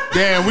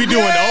 Damn, we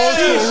doing the old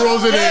school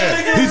rules in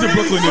there. He's a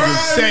Brooklyn nigga.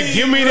 Said,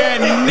 give me that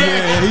neck.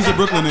 Yeah, he's a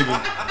Brooklyn nigga.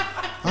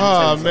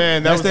 Oh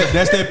man, that's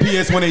that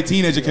PS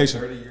 118 education.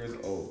 30 years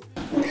old.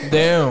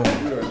 Damn.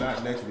 We are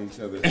not next to each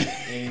other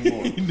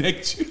anymore. He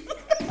necked you.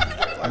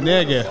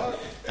 Nigga,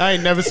 I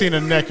ain't never seen a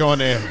neck on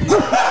there.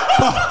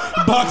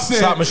 Buck said,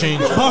 Slot machine.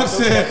 Buck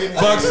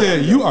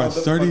said, you are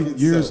 30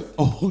 years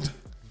old.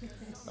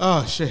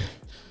 Oh shit.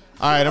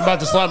 All right, I'm about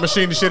to slot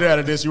machine the shit out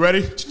of this. You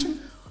ready?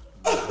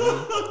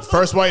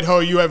 First white hoe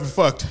you ever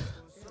fucked?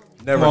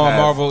 Never Come on, have.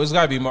 Marvel. It's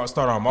gotta be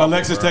start on Marvel.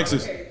 Alexis, bro.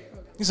 Texas.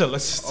 He said,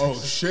 "Let's." Oh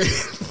shit.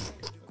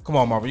 Come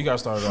on, Marvel. You gotta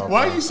start it off.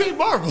 Why bro. you say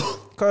Marvel?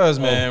 Cause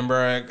man,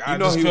 bro, I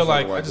know just he feel was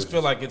like fucking white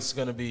feel like it's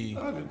gonna be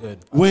good.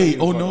 Wait,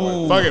 oh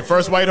no. Fuck it.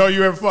 First white hoe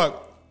you ever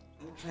fucked?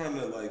 I'm trying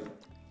to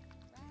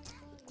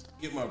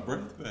get my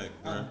breath back,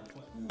 bro.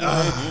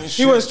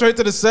 He went straight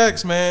to the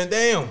sex, man.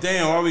 Damn.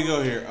 Why we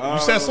go here? You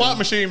said slot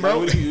machine, bro.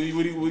 What do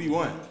you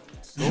want?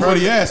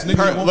 Nobody asked,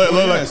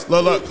 nigga.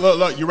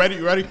 Look. You ready?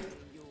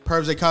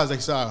 Pervs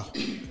Kazakh style.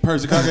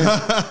 Pervs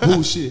Kazakh.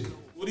 Bullshit.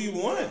 What do you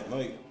want?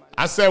 Like,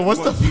 I said, what's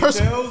the first?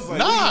 details? Like,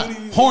 Nah.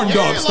 Horn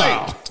dog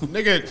style.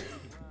 Nigga.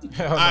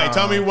 Hell All right, nah.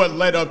 tell me what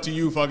led up to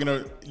you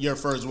fucking your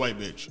first white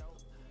bitch.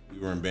 we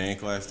were in band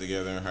class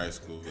together in high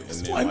school, and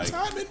then One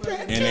time in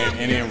band.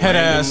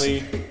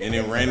 and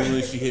then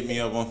randomly she hit me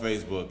up on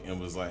Facebook and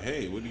was like,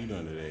 "Hey, what are you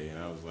doing today?"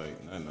 And I was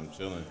like, "Nothing, I'm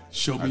chilling."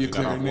 Show I me your just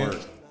got off clarinet.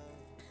 work.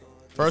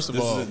 First of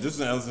all, This is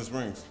in Ellison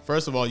Springs.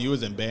 First of all, you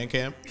was in band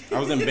camp. I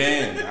was in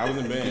band. No.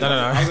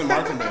 I was in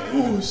marching band.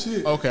 Oh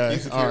shit. Okay,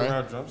 all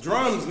right.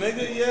 Drums,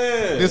 nigga. Yeah.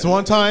 This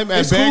one time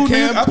at It's band cool,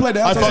 nigga. camp, I played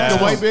the I outside fucked the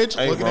house. white bitch.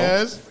 Hey, Looking bro.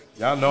 ass.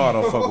 Y'all know I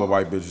don't fuck with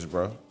white bitches,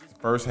 bro.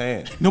 First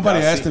hand. Nobody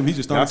Y'all asked him. He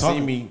just started y'all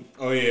talking. See me.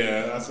 Oh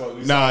yeah, that's what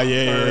we Nah, saw.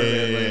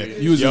 yeah.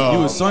 You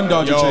was sun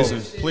dodger chaser.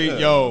 Please,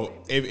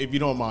 if you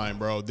don't mind,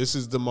 bro, this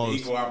is the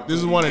most. Equal opportunity This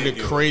is one of the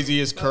thank you.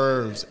 craziest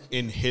curves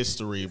in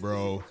history,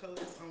 bro.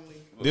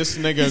 This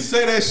You nigga,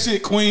 say that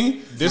shit,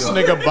 Queen. this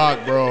nigga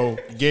Bach, bro,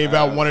 gave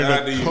out one of shout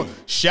out to the. you.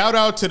 Shout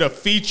out to the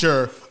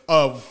feature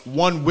of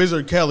one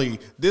Wizard Kelly.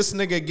 This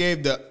nigga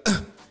gave the,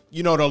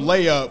 the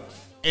layup,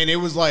 and it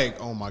was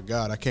like, oh my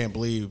god, I can't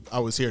believe I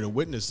was here to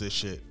witness this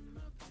shit.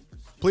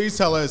 Please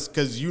tell us,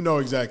 because you know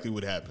exactly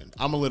what happened.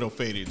 I'm a little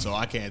faded, so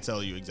I can't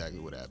tell you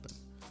exactly what happened.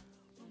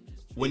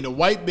 When the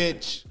white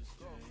bitch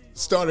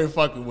started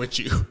fucking with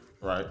you,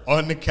 Right.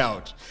 on the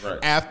couch, Right.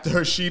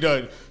 after she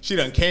done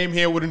came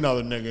here with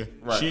another nigga,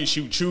 Right.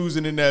 she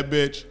choosing in that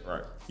bitch,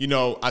 Right.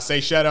 I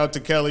say shout out to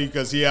Kelly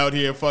because he out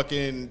here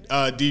fucking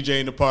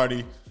DJing the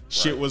party.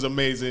 Shit was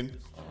amazing.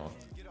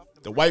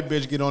 The white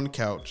bitch get on the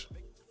couch,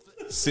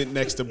 sit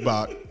next to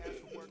Bach.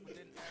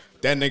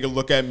 That nigga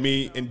look at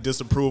me in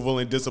disapproval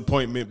and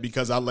disappointment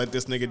because I let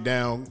this nigga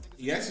down.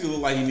 He actually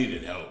looked like he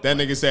needed help. That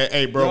nigga said,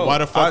 hey, bro, Yo, why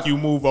the fuck you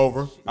move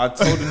over? I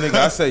told the nigga,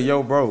 I said,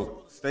 yo,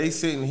 bro, stay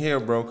sitting here,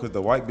 bro, because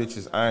the white bitch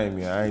is eyeing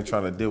me. I ain't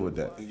trying to deal with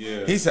that.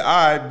 Yeah. He said,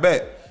 all right,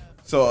 bet.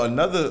 So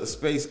another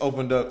space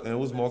opened up, and it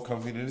was more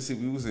comfy than the seat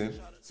we was in.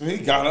 So he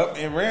got up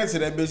and ran to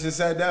that bitch and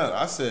sat down.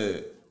 I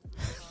said,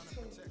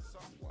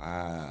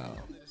 wow.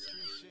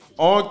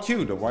 On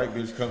cue, the white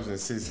bitch comes and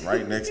sits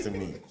right next to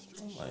me.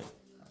 I'm like,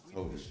 I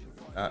told you,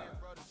 not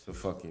the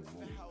fucking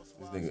move.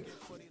 This nigga,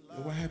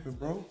 what happened,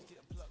 bro?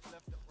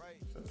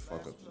 Shut the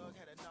fuck up.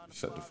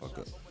 shut the fuck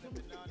up.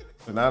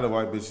 So now the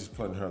white bitch is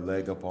putting her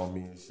leg up on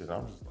me and shit.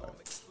 I'm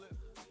just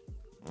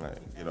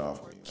like, get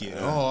off me. Get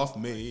off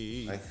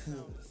me. Like,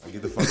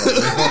 get the fuck off me.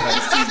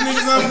 These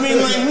niggas off me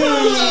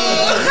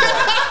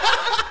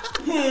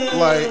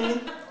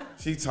like,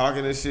 she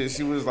talking and shit.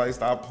 She was like,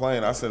 stop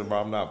playing. I said,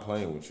 bro, I'm not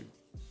playing with you.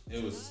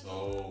 It was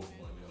so funny.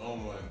 Oh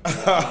my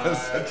God.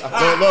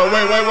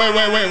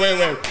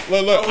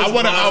 Look. I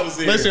want to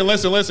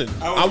listen.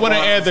 I want to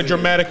add the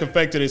dramatic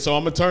effect to this. So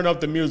I'm gonna turn up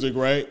the music,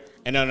 right?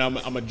 And then I'm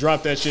gonna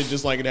drop that shit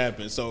just like it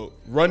happened. So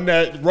run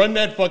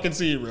that fucking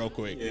scene real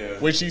quick. Yeah.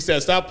 When she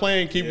said, "Stop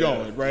playing, keep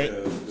going," right?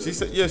 Yeah. She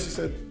said,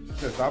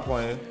 stop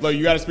playing. Look,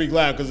 you got to speak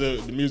loud because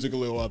the music a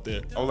little up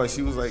there.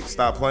 She was like,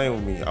 stop playing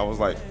with me. I was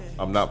like,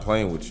 I'm not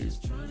playing with you.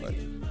 Like,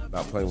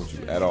 not playing with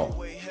you at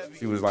all.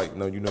 She was like,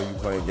 no, you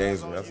playing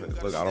games with me. I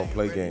said, look, I don't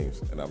play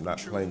games, and I'm not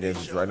playing games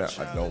with you right now.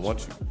 I don't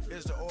want you.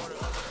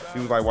 She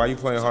was like, why are you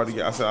playing hard to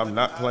get? I said, I'm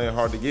not playing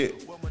hard to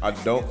get. I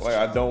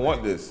don't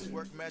want this.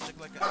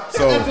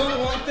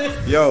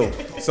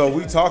 So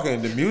we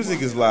talking. The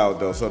music is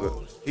loud though.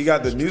 So he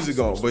got the music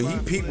on, but he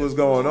peeped what's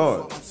going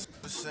on.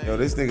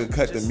 This nigga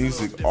cut the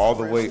music all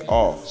the way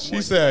off.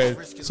 She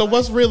said, so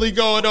what's really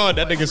going on?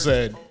 That nigga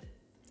said,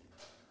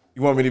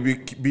 you want me to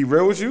be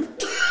real with you?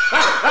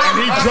 And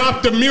he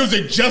dropped the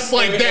music just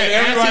like that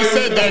as he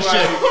said that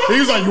shit. He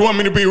was like, you want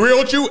me to be real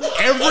with you?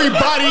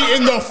 Everybody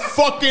in the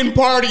fucking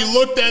party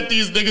looked at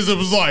these niggas and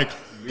was like,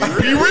 be real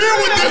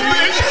with this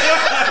bitch.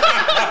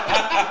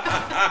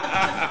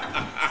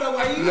 So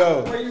were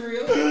you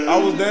real? I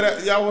was dead.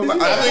 I was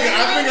like, I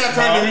think I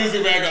turned the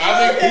music back up.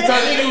 I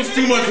think it was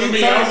too much for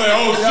me. I was like,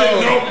 oh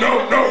shit, no.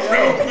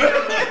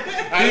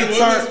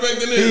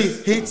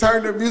 He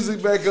turned the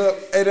music back up,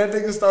 and that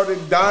nigga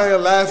started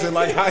dying laughing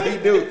like how he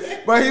do.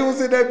 But he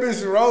was in that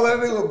bitch rolling.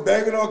 That nigga was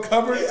banging on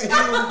covers. He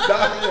was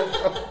dying,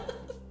 bro.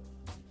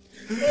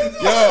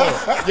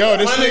 Yo,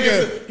 this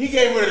nigga, he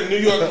gave her the New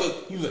York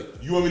look. He was like,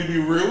 you want me to be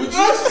real with you?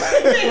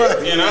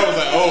 And I was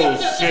like, oh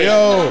shit.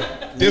 Yo,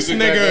 this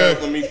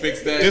nigga, let me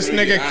fix that. This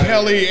nigga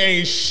Kelly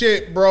ain't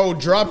shit, bro.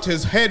 Dropped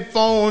his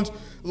headphones,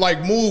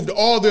 like moved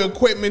all the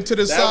equipment to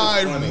the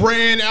side,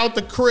 ran out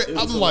the crib.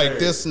 I'm like,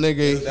 this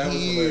nigga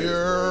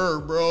here,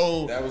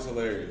 bro. That was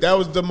hilarious. That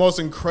was the most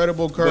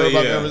incredible curve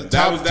I've ever.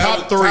 Top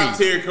three. Top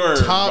tier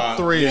curve. Top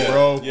three,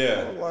 bro.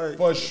 Yeah.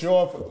 For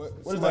sure.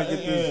 What is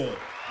that?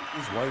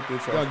 This white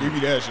bitch. Y'all give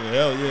me that shit.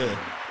 Hell yeah.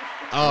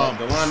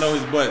 Delon know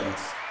his buttons.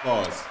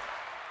 Pause.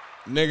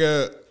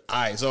 Nigga. All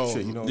right, so.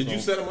 Shit, did you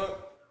set him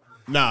up?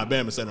 Nah,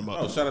 Bama set him up.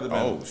 Oh, shout out to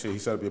Bama. Oh, shit, he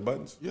set up your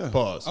buttons? Yeah.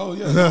 Pause. Oh,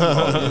 yeah.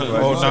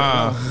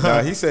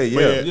 Nah, he said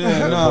yeah.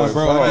 Yeah, nah,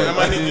 bro. I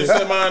might need you to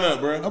set mine up,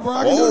 bro. Bro,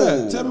 I can do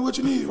that. Tell me what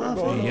you need,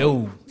 bro.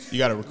 Yo. You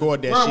got to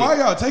record that bro, shit. Why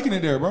y'all taking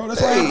it there, bro?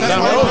 That's why. I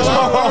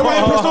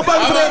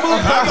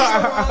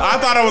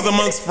thought I was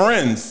amongst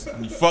friends.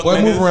 Fuck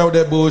boy, move around with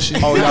that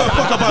bullshit. Oh, y'all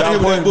fuck up out here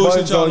with that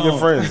bullshit, y'all on your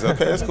friends.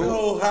 Okay, that's cool.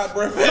 Oh, hot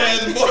breath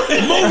ass boy.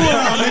 Move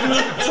around,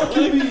 nigga. Fuck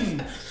you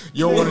mean?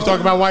 You don't want to talk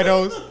about white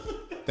hoes?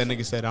 That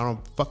nigga said, I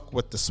don't fuck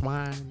with the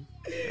swine.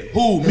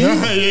 Who,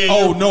 me?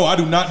 Oh, no, I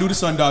do not do the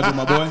sun dodger,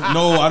 my boy.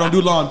 No, I don't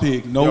do lawn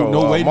pig. No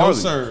way, Marley. no,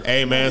 sir.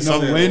 Hey, man. No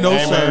way, no,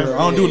 sir. I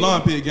don't do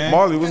lawn pig, gang.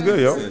 Marley was good,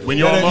 yo. When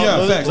you're on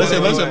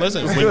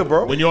listen. It's good,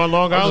 bro. When you're on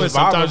Long Island,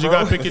 sometimes you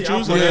got to pick and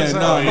choose. Yeah,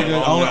 no,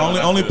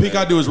 nigga. Only pick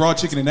I do is raw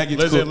chicken, and that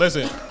gets cooked.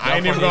 Listen. I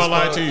ain't even going to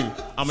lie to you.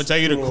 I'm going to tell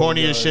you the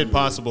corniest shit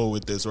possible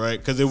with this, right?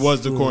 Because it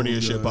was the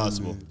corniest shit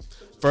possible.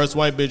 First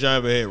white bitch I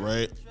ever had,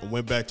 right? I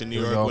went back to New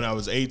York when I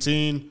was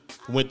 18.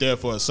 Went there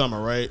for a summer,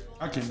 right?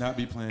 I cannot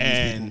be playing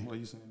and these people. What are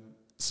you saying?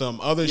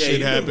 Some other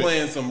shit happened. Been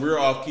playing some real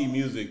off-key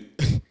music.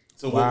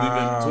 So Wow. what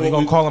we've been. You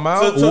gonna call him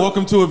out?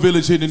 Welcome to a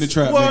village hidden in the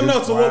trap. Well, nigga.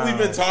 no. So what we've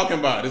been talking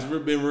about? It's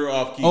been real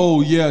off-key.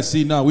 Oh yeah,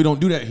 see, no, we don't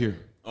do that here.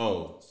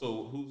 Oh,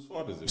 so whose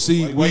fault is it?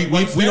 See,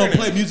 Like, we don't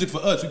play music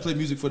for us. We play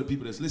music for the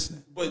people that's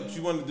listening. But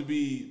you wanted to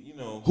be,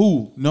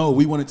 Who? No,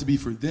 we want it to be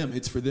for them.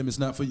 It's for them. It's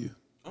not for you.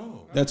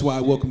 Oh, that's why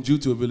I welcomed you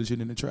to a village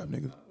hidden in the trap,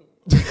 nigga.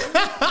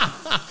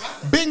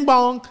 Bing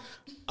bong.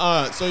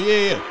 So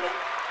yeah.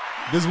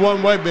 This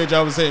one white bitch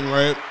I was saying,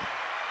 right?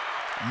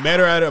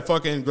 Met her at a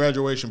fucking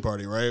graduation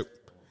party, right?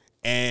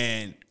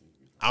 And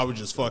I was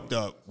just fucked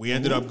up. We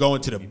ended up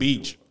going to the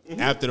beach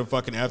after the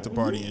fucking after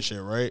party and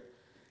shit, right?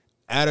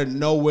 Out of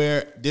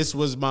nowhere, this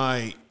was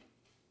my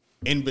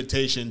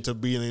invitation to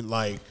being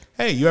like,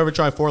 hey, you ever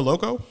try Four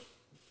Loko?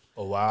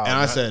 Oh, wow. And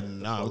I said,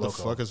 nah, what the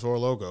fuck is Four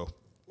Loko?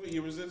 what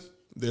year was this?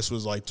 This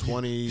was like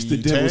 2010. The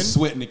devil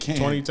sweating the can.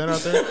 2010 out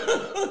there?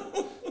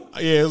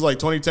 Yeah, it was like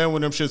 2010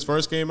 when them shits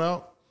first came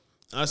out.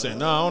 I said,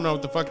 no, I don't know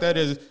what the fuck that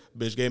is.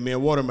 Bitch gave me a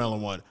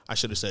watermelon one. I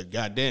should have said,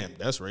 God damn,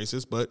 that's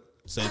racist, but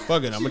say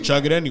fuck it, I'm gonna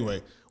chug it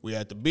anyway. We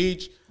at the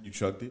beach. You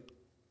chugged it?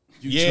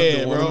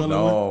 Yeah, bro.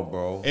 No,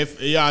 bro.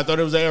 I thought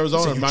it was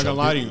Arizona. I'm not gonna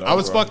lie to you. I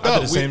was fucked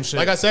up.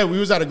 Like I said, we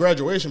was at a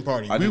graduation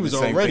party. We was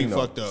already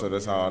fucked up. So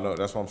that's how I know.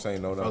 That's why I'm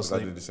saying no. I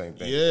did the same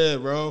thing. Yeah,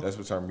 bro. That's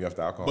what turned me off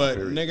the alcohol. But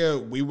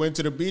nigga, we went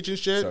to the beach and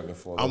shit.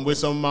 I'm with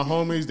some of my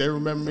homies. They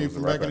remember me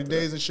from back in the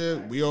days and shit.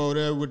 We over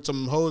there with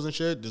some hoes and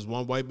shit. This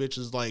one white bitch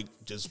is like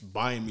just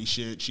buying me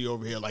shit. She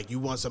over here like, you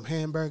want some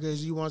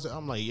hamburgers? You want some?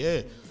 I'm like,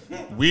 yeah.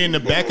 We in the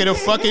back of the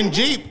fucking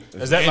Jeep.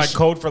 Is that like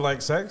code for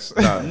like sex?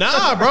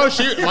 Nah, bro.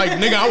 She like,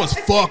 nigga, I was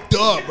fucked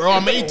up, bro.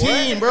 I'm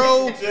 18,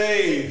 bro.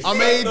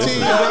 I'm 18,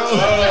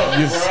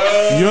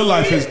 bro. Your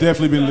life has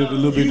definitely been lived a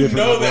little bit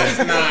different. No, that's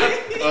not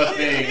a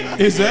thing.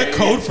 Is that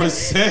code for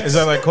sex? Is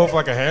that like code for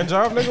like a hand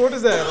job, nigga? What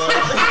is that?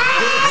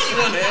 You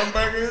want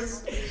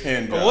hamburgers?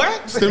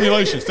 What?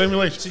 Stimulation.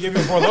 She gave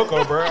me 4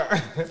 Loko, bro.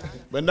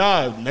 But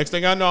nah, next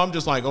thing I know, I'm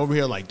just like over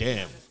here like,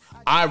 damn.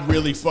 I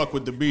really fuck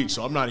with the beach,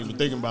 so I'm not even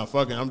thinking about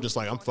fucking. I'm just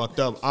like, I'm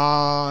fucked up.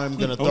 I'm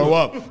gonna throw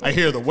up. I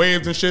hear the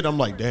waves and shit. I'm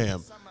like,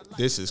 damn,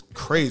 this is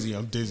crazy.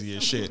 I'm dizzy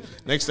as shit.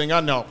 Next thing I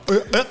know,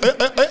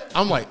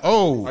 I'm like,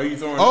 oh, are you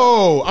throwing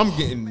up? I'm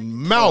getting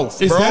mouth,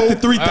 bro. Is that the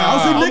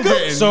 3,000,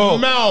 nigga? So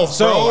mouth,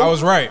 bro. I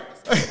was right.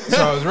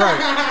 I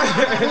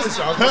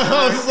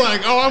was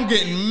like, I'm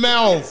getting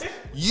mouth.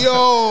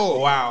 Yo,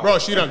 wow, bro.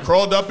 She done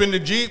crawled up in the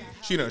Jeep.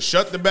 She done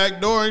shut the back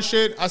door and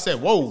shit. I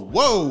said,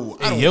 whoa,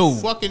 I don't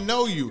fucking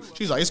know you.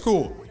 She's like, it's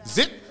cool.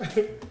 Zip.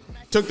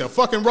 Took the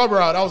fucking rubber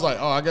out. I was like,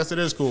 I guess it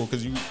is cool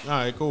because you, all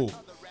right, cool.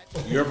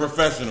 You're a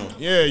professional.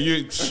 Yeah,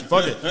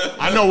 fuck it.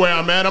 I know where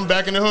I'm at. I'm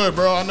back in the hood,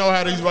 bro. I know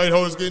how these white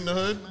hoes get in the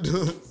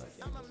hood.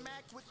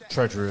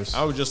 Treacherous.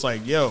 I was just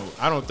like, yo,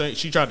 I don't think,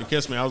 she tried to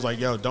kiss me. I was like,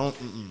 yo, don't,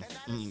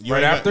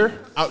 right after?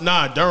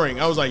 During.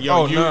 I was like,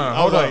 yo,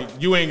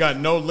 you ain't got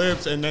no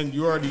lips, and then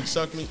you already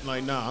sucked me.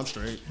 Like, nah, I'm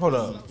straight. Hold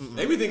up.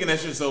 They be thinking that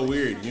shit's so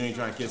weird. You ain't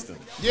trying to kiss them.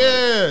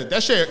 Yeah,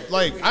 that shit.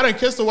 Like, I done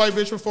kissed a white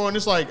bitch before, and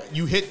it's like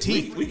you hit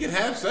teeth. We can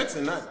have sex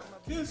and not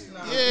kiss.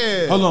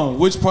 Yeah. Hold on.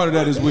 Which part of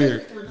that is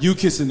weird? You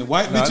kissing the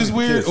white bitch is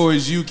weird, or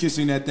is you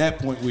kissing at that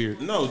point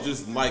weird? No,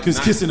 just like because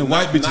kissing the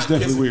white bitch is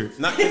definitely weird.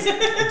 Not kissing.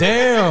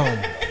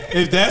 Damn.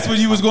 If that's where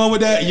you was going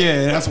with that,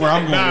 yeah, that's where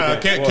I'm going. Nah,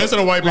 with that. Kissing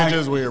a white bitch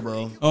is weird,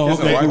 bro. Oh,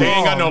 okay. They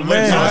ain't got no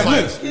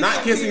lips.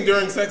 Not kissing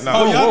during sex.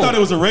 Oh, y'all thought it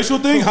was a racial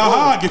thing? Ha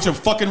ha! Get your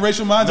fucking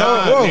racial minds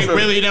out. They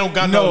really don't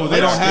got no. They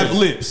don't have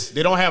lips.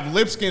 They don't have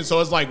lip skin, so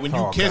it's like when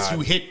you kiss,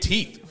 you hit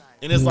teeth,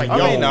 and it's like,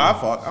 yo,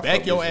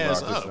 back your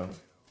ass up.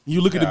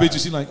 You look at the bitch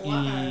and she like,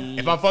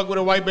 if I fuck with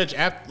a white bitch,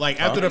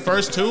 after the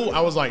first 2,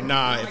 I was like,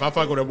 nah. If I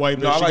fuck with a white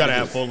bitch, she gotta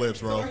have full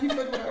lips, bro. She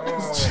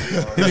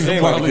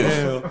ain't like the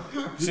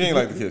kiss. She ain't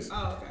like the kiss.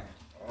 Oh, okay.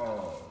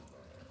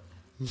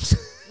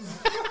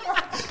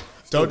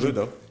 Told you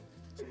though.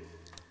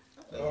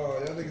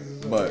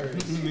 But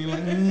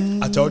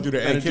I told you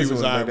the energy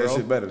was high, bro. That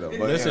shit better though.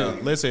 But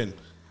listen.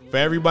 For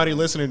everybody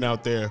listening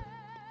out there,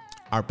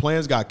 our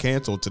plans got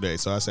canceled today,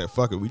 so I said,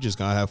 fuck it, we just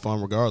gonna have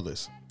fun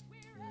regardless.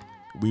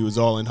 We was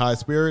all in high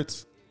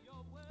spirits.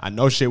 I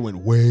know shit went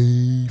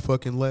way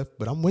fucking left,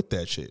 but I'm with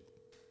that shit.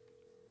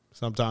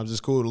 Sometimes it's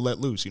cool to let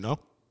loose, you know?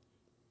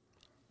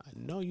 I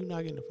know you're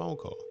not getting a phone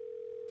call.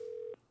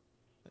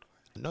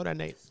 I know that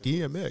name.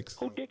 DMX.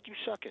 Who dick you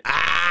sucking? You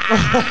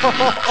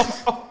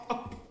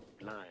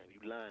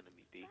lying to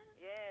me, B.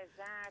 Yeah,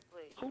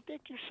 exactly. Who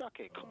dick you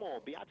sucking? Come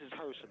on, B. I just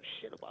heard some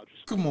shit about you.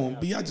 Come on,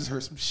 B. I just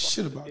heard some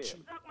shit about you. Suck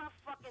my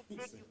fucking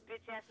dick, you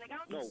bitch ass nigga.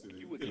 No,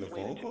 you were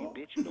explaining to me,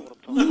 bitch. You know what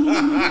I'm talking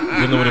about.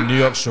 Dealing with a New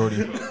York shorty.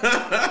 And I ain't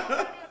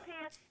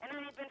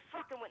been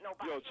fucking with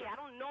nobody. Yeah, I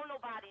don't know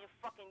nobody in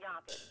fucking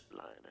Yonkers.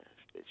 Lying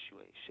ass bitch, you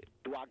ain't shit.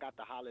 Do I got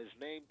to holler his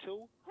name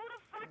too? Who the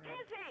fuck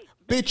is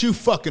he? Bitch, you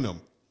fucking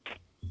him.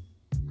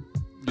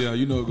 Yeah,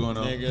 you know what's going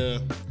on.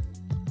 Nigga.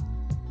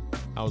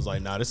 I was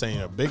like, nah, this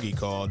ain't a Biggie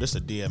call. This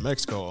a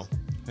DMX call.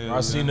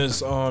 I seen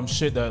this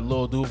shit that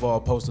Lil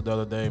Duval posted the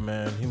other day,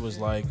 man. He was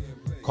like,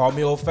 call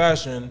me old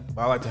fashioned,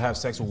 but I like to have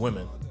sex with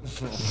women.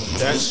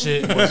 That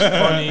shit was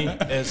funny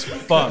as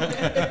fuck.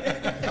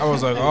 I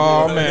was like,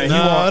 oh man,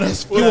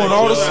 he want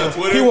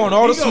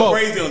all the smoke.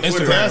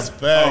 Instagram. That's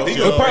fact.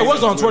 It probably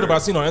was on Twitter, but I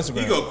seen it on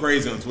Instagram. He go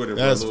crazy on Twitter.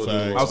 That's bro,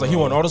 fact. I was like, he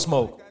want all the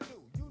smoke.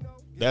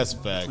 That's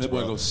facts, That boy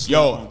bro. goes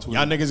Yo, on Twitter.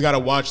 y'all niggas gotta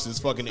watch this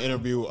fucking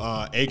interview.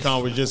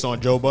 Akon was just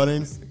on Joe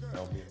Budden.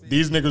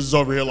 These niggas is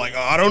over here like,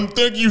 I don't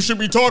think you should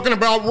be talking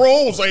about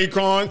roles,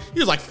 Akon. He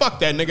was like, fuck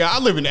that, nigga. I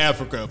live in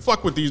Africa.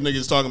 Fuck what these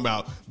niggas talking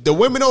about. The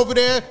women over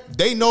there,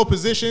 they know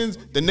positions.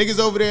 The niggas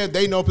over there,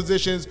 they know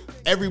positions.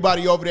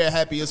 Everybody over there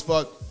happy as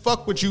fuck.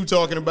 Fuck what you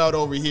talking about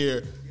over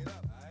here.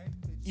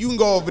 You can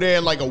go over there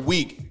in like a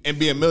week and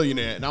be a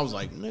millionaire. And I was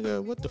like,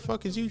 nigga, what the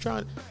fuck is you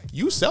trying?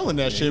 You selling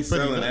that shit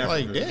pretty selling much.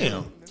 Like, Africa.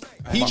 damn.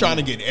 He trying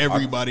to get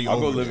everybody I'll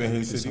over. go live in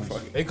his city.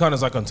 Fuck it. Akon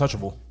is like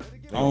untouchable.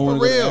 I don't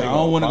want to real.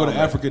 go to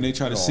Africa and they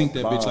try to sink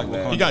that bitch like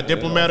Wakanda. He got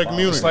diplomatic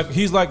immunity. It's like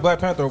he's like Black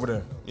Panther over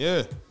there.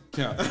 Yeah.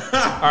 Yeah. All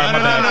right,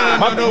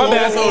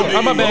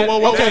 my bad.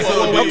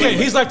 Okay,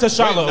 he's like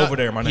T'Challa over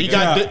there, my nigga. He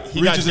got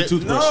Reaches a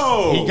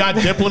toothbrush. He got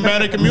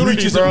diplomatic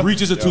immunity, bro.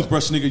 Reaches a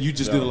toothbrush, nigga. You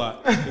just did a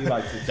lot.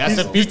 That's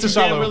a He's feat you T'Challa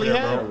can't over really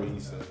there, have. bro.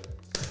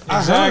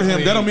 I heard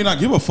him. That don't mean I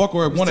give a fuck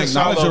or want to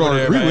acknowledge it or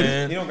agree with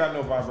it. He don't got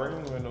no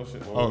vibrating or no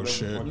shit. Oh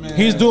shit! Man.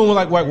 He's doing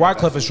what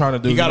Wyclef is trying to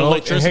do. He got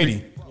electricity. In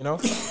Haiti, you know.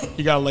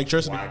 He got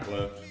electricity.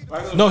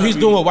 No, he's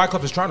doing what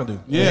Wyclef is trying to do.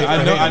 Yeah,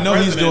 I know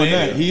he's doing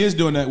that. He is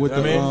doing that with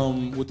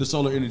the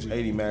solar energy.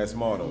 80 Mad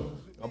Small though.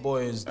 My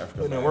boy is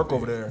putting in work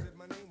over there.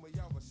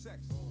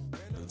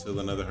 Until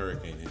another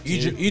hurricane hits.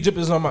 Egypt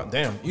is on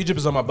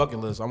my bucket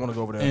list. I want to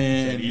go over there.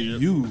 And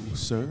you,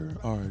 sir,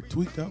 are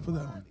tweaked out for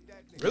that one.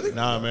 Really?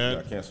 Nah, man.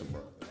 Got canceled,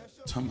 bro.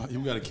 Talking about you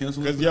got to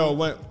cancel. Because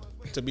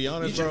to be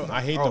honest, bro,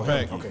 I hate the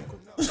fact. Okay, cool.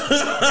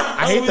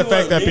 I hate the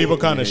fact that people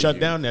kind of shut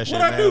down that shit,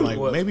 man.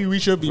 Like maybe we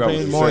should be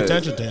paying more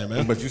attention to him,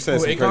 man. But you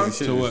said some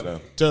crazy shit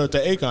to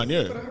Akon,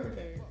 yeah.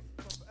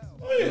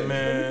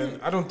 Man,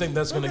 I don't think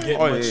that's gonna get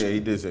much he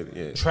did say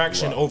that.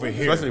 traction over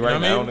here. Especially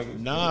right now, nigga.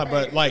 Nah,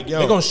 but like,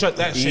 they're gonna shut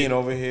that shit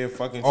over here,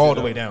 fucking all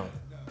the way down.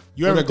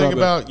 You ever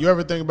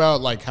think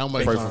about like how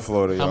much? Pray for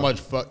Florida. How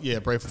much?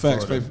 Pray for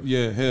Florida.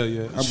 Hell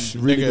yeah.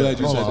 I'm really glad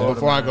you said that.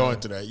 Before I go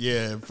into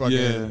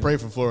that, pray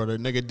for Florida,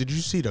 nigga. Did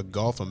you see the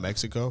Gulf of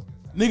Mexico?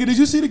 Nigga, did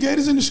you see the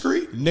gators in the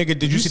street? Nigga,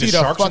 did you see the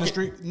sharks fucking in the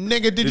street?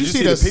 Nigga, did you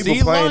see the people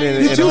sea playing lion?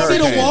 in Did you see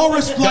the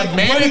walrus like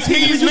manatees,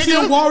 Did you see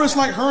nigga? the walrus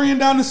like hurrying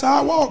down the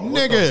sidewalk?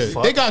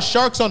 Nigga, they got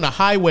sharks on the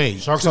highway.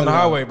 Sharks on the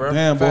highway, bro.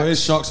 Damn, boy, it's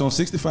sharks on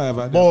 65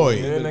 out there. Boy.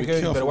 Yeah,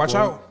 nigga, you better watch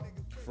out.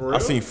 I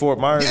seen Fort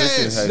Myers. Yes,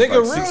 That shit had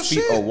nigga, like 6 feet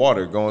real shit. of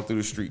water going through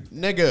the street.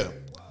 Nigga.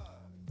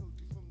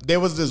 There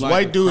was this Like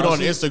white dude on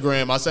crossing?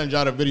 Instagram. I'll send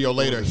y'all the video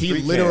later. He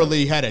street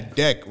literally had a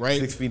deck, right?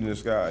 6 feet in the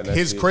sky. And that's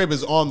His it. crib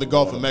is on the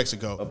Gulf of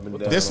Mexico. Up and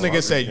down. This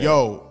nigga said,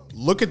 yo,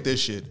 look at this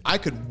shit. I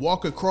could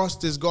walk across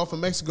this Gulf of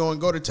Mexico and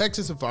go to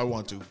Texas if I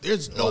want to.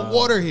 There's no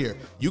water here.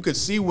 You could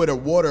see where the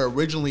water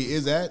originally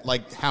is at,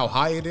 like how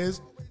high it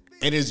is.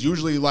 And it's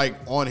usually like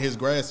on his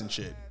grass and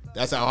shit.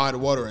 That's how high the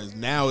water is.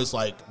 Now it's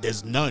like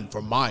there's none for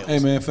miles. Hey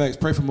man, facts.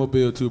 Pray for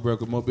Mobile too, bro.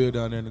 Cause Mobile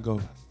down there in the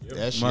Gulf.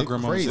 That shit My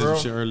grandma crazy. said some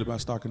shit earlier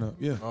about stocking up.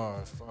 Yeah. Oh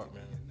fuck,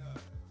 man.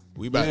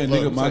 We about Yeah, to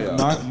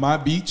nigga, look. my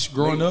beach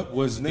growing up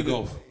was the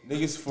Gulf.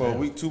 Niggas for a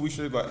week, 2 weeks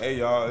straight, like, hey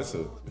y'all, it's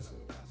a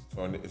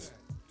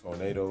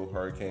tornado,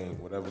 hurricane,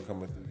 whatever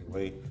coming through your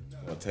way.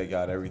 Gonna take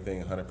out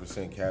everything,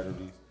 100%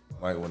 casualties.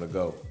 Might want to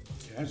go.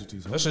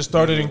 Casualties. That shit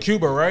started in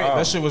Cuba, right?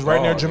 That shit was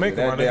right near Jamaica.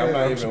 That my day, nigga.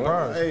 I'm even.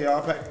 surprised. Hey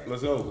y'all, pack.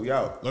 Let's go. We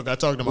out. Look, I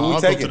talked to my Who we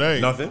uncle taking?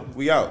 today. Nothing.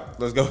 We out.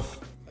 Let's go.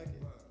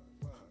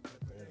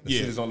 The Yeah.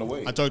 shit is on the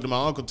way. I talked to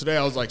my uncle today.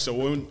 I was like, so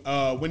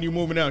when you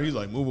moving out? He's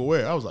like, moving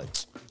where? I was like,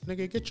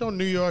 nigga, get your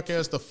New York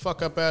ass the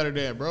fuck up out of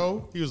there,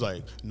 bro. He was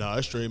like, nah,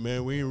 it's straight,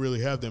 man. We ain't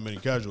really have that many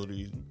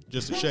casualties.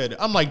 Just a shed.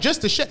 I'm like,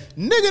 just a shed?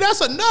 Nigga,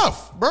 that's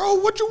enough, bro.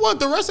 What you want,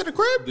 the rest of the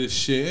crib? The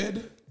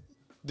shed?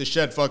 The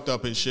shed fucked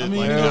up and shit. I mean,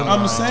 like, nigga,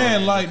 I'm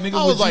saying, like, nigga,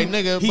 I was would like, you-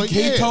 nigga, he, but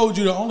he yeah. told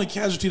you the only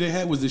casualty they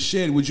had was the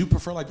shed. Would you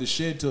prefer like the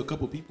shed to a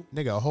couple people?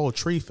 Nigga, a whole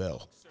tree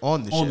fell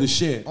on the On shed. the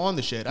shed. On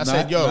the shed. I Not-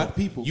 said, yo, not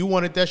people. you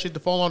wanted that shit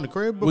to fall on the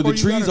crib before Well, the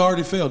you trees got it?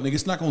 already fell, nigga.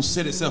 It's not gonna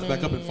set itself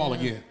back up and fall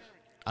again.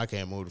 I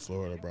can't move to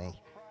Florida, bro.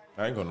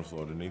 I ain't going to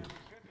Florida, nigga.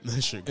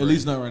 That shit At crazy.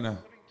 least not right now.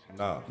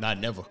 Nah, Not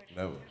never.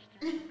 never.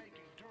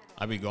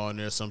 I be going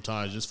there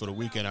sometimes just for the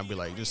weekend. I be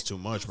like, this is too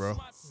much, bro.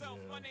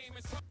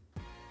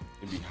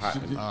 It be hot.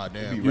 Ah, It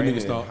damn. be You raining niggas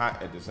and thought-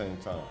 hot at the same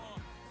time.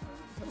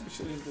 What type of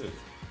shit is this?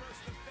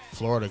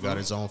 Florida got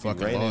its own Be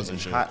fucking raining laws and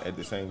and shit. hot at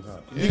the same time.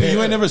 Nigga,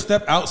 you ain't never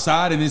stepped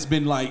outside and it's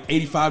been like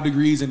 85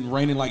 degrees and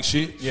raining like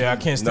shit. Yeah, I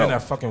can't stand No.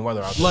 that fucking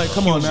weather out there. Like,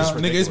 come on now, It's just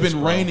nigga. It's ridiculous,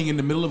 been bro. raining in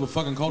the middle of a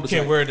fucking cul-de-sac.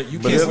 Can't wear it. You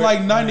It's can't.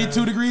 like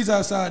 92 degrees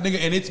outside, nigga,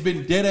 and it's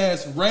been dead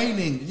ass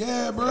raining.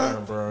 Yeah, bro. Yeah,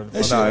 bro.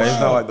 That shit Nah, it's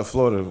wild. not like the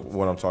Florida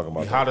what I'm talking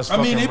about. Hot as I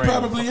mean, fucking it rain.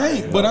 probably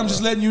ain't, but I'm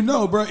just letting you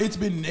know, bro. It's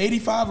been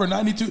 85 or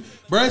 92.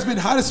 Bro, it's been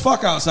hot as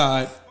fuck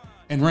outside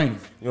and raining.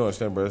 You don't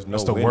understand, bro? It's no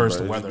That's the wind, worst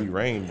bro. It just weather. be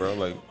rain, bro,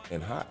 like,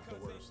 and hot.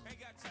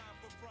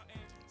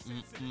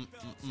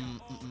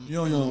 You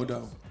don't know,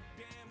 though.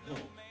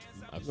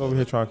 I'm over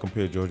here trying to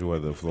compare Georgia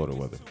weather to Florida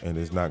weather, and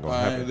it's not going to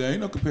happen. There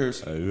ain't no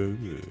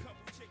comparison.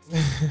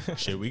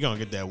 Shit, we gonna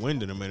get that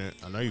wind in a minute.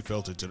 I know you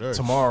felt it today.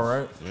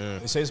 Tomorrow, right? Yeah.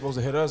 They say it's supposed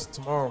to hit us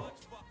tomorrow.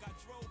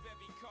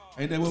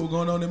 Ain't that what we're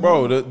going on in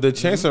Bro, the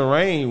chance of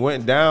rain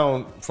went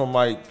down from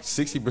like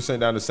 60%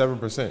 down to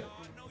 7%.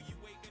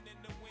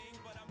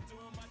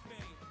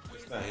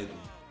 It's not hitting.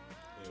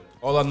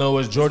 All I know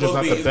is Georgia's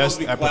not the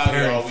best It's at supposed to be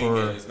preparing cloudy all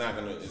weekend. for It's not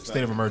gonna- it's state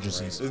not of gonna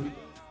emergencies. rain.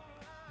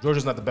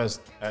 Georgia's not the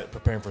best at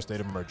preparing for state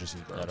of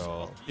emergencies, bro. At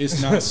all.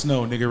 It's not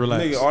snow, nigga.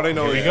 Relax. Nigga, all they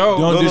know Here is we go.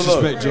 Don't Look,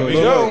 disrespect look, Georgia.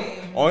 look.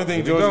 Only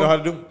thing Here we Georgia go. know how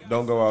to do,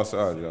 don't go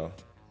outside, y'all.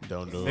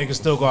 Don't do They it. can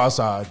still go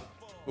outside.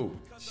 Who?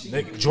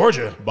 Nigga,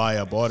 Georgia. Buy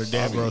up all the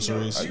damn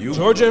groceries. You?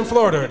 Georgia and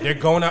Florida, they're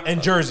going out. In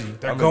Jersey,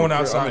 they're I'm in going the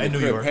crib- outside. I'm in In the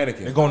New crib York,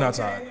 panicking. they're going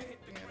outside.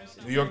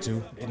 New York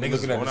too. And niggas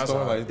Looking at going the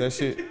store outside. like that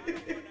shit.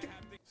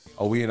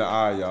 Oh, we in the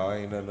eye, y'all.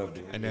 Ain't nothing up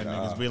there. And then We in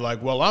the niggas eye. be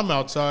like, well, I'm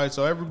outside,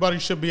 so everybody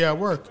should be at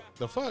work.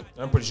 The fuck?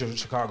 I'm pretty sure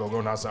Chicago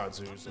going outside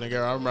too. So.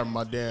 Nigga, I remember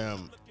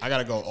I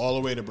gotta go all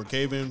the way to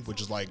Brookhaven, which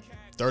is like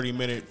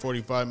 30-minute,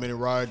 45-minute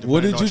ride.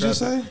 What did depending you on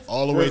just traffic. say?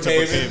 All the way to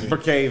Brookhaven.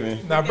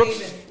 Brookhaven. Now,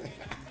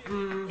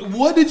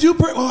 What did you?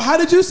 How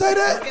did you say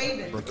that?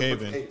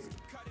 Brookhaven.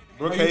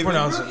 How you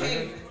pronounce it,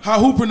 nigga?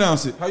 Who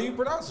pronounce it? How you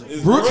pronounce it?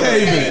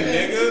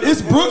 Brookhaven.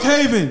 It's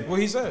Brookhaven. What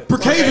he said?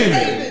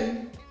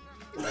 Brookhaven.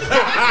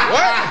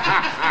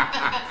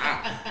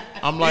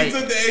 I'm like, he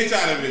took the H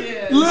out of it.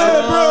 Yeah,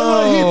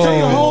 bro. He took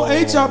the whole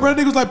H out, bro.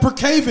 That nigga was like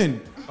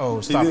Brookhaven.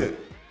 Oh, stop it.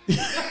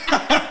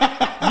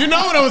 You know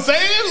what I'm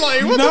saying?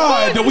 Like, what the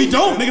fuck? We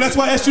don't, nigga. That's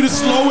why I asked you to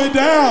slow it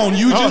down.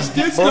 You just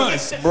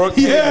discussed.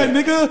 Yeah,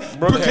 nigga.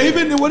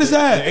 Brookhaven. What is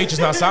that? The H is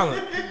not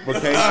silent.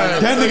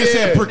 That nigga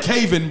said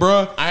Brookhaven,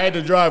 bro. I had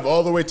to drive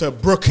all the way to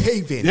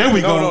Brookhaven. There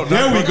we go.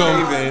 There we go.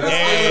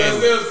 That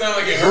still sound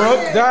like it.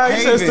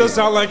 He said it still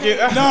sound like it.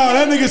 No,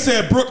 that nigga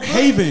said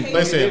Brookhaven.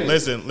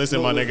 Listen,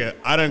 my nigga.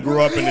 I done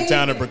grew up in the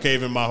town of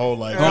Brookhaven my whole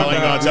life. Y'all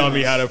ain't gonna tell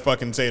me how to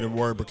fucking say the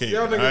word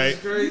Brookhaven. All right.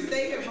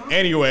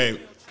 Anyway,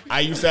 I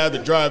used to have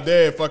to drive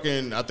there.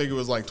 Fucking, I think it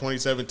was like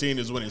 2017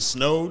 is when it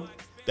snowed.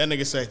 That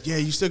nigga said, "Yeah,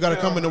 you still gotta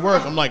come into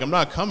work." I'm like, "I'm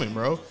not coming,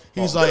 bro."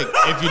 He's like,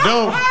 "If you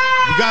don't,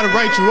 we gotta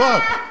write you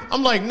up."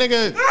 I'm like,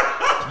 "Nigga,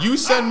 you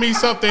send me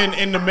something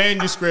in the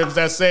manuscripts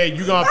that say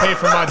you gonna pay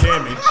for my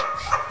damage."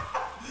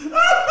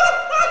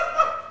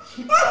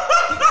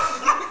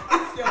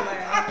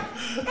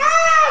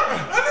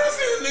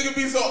 Nigga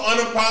be so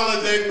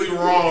unapologetically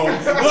wrong.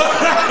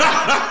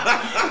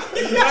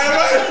 He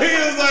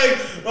was like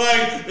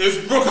it's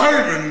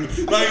Brookhaven.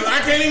 Like I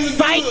can't even do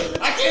it.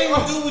 I can't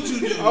even do what you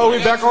do. Oh, we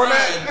back on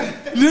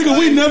that? Nigga,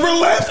 we never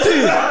left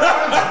it.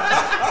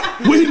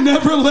 We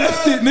never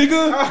left it,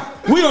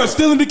 nigga. We are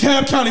still in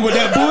DeKalb County with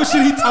that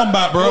bullshit he talking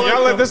about, bro.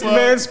 Y'all let this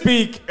man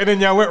speak, and then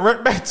y'all went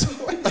right back to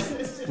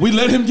it. We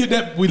let him get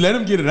that. We let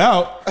him get it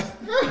out.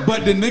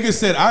 But the nigga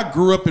said, "I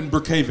grew up in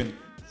Brookhaven."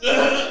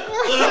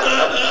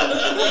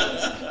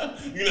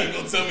 You're not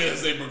gonna tell me to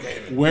say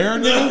Brookhaven. Where,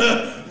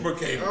 nigga?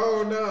 Brookhaven.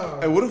 Oh no.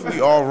 Hey, what if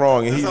we all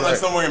wrong? And It sounds like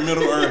somewhere in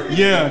Middle Earth.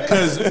 Yeah,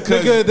 because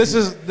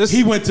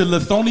he went to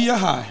Lithonia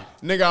High.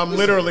 Nigga, I'm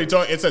literally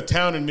talking. It's a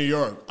town in New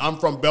York. I'm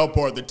from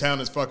Bellport. The town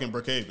is fucking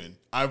Brookhaven.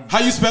 How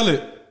you spell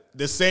it?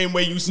 The same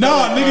way you spell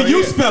it. Nah, nigga,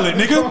 you spell it,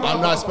 nigga. I'm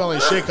not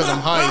spelling shit because I'm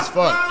high as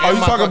fuck. Oh, you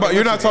talking about?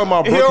 You're not talking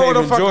about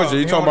Brookhaven, Georgia.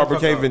 You talking about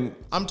Brookhaven?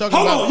 I'm talking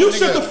Hold about. on, you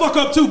shut the fuck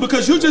up too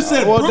because you just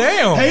said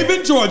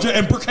Brookhaven, Georgia,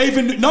 and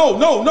Brookhaven. No,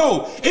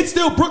 it's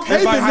still Brookhaven.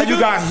 It's like how nigga. you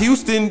got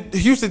Houston,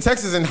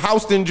 Texas, and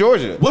Houston,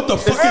 Georgia. What the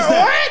fuck is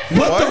that?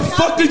 What the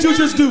fuck did you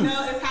just do? No,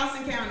 it's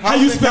Houston County. How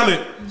you spell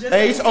it?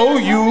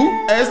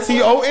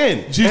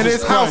 HOUSTON. Jesus and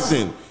it's Christ.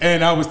 Houston.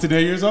 And I was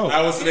today years old.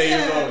 I was today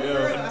years old.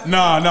 Yeah.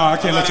 Nah, I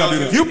can't let y'all do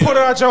that. You put it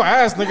out your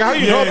ass, nigga. How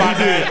you know about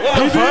that? What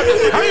the fuck?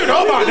 How you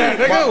know about that,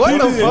 nigga? What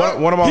the fuck?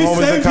 One of my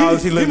homies in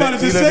college, he lived in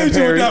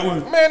Perry.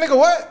 Man, nigga,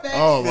 what?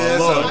 Oh my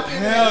lord.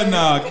 Hell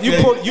nah.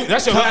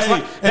 That's your last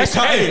lifeline. That's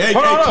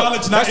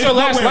your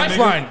last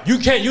lifeline. You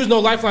can't use no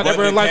lifeline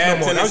ever in life no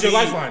more. That was your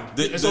lifeline.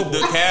 The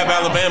Cab,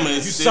 Alabama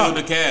is still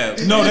the Cab.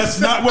 No, that's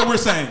not what we're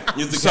saying.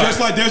 Just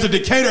like there's a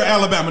Decatur,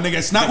 Alabama, nigga.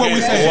 It's not what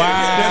we're saying.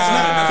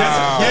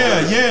 Wow.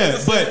 Yeah.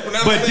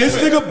 But this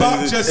nigga Bach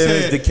just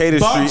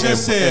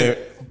said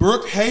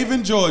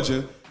Brookhaven,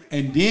 Georgia,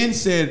 and then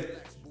said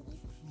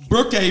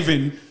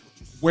Brookhaven,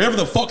 wherever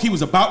the fuck he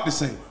was about to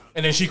say.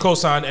 And then she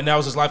co-signed, and that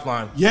was his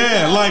lifeline.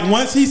 Yeah, like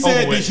once he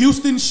said the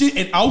Houston shit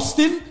in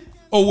Austin,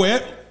 or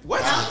where?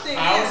 What? Austin.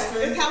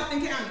 It's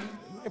Houston County.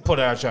 Put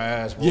it out your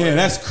ass, boy. Yeah,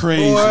 that's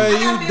crazy. Boy,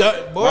 you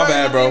boy. My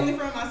bad, bro. You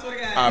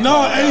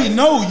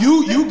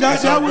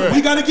got that.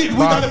 We gotta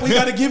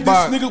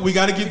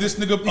give this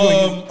nigga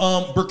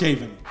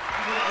Brookhaven.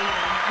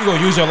 You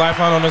gonna use your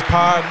lifeline on this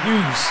pod?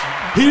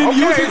 He didn't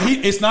use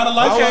it. It's not a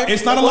lifeline.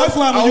 It's not a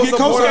lifeline when you get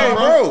co-signed,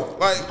 bro.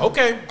 Like,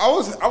 okay.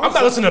 I'm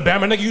not listening to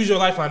Bama, nigga. Use your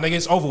lifeline, nigga.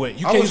 It's over with.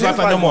 You can't use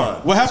lifeline no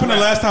more. What happened the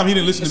last time he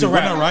didn't listen to me?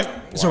 We're not right.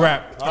 It's a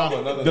wrap.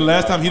 The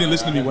last time he didn't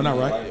listen to me, we're not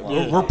right.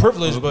 We're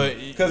privileged, but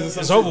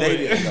it's over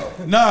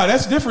with. Nah,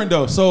 that's different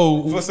though.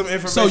 So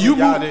you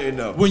didn't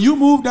know. When you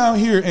moved down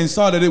here and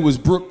saw that it was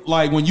Brook,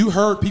 like when you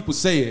heard people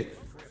say it,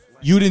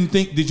 you didn't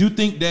think? Did you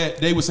think that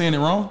they were saying it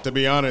wrong? To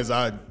be honest,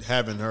 I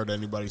haven't heard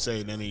anybody say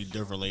it any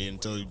differently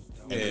until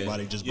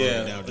everybody just broke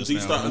it down just now.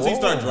 Until you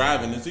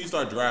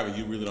start driving,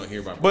 you really don't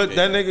hear about. But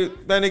that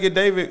nigga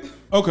David,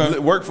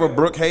 worked for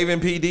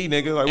Brookhaven PD,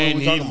 nigga. Like, what and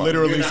we he talking about?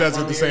 literally says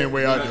it the same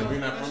way I do. You're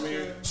not from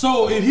here.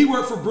 So if he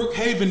worked for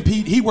Brookhaven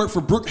PD, he worked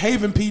for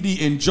Brookhaven PD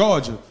in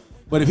Georgia.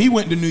 But if he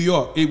went to New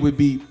York, it would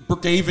be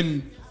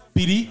Brookhaven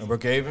PD.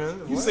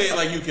 Brookhaven. You say it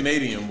like you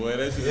Canadian, boy.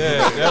 That's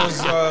that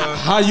was.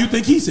 How you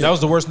think he said? That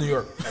was the worst New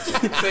York.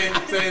 Say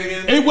it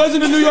again. It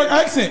wasn't a New York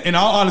accent. In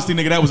all honesty,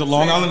 nigga, that was a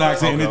Long Island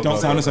accent, and it don't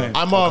sound the same.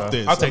 I'm off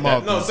this. I'll take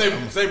that. No, say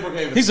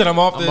Brookhaven. He said I'm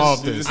off this. I'm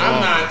off this. I'm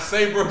not.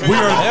 Say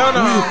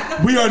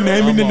Brookhaven. We are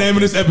naming the name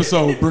of this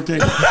episode,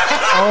 Brookhaven.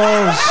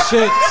 Oh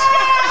shit.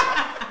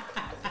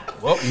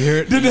 Well, you hear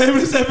it. The name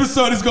of this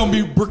episode is gonna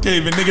be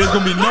Brookhaven, nigga. There's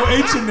gonna be no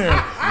H in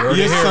there.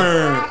 Yes,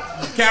 sir.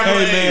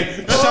 Cabaret. Hey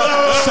man, shout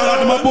out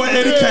to my boy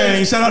Eddie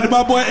Kane. Shout out to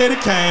my boy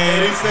Eddie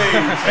Kane.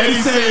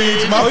 Eddie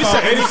Sage. My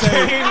fault. Eddie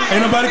Sage.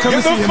 Ain't nobody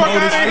coming to see him. I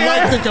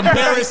like the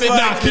comparison.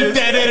 Nah, keep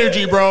that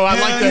energy, bro. I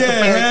like that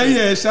comparison.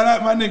 Yeah. Shout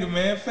out my nigga,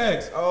 man.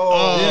 Facts.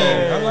 Oh,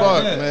 yeah.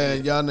 fuck,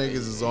 man. Y'all niggas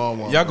is on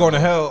one. Y'all going to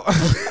hell.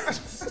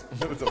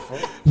 the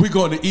fuck? We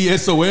going to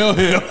ESOL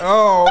here.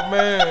 Oh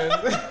man.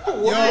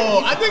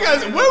 Yo, I think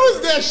where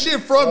was that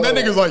shit from? That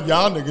nigga's like,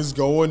 y'all niggas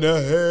going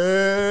to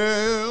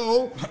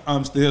hell.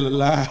 I'm still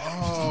alive.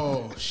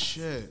 Oh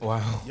shit!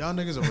 Wow, y'all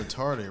niggas are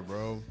retarded,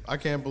 bro. I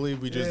can't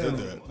believe we just did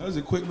that. That was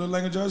a quick little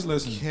language arts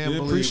lesson. Can't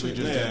believe we just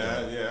did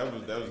that. Yeah,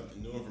 that was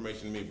new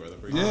information to me, brother.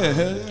 Yeah,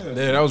 hell yeah.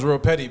 Yeah, that was real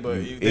petty, but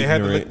they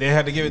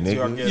had to give it to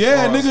you. I guess.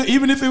 Yeah, nigga.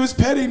 Even if it was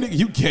petty, nigga,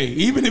 you gay.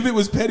 Even if it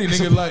was petty,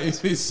 nigga, like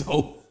it's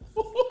so.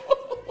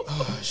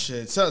 Oh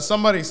shit! So,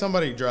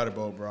 somebody dry the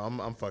boat, bro.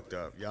 I'm fucked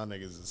up. Y'all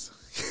niggas is.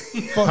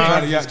 Fuck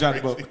dry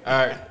the boat.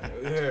 All right,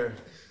 here.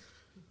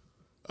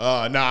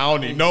 Nah, I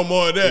don't need no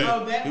more of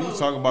that. He was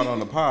talking about on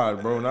the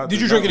pod, bro. Not Did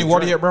you drink any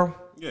water yet, bro?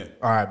 Yeah.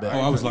 All right, bet. Oh,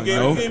 I was like, You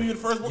no. gave me the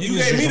first. You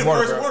just gave me drink the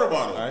water, first bro. water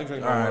bottle. I ain't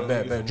drinking All right,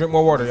 bet. Drink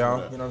more water, y'all.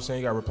 You know what I'm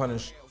saying? You got to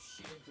replenish.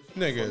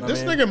 Nigga,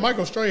 this nigga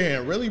Michael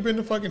Strahan really been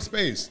to fucking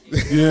space.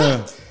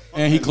 Yeah,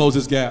 and he closed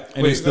his gap,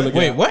 and it's still a gap.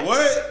 Wait, what?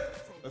 What?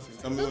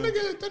 That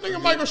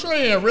nigga Michael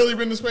Strahan really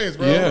been to space,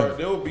 bro. Yeah.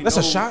 There will be That's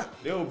a shot?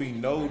 There will be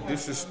no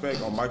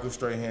disrespect on Michael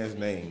Strahan's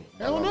name.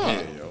 Hell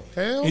no.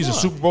 Hell He's no. a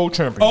Super Bowl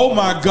champion. Oh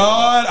my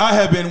God! I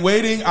have been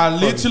waiting. I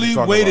literally you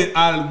talking waited.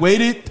 about? I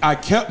waited. I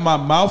kept my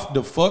mouth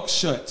the fuck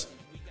shut.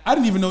 I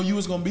didn't even know you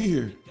was gonna be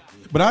here,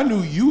 but I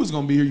knew you was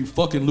gonna be here. You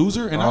fucking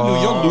loser, and I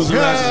knew your loser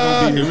ass was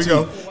gonna be here. Here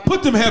we too. go.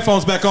 Put them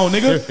headphones back on,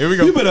 nigga. Here we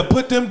go. You better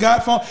put them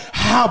godphones.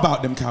 How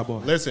about them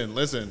Cowboys? Listen.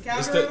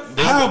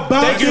 How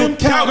about them Cowgirls.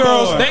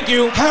 Cowboys? Thank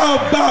you. How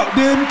about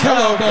them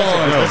Cowboys?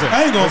 Listen.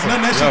 I ain't gonna none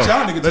of that shit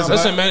y'all niggas talking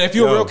Listen, about. man, if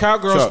you're a Yo, real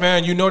Cowgirls Chuck.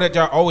 fan, you know that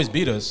y'all always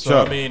beat us. So,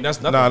 Chuck. I mean,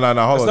 that's nothing.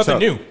 Nah, hold on. That's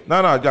nothing Chuck.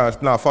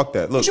 new. Nah, fuck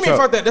that. Look, What you mean, Chuck.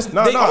 fuck that?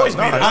 They always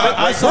beat us.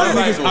 I saw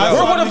niggas.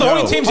 We're one of the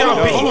only teams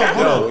y'all beat. Hold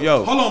on.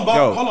 Yo, Hold on,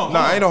 Bob. Hold on.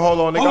 Nah, ain't no hold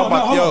on, nigga. Hold I'm on,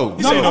 about, hold yo.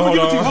 on. No, I'm gonna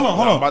give it to you. Hold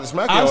on. I'm about to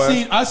smack your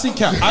ass. I seen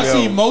Cap. I Yo,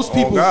 seen most oh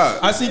people. God.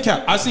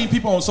 I seen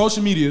people on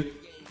social media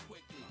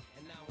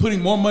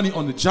putting more money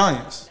on the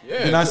Giants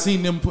than I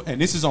seen them put.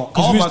 And this is on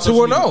all we my was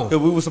social 2-0. media. Because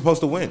we were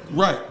supposed to win.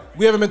 Right.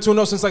 We haven't been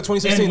 2-0 since like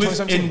 2016, And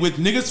 2017. with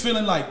niggas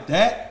feeling like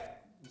that,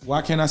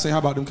 why can't I say how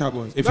about them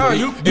Cowboys? If No, they,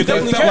 you if they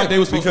definitely felt can. like they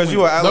was supposed Because to you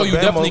win. are Alabama you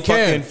definitely fucking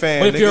can.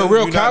 fan. But if you're a nigga.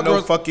 real You're not no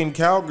Cowgirls- fucking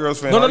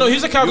Cowgirls fan. No, are you?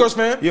 he's a Cowgirls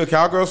fan. You a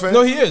Cowgirls fan?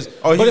 No, he is.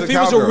 Oh, but he's if a he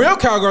was a Cowgirl. real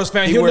Cowgirls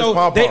fan, He he'll wears know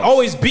pom-poms. they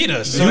always beat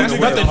us. So that's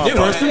nothing new.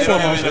 First and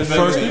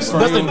foremost.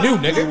 Nothing new,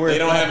 nigga. They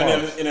don't have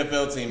an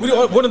NFL team. We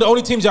one of the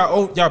only teams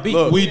y'all beat.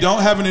 Look, We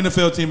don't have an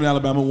NFL team in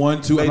Alabama.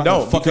 1, 2. They I'm not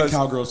don't. a fucking because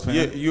Cowgirls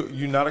fan.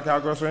 You're not a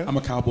Cowgirls fan? I'm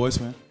a Cowboys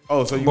fan.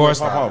 Oh, so you Boy, wear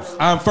stop. pom-poms.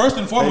 I'm first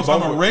and foremost. They I'm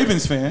both a were-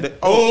 Ravens fan.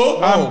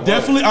 I'm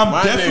definitely.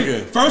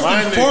 nigga. First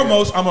My and nigga.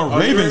 foremost, I'm a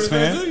Ravens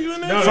fan.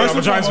 No, First I'm a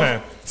and Giants foremost-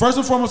 fan. First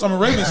and foremost, I'm a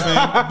Ravens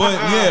fan. But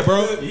yeah,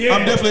 bro,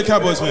 I'm definitely a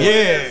Cowboys fan.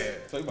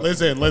 Yeah.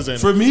 Listen.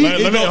 For me,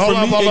 hold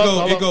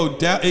on.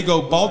 it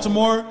go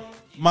Baltimore,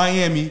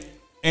 Miami,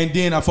 and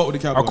then I fuck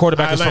with the Cowboys. Our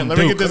quarterback is from Let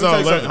me Duke. get this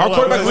on. Our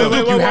quarterback from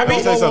Duke. You happy?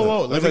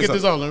 Let me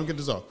get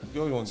this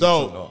on.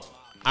 So,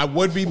 I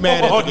would be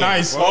mad at Oh, the game.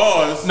 nice.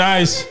 Pause.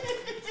 Nice.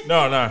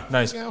 No,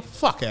 nice. Yeah,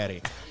 fuck at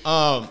it.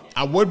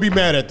 I would be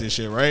mad at this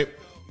shit, right?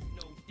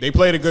 They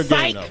played a good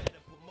game, though.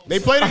 They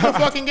played a good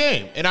fucking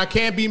game, and I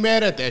can't be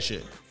mad at that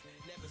shit.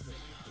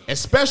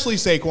 Especially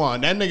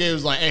Saquon. That nigga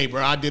was like, "Hey,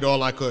 bro, I did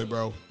all I could,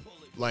 bro."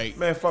 Like,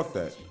 Man, fuck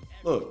that.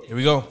 Look, Here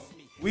we go.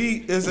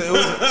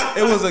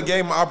 it was a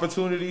game of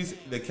opportunities.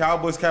 The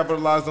Cowboys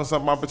capitalized on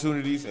some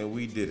opportunities, and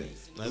we didn't.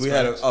 We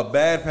had a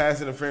bad pass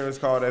interference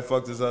call that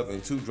fucked us up,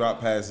 and 2 drop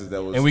passes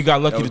that was. And we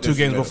got lucky that the was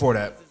 2 games disrespectful. before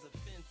that.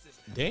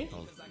 damn,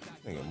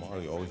 Nigga,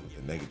 Marley always with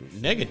the negative.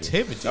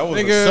 negativity. That was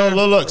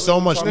Nigga,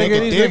 so much Nigga,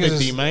 these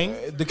negativity, niggas- man.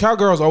 The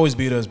Cowgirls always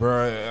beat us,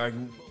 bro. Like,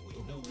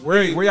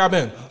 where y'all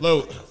been?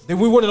 Look, We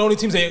were one of the only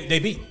teams they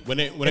beat. when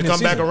it In the come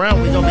back season.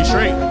 around, we gonna be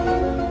straight.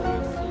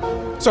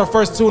 It's our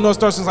first 2-0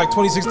 start since like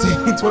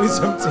 2016,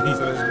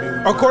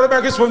 2017. Our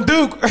quarterback is from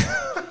Duke.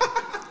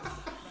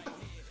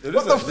 Dude,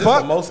 What this the is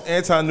fuck? the most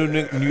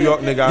anti-New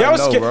York nigga I Y'all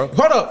was know, scared. bro.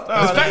 Hold up.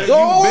 Nah, The fact-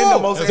 you've been the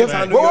most the-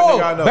 anti-New York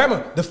nigga I know.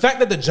 Bama, the fact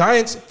that the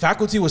Giants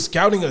faculty was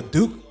scouting a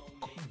Duke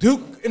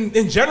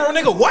in general,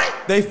 nigga, what?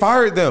 They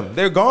fired them.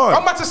 They're gone.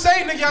 I'm about to say,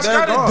 nigga, y'all They're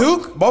scouted gone.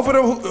 Duke Both of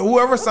them,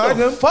 whoever signed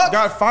the them, fuck?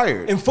 got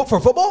fired for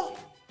football?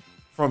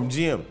 from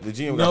GM. The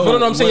GM got No, fired.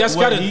 No, I'm saying y'all What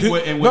scouted he- Duke.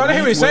 what- and No, what I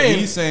hear what he's he- what saying.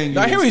 he's saying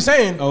No, I hear what is- he's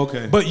saying.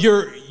 Okay. But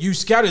you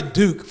scouted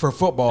Duke for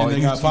football. And they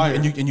got fired.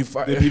 And you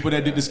fired. The people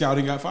that did the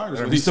scouting got fired. is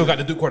what We he still said. got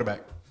the Duke quarterback.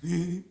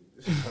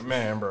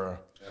 Man, bro.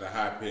 At a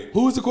high pick.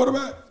 Who was the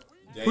quarterback?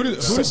 Who the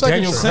second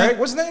Daniel string? Craig?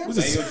 What's his name?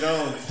 Daniel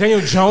Jones.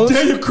 Daniel Jones?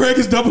 Daniel Craig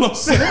is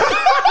 007.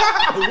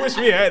 I wish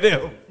we had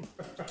him.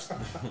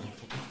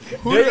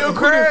 Daniel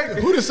Craig?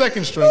 Who the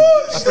second string?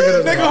 I forget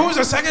his Nigga, name. who's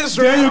the second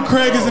string? Daniel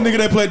Craig is the nigga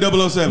that played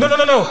 007.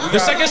 No. The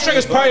second string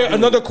is probably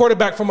another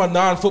quarterback from a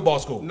non-football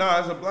school. Nah,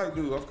 it's a black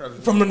dude. I've got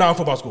From a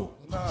non-football school.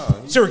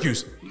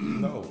 Syracuse.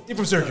 no. He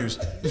from Syracuse.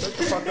 Shut the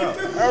fuck up.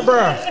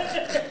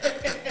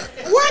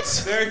 What?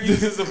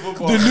 Syracuse is a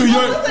football. The New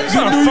York, It's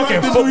not a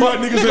fucking football.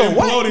 niggas are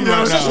What? imploding No,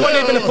 right it's just now. when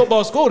they've been in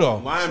football school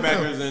though.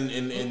 Linebackers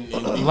and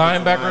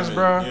Linebackers,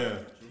 bro. Yeah.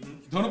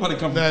 Don't nobody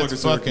come from fucking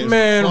Syracuse.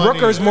 Man,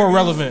 Rutgers more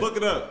relevant. Look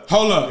it up.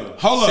 Hold up.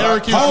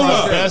 Syracuse Hold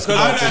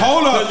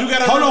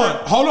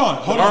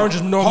on. Orange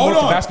is no more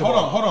for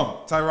basketball. Hold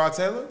on. Tyrod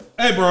Taylor?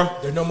 Hey, bro.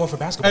 They're no more for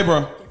basketball. Hey,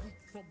 bro.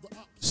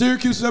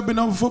 Syracuse has ever been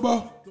known for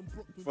football?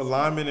 For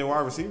linemen and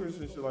wide receivers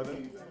and shit like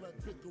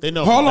that. They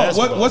know. Hold on.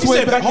 What's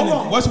way back? Hold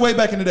on. What's way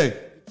back in the day?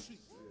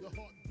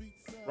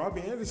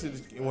 Robbie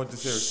Anderson went to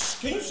Syracuse.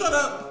 Can you shut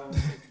up?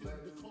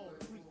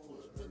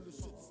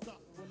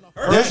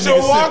 Herschel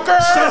Walker.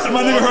 Shout out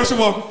my nigga Herschel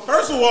Walker.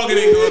 Herschel Walker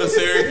didn't go to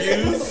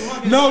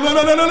Syracuse. No.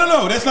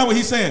 That's not what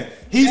he's saying.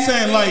 He's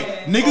saying like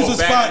niggas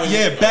was fine.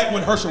 Yeah, back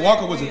when Herschel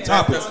Walker was a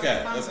topic.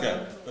 Let's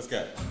go.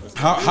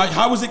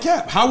 How was it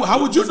Cap?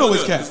 How would you know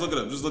it's Cap? Just look it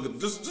up.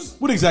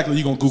 Just. What exactly are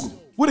you gonna Google?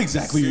 What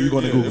exactly are you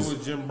gonna Google? It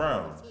was Jim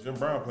Brown. Jim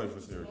Brown played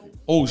for Syracuse.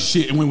 Oh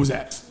shit! And when was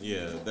that?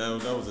 Yeah, that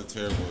was a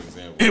terrible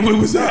example. And when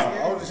was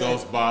that? Joe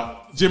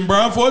Spot. Jim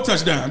Brown for a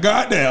touchdown.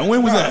 Goddamn.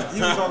 When was that?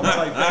 He was talking about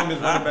like famous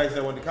running backs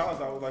that went to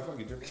college. I was like, fuck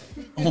it, Jim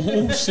Brown.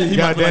 Oh shit!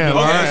 Goddamn.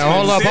 All right,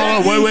 hold up.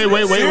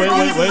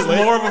 Wait.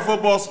 More of a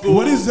football school.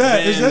 What is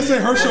that? Is that say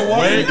Herschel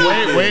Walker?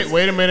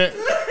 Wait a minute.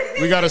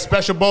 We got a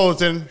special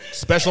bulletin,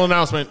 special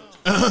announcement.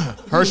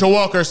 Herschel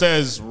Walker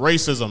says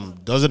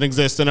racism doesn't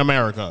exist in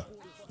America.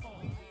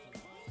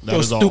 That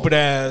is all. Stupid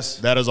ass.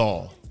 That is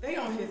all. They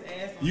on his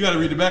ass. You got to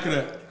read the back of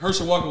that.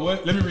 Herschel Walker,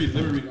 what? Let me read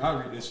it. I'll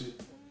read that shit.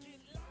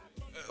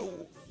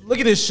 Look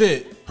at this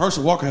shit.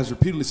 Herschel Walker has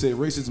repeatedly said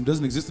racism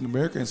doesn't exist in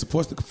America and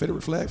supports the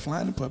Confederate flag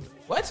flying in public.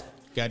 What?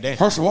 Goddamn.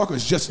 Herschel Walker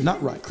is just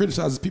not right.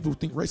 Criticizes people who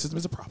think racism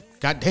is a problem.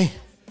 Goddamn.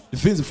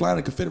 Defends the flying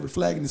a Confederate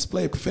flag and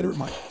display of Confederate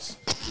monuments.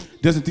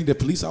 Doesn't think that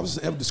police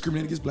officers ever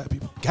discriminate against black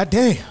people.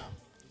 Goddamn.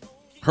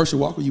 Herschel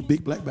Walker, you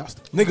big black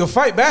bastard. Nigga,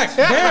 fight back.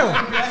 Damn.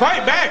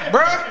 Fight back,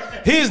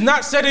 bruh. He has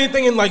not said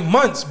anything in like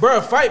months,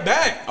 bruh. Fight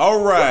back.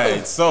 All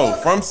right. So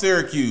from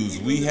Syracuse,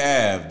 we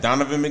have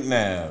Donovan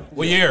McNabb.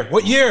 What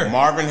year?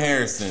 Marvin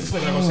Harrison. He's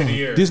not gonna say the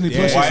year. Disney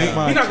Plus just hit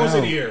my He's not gonna say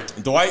account. the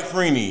year. Dwight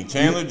Freeney,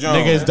 Chandler Jones.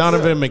 Nigga, it's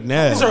Donovan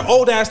McNabb. These are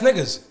old ass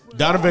niggas.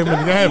 Donovan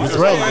McNabb is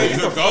relevant.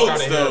 These are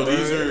goats, though.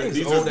 These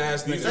These old are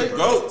ass these niggas. are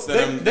goats.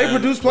 They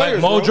produce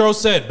players. Like Mojo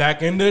said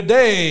back in the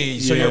day.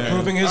 So Yeah. you're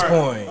proving his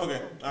point.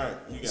 Okay. All right.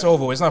 You got It's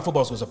over. It's not a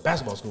football school. It's a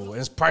basketball school.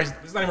 And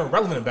it's not even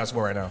relevant in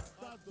basketball right now.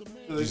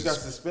 They just got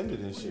suspended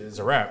and shit. It's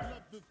a wrap.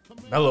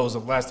 Melo was the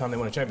last time they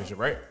won a championship,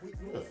 right?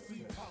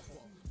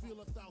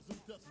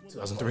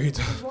 2003.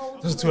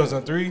 This is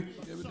 2003.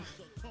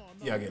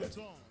 Yeah, I get it.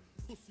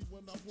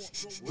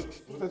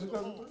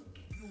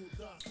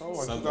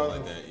 Something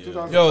like that,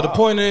 yeah. Yo, the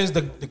point is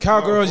the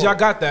Cowgirls, y'all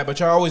got that, but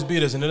y'all always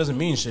beat us, and it doesn't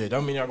mean shit.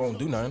 Don't mean y'all gonna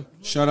do nothing.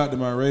 Shout out to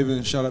my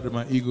Ravens, shout out to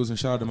my Eagles, and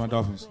shout out to my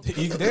Dolphins. Damn,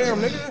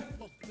 nigga.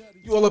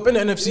 You all up in the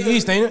NFC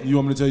East, ain't it? You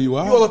want me to tell you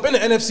why? You all up in the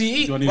NFC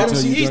East. Do I need to tell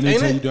NFC you? East,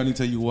 ain't it? Do I need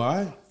to tell you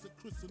why?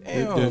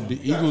 Damn. The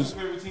Eagles.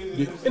 In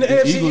the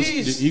NFC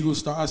East. The Eagles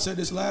start. I said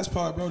this last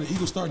part, bro. The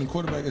Eagles starting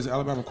quarterback is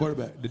Alabama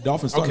quarterback. The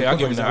Dolphins starting Okay, I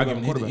give him quarterback that.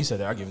 is Alabama He said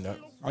that. I give him that.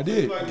 I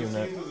did. I give him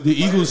that. The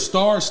Eagles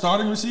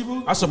starting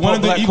receiver. I support one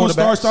of the black Eagles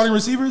quarterbacks. starting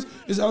receivers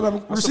is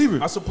Alabama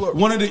receiver. I support.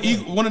 One of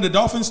the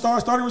Dolphins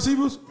starting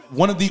receivers.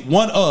 One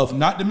of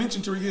not to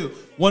mention Tariq Hill.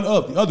 One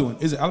of the other one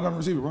is an Alabama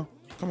receiver, bro.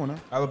 Come on now.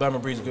 Alabama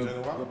breeds good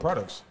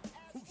products.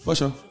 For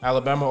sure.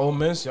 Alabama, Ole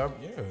Miss, y'all,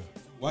 yeah.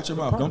 Watch your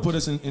mouth. Don't put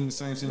us in the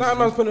same sentence. No, I'm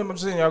not putting. I'm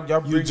just saying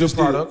y'all breed good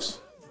products.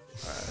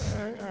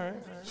 All right.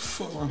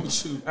 Fuck wrong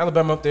with you?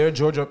 Alabama up there,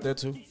 Georgia up there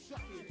too.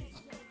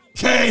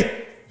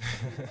 K.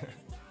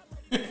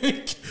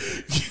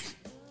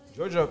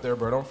 Georgia up there,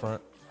 bro. Don't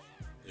front.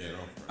 Yeah, don't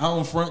front. I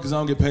don't front because I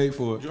don't get paid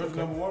for it. Georgia's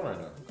number one right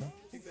now.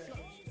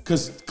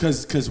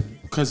 Cause.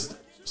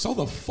 So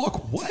the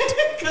fuck what?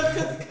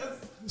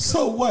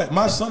 So what?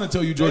 My son will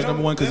tell you Georgia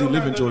number one because he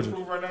live in Georgia.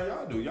 Right now,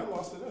 y'all do. Y'all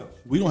lost to them.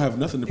 We don't have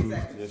nothing to prove.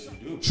 Yes,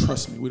 you do.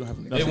 Trust me, we don't have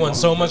nothing. They won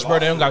so much, bro.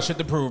 They don't got shit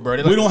to prove, bro.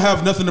 We don't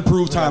have nothing to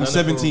prove times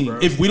nothing to 17. prove,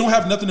 bro. If we don't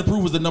have nothing to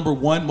prove was the number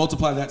one,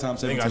 multiply that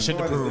times They 17. ain't got shit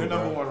to prove, They're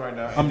bro. number one right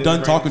now. I'm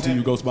done talking to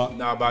you, Ghostbot.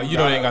 Nah, bro. You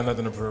know they ain't got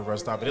nothing to prove, bro.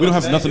 Stop it. We don't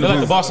have nothing to They're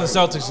like prove. the Boston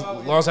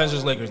Celtics, Los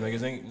Angeles Lakers, niggas.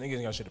 Niggas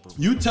ain't got shit to prove.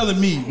 You telling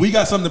me we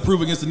got something to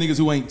prove against the niggas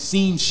who ain't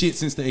seen shit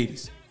since the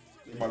 80s?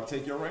 They about to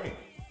take your reign.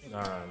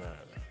 Nah.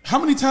 How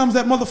many times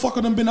that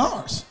motherfucker done been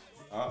ours?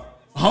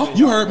 Huh?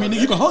 You heard me,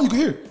 nigga. You can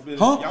hear.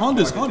 Huh?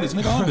 Hondas,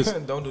 nigga,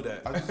 Hondas. Don't do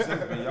that. I just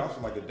said, man, y'all for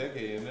like a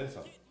decade and then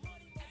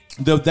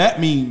something. That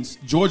means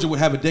Georgia would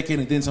have a decade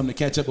and then something to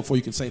catch up before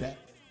you can say that.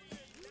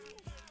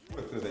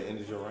 Because they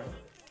ended your reign.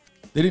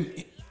 They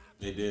didn't.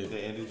 They did.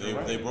 They ended your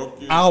reign. They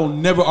broke you. I'll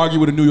never argue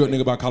with a New York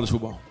nigga about college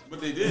football.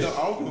 But they did.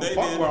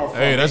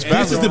 Hey, that's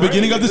valid. This is the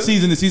beginning of the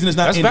season. The season is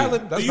not That's ended.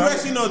 valid. That's Do you valid.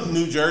 actually know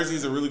New Jersey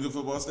is a really good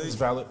football state? It's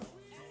valid.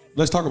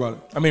 Let's talk about it.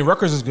 I mean,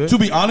 Rutgers is good. To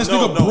be honest,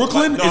 nigga,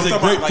 Brooklyn is a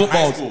great like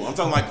football. high school. I'm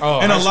talking like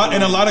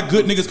and a lot of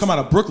good niggas come out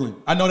of Brooklyn.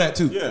 I know that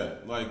too. Yeah,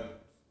 like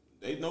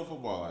they know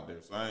football out there,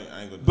 so I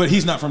ain't gonna. But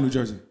he's not from New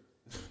Jersey.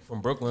 From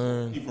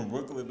Brooklyn. He from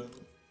Brooklyn though.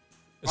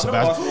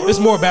 It's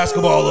more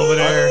basketball over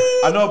there.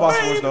 I know about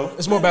sports though.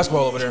 It's more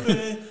basketball over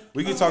there.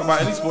 We can talk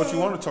about any sport you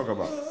want to talk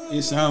about.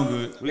 It sound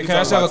good. Can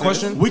I ask y'all a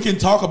question? We can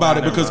talk about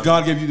it because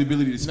God gave you the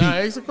ability to speak. Nah,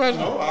 it's a question.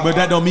 But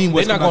that don't mean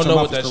what's They're not coming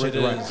gonna out know your what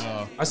that mouth is shit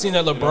correct, is. I seen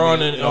that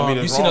LeBron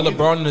and you seen that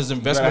LeBron and his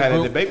investment had a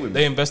group. debate with me.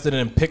 They invested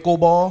in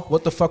pickleball.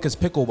 What the fuck is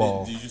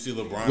pickleball? Did you see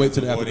LeBron Wait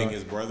till the avoiding after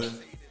his brother?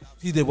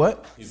 He did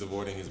what? He's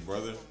avoiding his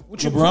brother.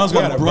 LeBron's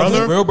got a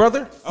brother. Real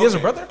brother? He has a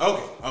brother?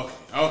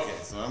 Okay.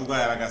 So I'm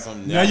glad I got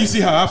something. Now you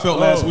see how I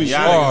felt last week.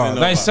 Yeah,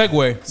 nice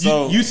segue.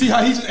 So You see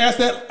how he just asked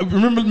that?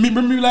 Remember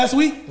me last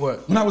week?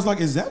 What? When I was like,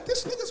 "Is that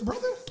this nigga's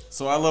brother?"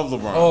 So I love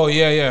LeBron. Oh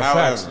yeah,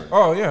 However, facts.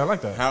 Oh yeah, I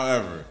like that.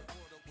 However,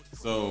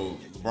 so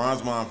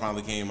LeBron's mom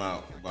finally came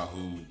out about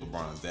who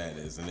LeBron's dad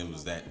is, and it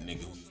was that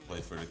nigga who used to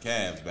play for the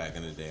Cavs back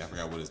in the day. I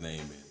forgot what his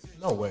name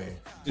is. No way.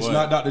 It's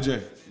not Dr.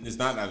 J. It's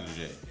not Dr.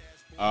 J.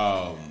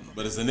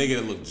 But it's a nigga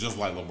that looked just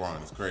like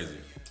LeBron. It's crazy.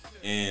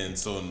 And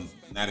so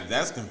now that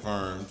that's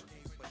confirmed,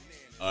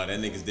 that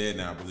nigga's dead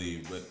now, I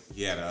believe. But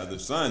he had another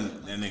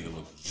son. That nigga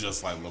looked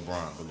just like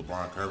LeBron. But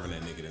LeBron curving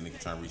that nigga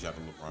trying to reach out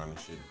to LeBron and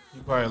shit. He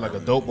probably like a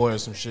dope boy or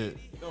some shit.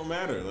 It don't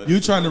matter. You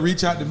trying to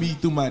reach out to me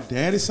through my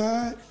daddy's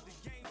side?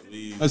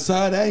 A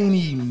side I ain't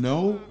even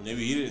know.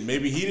 Maybe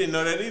he didn't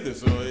know that either.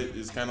 So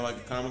it's kind of like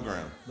a common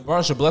ground.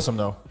 LeBron should bless him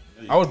though.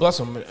 I would bless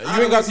him. I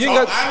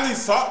at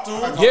least talk to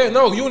him. Yeah,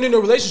 no, you don't need a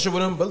relationship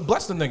with him, but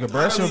bless the nigga,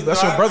 bro.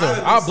 That's your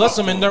brother. I'll bless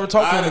him and never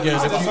talk to him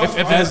again.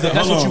 If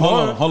that's what you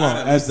want. Hold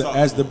on. As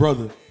the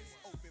brother,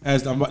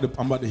 I'm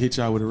about to hit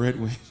y'all with a red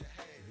wing.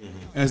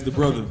 As the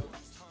brother,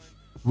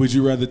 would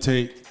you rather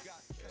take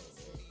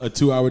a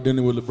 2-hour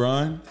dinner with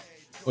LeBron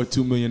or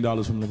 $2 million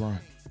from LeBron?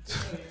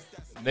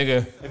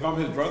 Nigga, If I'm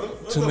his brother,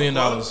 $2 million.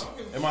 am I his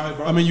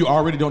brother? I mean, you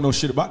already don't know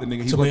shit about the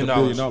nigga. He's $2 worth $1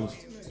 million. billion.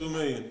 $2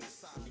 million.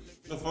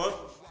 The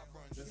fuck?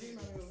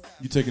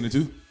 You taking the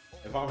 2?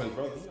 If I'm his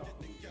brother,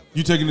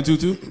 You taking the 2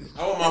 too?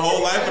 I want my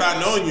whole life without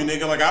knowing you,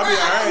 nigga. Like I'll be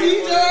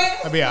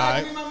alright. I'll be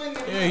alright.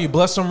 Yeah, you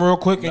bless him real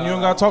quick and you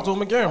don't gotta talk to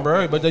him again,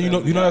 bro. But then you know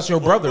that's your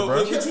brother,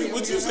 bro.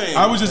 What you saying?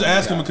 I was just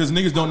asking because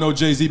niggas don't know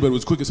Jay-Z, but it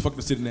was quick as fuck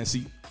to sit in that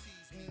seat.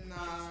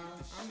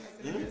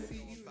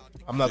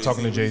 I'm not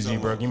talking to Jay-Z,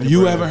 bro. Give me the You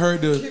bread. haven't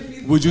heard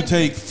the? Would you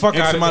take Fuck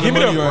X out amount Give of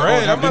me money the or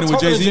bread. have I'm dinner not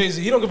with talking to Jay-Z?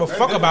 Jay-Z. He don't give a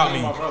fuck about me.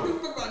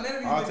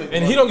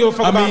 And he don't give a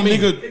fuck I about mean, me.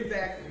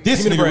 nigga,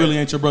 this Give me the nigga bread. really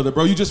ain't your brother,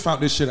 bro. You just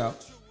found this shit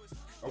out.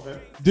 okay.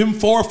 Them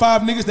 4 or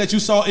 5 niggas that you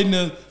saw in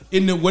the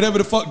whatever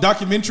the fuck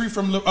documentary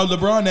from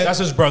LeBron. That's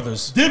his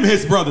brothers. Them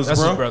his brothers, That's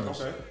bro. his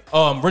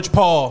brothers. Rich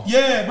Paul.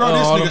 Yeah, bro. This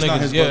all them nigga's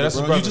not his Yeah, brother, that's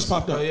bro. his brothers. You just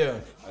popped up. Oh, yeah.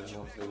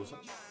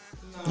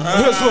 You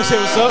just want to say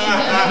what's up,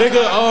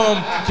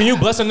 nigga? Can you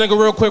bless a nigga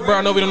real quick, bro?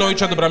 I know we don't know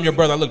each other, but I'm your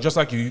brother. I look just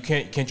like you. You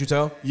can't you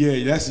tell?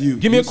 Yeah, that's you.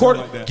 Give me You a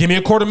quarter. sound like that. Give me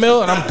a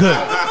 $250,000, and I'm good.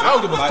 I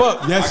don't give a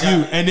fuck. That's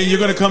you. And then you're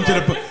gonna come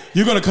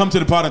to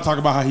the pod and talk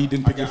about how he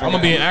didn't pick it. I'm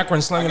gonna be in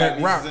Akron slinging that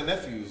rock.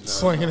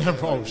 Slinging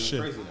that. Oh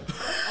shit.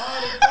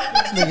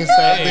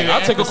 Hey, I'll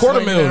take a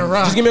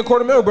 $250,000. Just give me a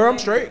 $250,000, bro. I'm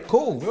straight.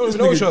 Cool. We don't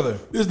even know each other.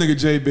 This nigga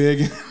Jay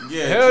big.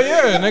 Hell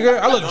yeah, nigga.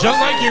 I look just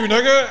like you,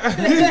 nigga.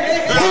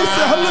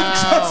 I look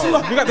just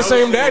like You got the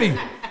same daddy.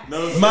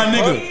 my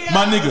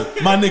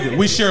nigga.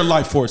 We share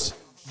life force.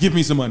 Give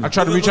me some money. I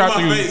tried to reach out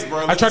to you. face,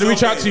 bro. I tried to Look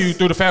reach at out to you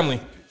through the family.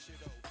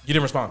 You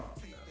didn't respond.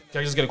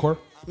 Can I just get a quarter?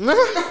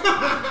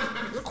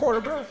 A quarter,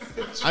 bro.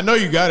 I know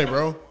you got it,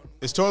 bro.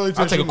 It's totally.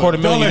 I'll take a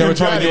 $250,000. $250,000. You never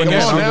told me to do Come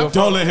on now. again.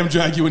 Don't let him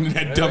drag you into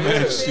that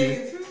dumbass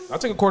shit. I'll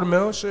take a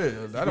 $250,000.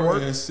 Shit, that'll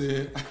work. That's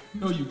it. I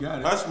know you got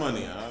it. Hush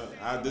money.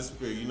 I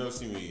disappear. You never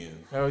see me again.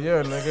 Hell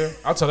yeah, nigga.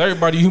 I'll tell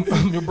everybody you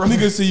your brother.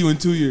 Nigga see you in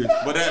 2 years.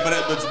 But at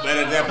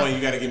that point,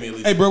 you got to give me at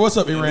least. Hey, bro, what's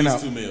up? It at ran least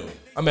out. $2 million.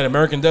 I'm at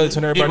American Deli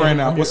telling everybody It ran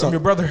out. I'm What's your, up? I'm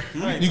your brother.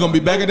 You gonna be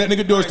back at that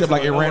nigga doorstep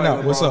like it ran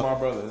out. What's up? $2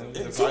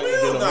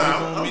 million?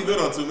 Nah, I'm good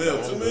on $2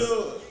 million. $2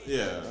 million?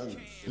 Yeah.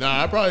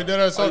 Nah, I probably did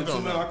that something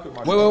on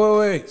that.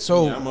 Wait.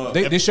 So Yeah, I'm up.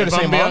 they share the If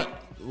same I'm band?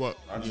 not- What?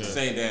 I'm just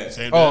saying that.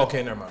 Same Oh, dad.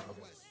 okay, never mind.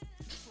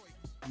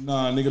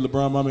 Nah, nigga,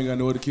 LeBron mom ain't got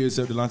no other kids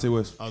except Delonte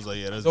West. I was like,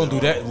 yeah, that's Don't do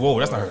that. Whoa,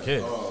 that's not her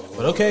kid.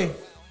 But okay.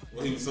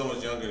 Well, he was so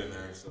much younger than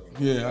her, so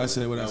Yeah, I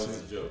said what I that was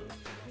said. a joke.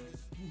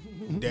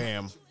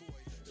 Damn.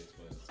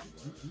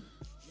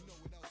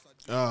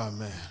 Oh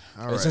man.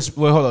 All right. Since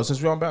hold on,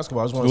 since we're on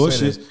basketball, I just want to say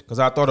Bullshit. this because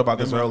I thought about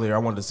this earlier. I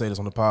wanted to say this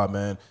on the pod,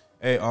 man.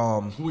 Hey, We are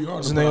on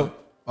what's the his name?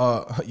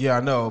 Yeah, I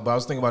know, but I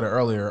was thinking about it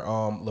earlier.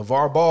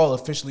 LeVar Ball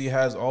officially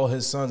has all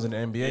his sons in the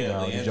NBA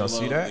now. Did y'all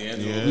see that?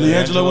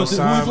 LiAngelo went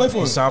to who he played for?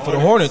 He signed for the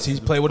Hornets. He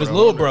played with his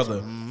little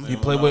brother. He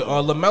played with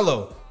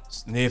LaMelo.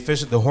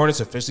 The Hornets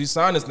officially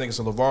signed this nigga.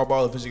 So LeVar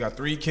Ball officially got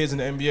 3 kids in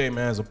the NBA,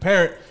 man. As a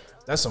parent,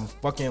 that's some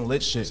fucking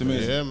lit shit.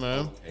 Man. Yeah,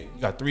 man. You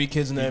got 3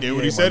 kids in the NBA. Did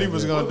what he said he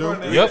was gonna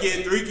do. Yep.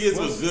 3 kids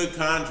with good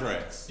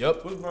contracts.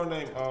 Yep. What's bro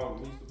name? He used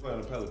to play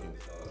on the Pelicans.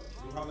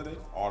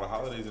 All the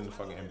holidays in the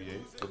fucking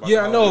NBA.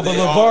 Yeah, I know, but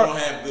LeVar don't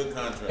have good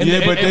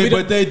contracts.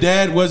 But their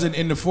dad wasn't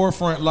in the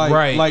forefront like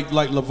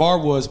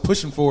LeVar was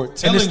pushing for it.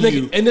 Telling this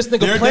nigga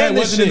their planned dad this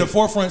wasn't in shit. the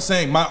forefront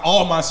saying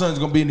all my sons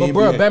gonna be in the NBA.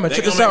 Bro, Batman,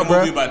 check this out,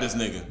 bro. About this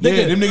nigga.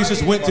 Yeah, them niggas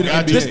just went to the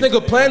NBA. This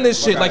nigga planned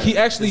this shit. Like he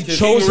actually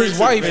chose his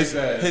wife.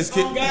 His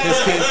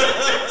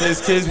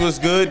kids was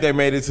good. They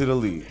made it to the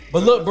league.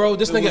 But look, bro,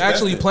 this nigga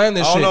actually planned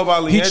this shit.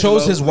 He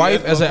chose his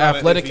wife as an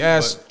athletic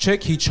ass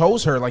chick. He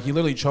chose her. Like he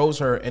literally chose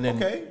her and then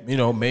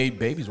made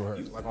babies with her.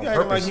 Like on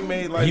purpose.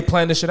 He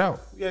planned this shit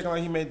out. Yeah, acting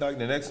like he made like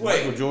the next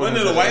Wait, Michael Jordan.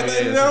 wasn't it a white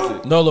lady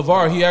though? No,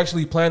 LeVar, he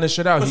actually planned this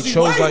shit out. He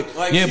chose white?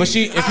 but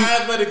she.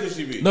 How athletic could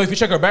she be? No, if you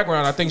check her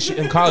background, I think she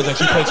in college like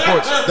she played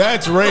sports.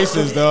 That's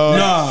racist,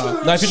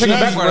 dog. Nah, if you check her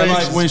background,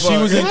 like when she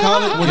was in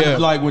college,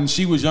 like when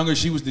she was younger,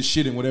 she was the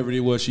shit in whatever it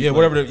was. She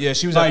played.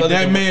 She was like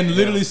that man.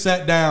 Literally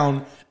sat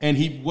down and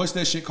what's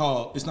that shit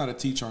called? It's not a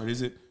T-chart,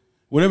 is it?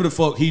 Whatever the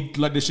fuck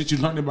like the shit you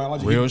learned in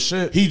biology. Real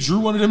shit. He drew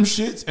one of them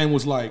shits and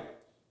was like,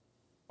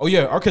 "Oh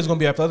yeah, our kid's gonna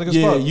be athletic as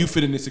fuck. Yeah, you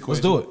fit in this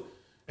equation. Let's do it."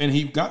 And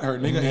he got her,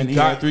 nigga, and he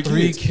got had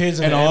three kids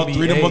in and the all NBA.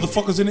 three of them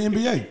motherfuckers in the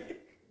NBA.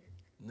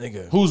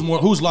 Nigga,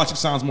 whose logic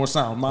sounds more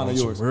sound, mine or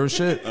yours? Real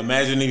shit.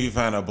 Imagine if you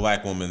find a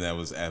black woman that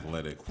was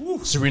athletic. Whew.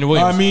 Serena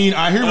Williams. I mean,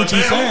 I hear what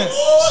you're saying.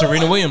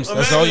 Serena Williams.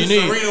 That's all you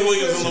need. Serena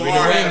Williams and Serena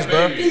LeBron. Williams,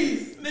 bro.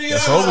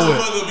 That's over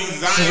with.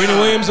 Serena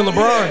Williams and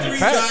LeBron.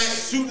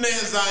 Facts. Shooting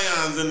ass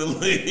Zions in the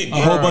league.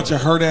 A whole bunch of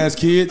hurt ass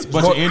kids,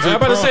 bunch of injured. I'm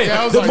about to say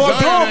the more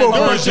durable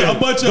version. Hold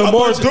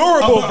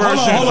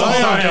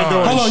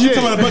on, you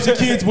talking about a bunch of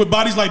kids with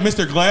bodies like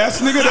Mr.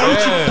 Glass, nigga?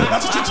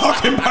 That's what you're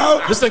talking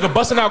about. This nigga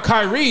busting out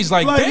Kyrie's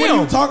like Like, damn. what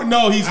are you talking?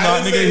 No, he's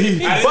not, nigga. He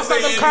bust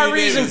out them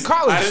Kyrie's in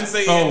college. I didn't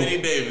say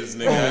Anthony Davis,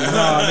 nigga.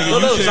 Nah,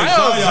 nigga, you said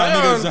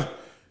Zion. Nigga.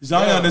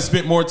 Zion has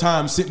spent more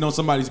time sitting on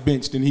somebody's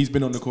bench than he's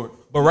been on the court.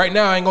 But right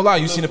now, I ain't gonna lie.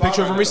 You seen a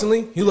picture of him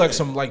recently? He like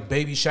some like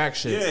baby Shaq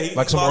shit,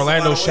 like some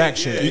Orlando Shaq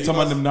shit. You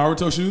talking about them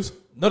Naruto shoes?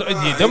 No,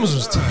 them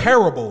was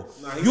terrible.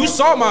 You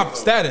saw my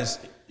status.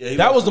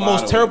 That was the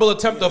most terrible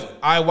attempt of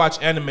I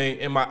watch anime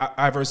I've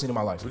ever seen in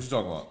my life. What you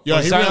talking about? Yo,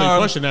 he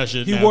really pushing that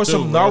shit. He now wore too,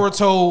 some bro.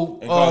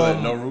 Naruto,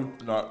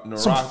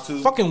 some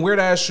Naruto. fucking weird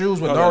ass shoes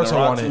with Naruto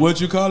on it.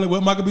 What you call it?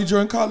 What Michael B.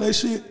 Jordan call that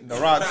shit?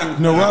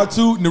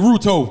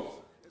 Naruto.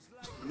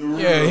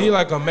 Yeah, he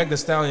like a Meg Thee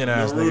Stallion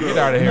ass nigga. Get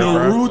out of here, bro.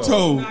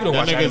 Naruto. You don't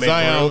watch That nigga anime,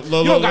 Zion-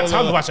 bro. You don't got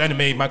time to watch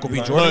anime, Michael B.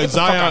 Jordan. Get the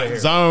fuck out of here.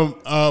 Zion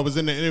was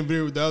in the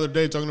interview the other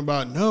day talking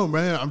about, no,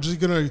 man, I'm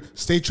just going to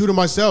stay true to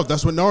myself.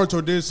 That's what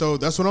Naruto did, so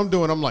that's what I'm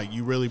doing. I'm like,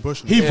 you really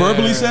pushing me. He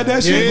verbally said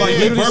that shit? Yeah, Like,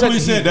 he verbally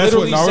said that's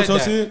what Naruto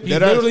said? He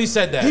literally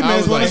said that. He may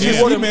as well have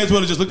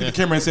like, just looked at the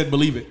camera and said,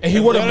 believe it. And he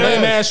wore them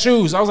lame ass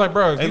shoes. I was like,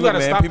 bro, Hey, you look, gotta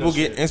man, stop people this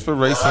get shit.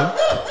 inspiration.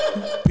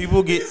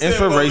 People get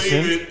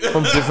inspiration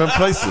from different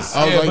places.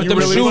 I was like, but you them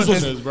really shoes pushing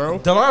was, this, bro.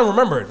 Delon,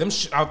 remember,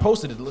 I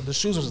posted it. The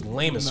shoes was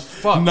lame as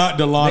fuck. Not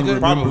Delon, Nigga.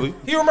 probably.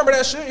 He remember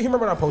that shit? He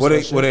remember that I posted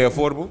that shit? Were they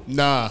affordable?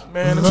 Nah.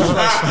 Man, them shit was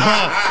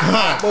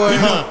like, boy,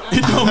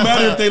 It don't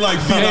matter if they like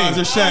felines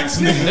or shacks,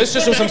 nigga. this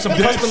just was some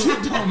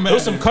custom. There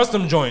was some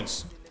custom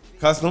joints.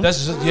 Custom?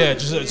 That's just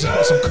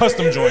some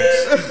custom joints.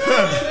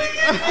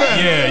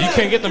 Yeah, you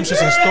can't get them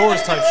shits in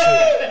stores type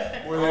shit.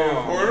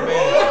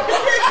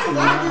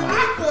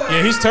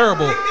 Yeah, he's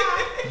terrible.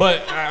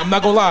 But I'm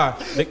not gonna lie,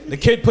 the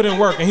kid put in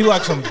work and he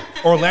like some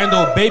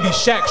Orlando baby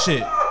Shaq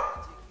shit.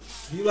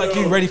 He like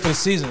he ready for the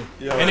season,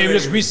 and they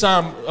just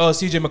re-signed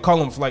CJ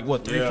McCollum for like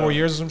what 3-4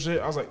 years or some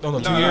shit. I was like, no,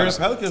 2 years.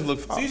 Pelicans look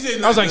fine.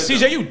 I was like,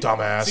 CJ, you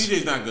dumbass.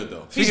 CJ's not good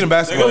though. Speaking of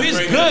basketball, No, he's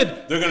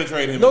good. They're gonna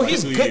trade him. No, in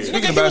he's like 2 good. years.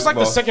 Nigga, he was like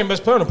the second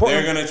best player in the They're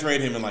Portland. gonna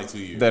trade him in like 2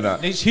 years. they're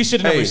not. He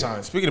should have never Hey,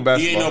 resigned. speaking of He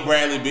basketball, ain't no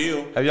Bradley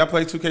Beal. have y'all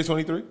played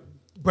 2K23?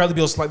 Bradley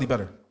Beal's slightly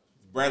better.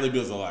 Bradley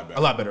Beal's a lot better.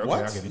 A lot better. Okay,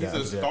 What? I'll give you that.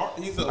 He's a star.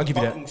 He's a I'll give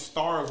you that. fucking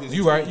star of his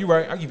You right.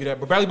 I'll give you that.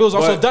 But Bradley Beal's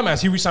also a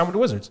dumbass. He re-signed with the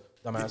Wizards.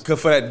 Dumbass. Cause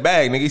for that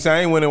bag, nigga, he said I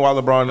ain't winning while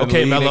LeBron in the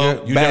Okay, league,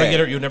 Melo,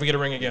 nigga. you'll never get a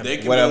ring again. They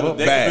can Whatever, build,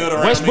 they bad. can build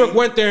around Westbrook me.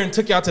 went there and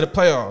took y'all to the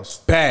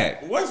playoffs.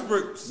 Bag.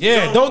 Westbrook.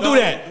 Yeah, don't do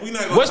that. We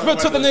not gonna Westbrook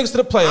talk took the about niggas to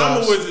the playoffs.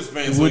 I'm a Wizards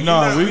fan. So We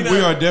we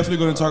are definitely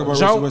going to talk about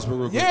Russell Westbrook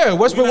real quick. Yeah,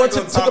 Westbrook We're went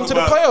not to gonna took him to the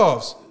talk about-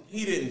 playoffs.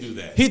 He didn't do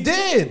that. He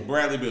did.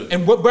 Bradley Beal.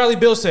 And what Bradley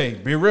Beal say?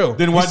 Be real.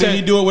 Then why He said- didn't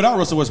he do it without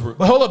Russell Westbrook?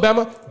 But hold up,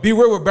 Bama. Be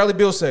real what Bradley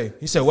Beal say.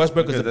 He said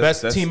Westbrook is the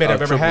best teammate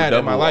I've ever had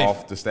in my life.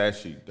 Off the stat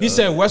sheet. He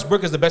said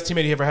Westbrook is the best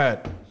teammate he ever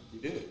had. He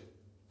did.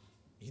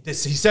 He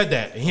said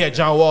that. And he had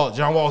John Wall.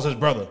 John Wall's his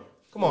brother.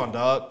 Come on,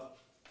 dog.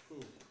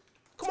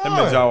 Come Him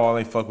and on. John Wall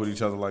ain't fuck with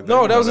each other like that.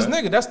 No, You that know was his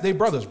nigga. That's they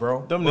brothers,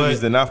 bro. Them But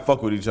niggas did not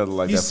fuck with each other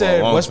like he that for a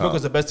said long Westbrook time.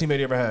 was the best teammate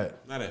he ever had.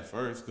 Not at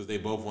first, because they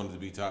both wanted to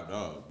be top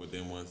dog. But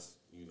then once,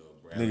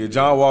 Bradley Nigga,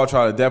 John Wall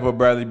tried to dap up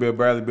Bradley Beal.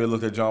 Bradley Beal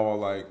looked at John Wall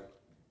like,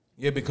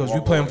 Yeah, because we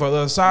playing for the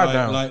other side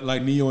now.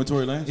 Like Neo and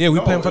Tory Lanez? Yeah, we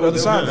playing for the other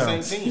side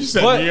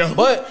now.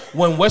 But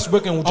when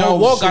Westbrook and John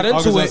Wall got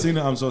into it,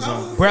 I'm so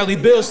sorry. Bradley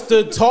Beal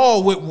stood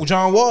tall with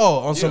John Wall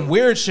on some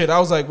weird shit. I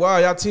was like, wow,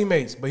 y'all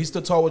teammates. But he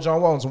stood tall with John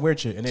Wall on some weird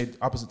shit, and they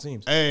opposite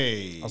teams.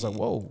 Hey. I was like,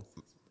 whoa.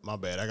 My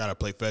bad. I gotta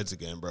play Feds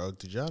again, bro.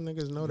 Did y'all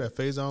niggas know that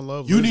Faison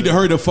Love? You need to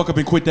hurry the fuck up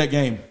and quit that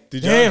game.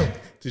 Did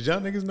y'all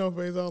niggas know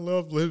Faison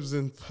Love lives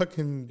in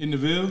fucking in the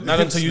Ville? Not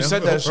until you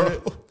said that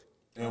shit.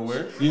 And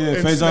where? Yeah,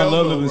 Faison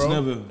Love lives in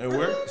Snellville. And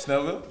where?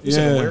 Snellville?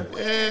 Yeah.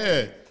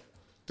 Yeah.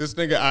 This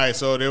nigga, all right,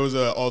 so there was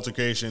an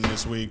altercation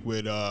this week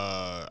with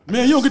Man,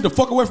 you don't get the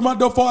fuck away from my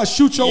door before I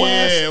shoot your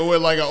ass. Yeah,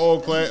 with like an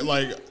old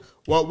like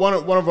one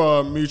of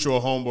our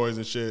mutual homeboys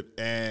and shit,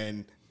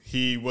 and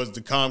he was the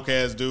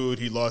Comcast dude.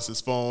 He lost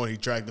his phone. He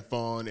tracked the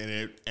phone, and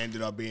it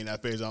ended up being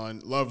that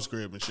Faison Love's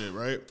crib and shit,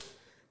 right?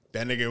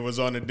 That nigga was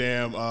on the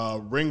damn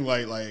ring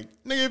light like,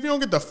 nigga, if you don't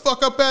get the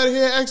fuck up out of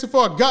here asking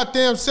for a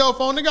goddamn cell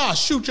phone, nigga, I'll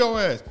shoot your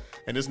ass.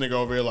 And this nigga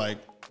over here like,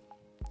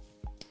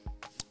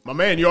 my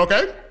man, you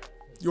okay?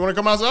 You want to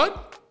come outside?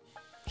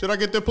 Should I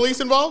get the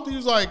police involved? He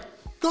was like,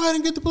 go ahead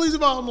and get the police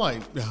involved. I'm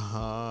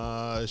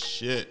like,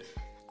 shit.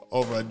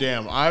 Over a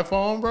damn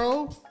iPhone,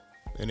 bro?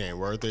 It ain't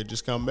worth it.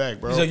 Just come back,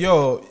 bro. He's like,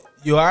 yo,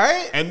 you all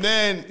right? And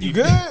then you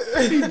good?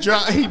 he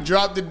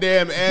dropped the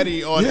damn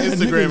Addy on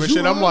Instagram nigga, and shit.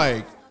 you I'm right?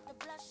 like,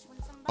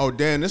 oh,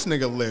 damn, this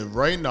nigga live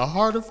right in the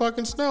heart of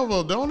fucking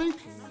Snellville, don't he?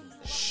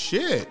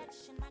 Shit.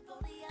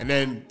 And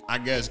then I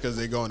guess because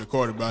they go into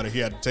court about it, he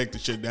had to take the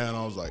shit down.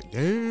 I was like,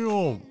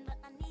 damn.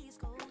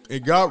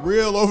 It got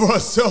real over a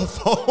cell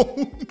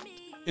phone.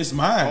 It's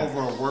mine. Over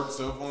a work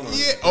cell phone?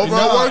 Yeah, over a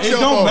work cell phone. It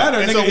don't matter,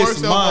 It's nigga. a work It's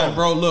cell mine, phone.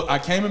 bro. Look, I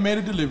came and made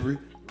a delivery.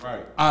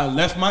 Right. I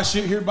left my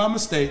shit here by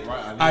mistake.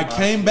 Right, I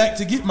came back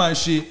to get my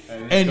shit,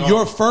 and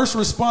your first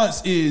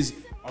response is,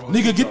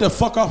 "Nigga, get the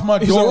fuck off my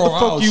door, like, what or the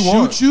fuck I'll you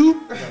shoot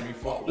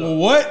want? you."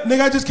 What,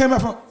 nigga? I just came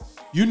out from.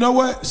 You know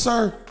what,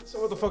 sir? So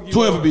what the fuck you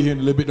 12 will want? be here in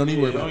a little bit. Don't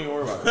even worry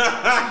about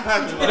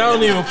it. And I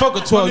don't even fuck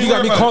with 12. You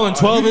got me calling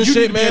 12 and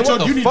shit, man. What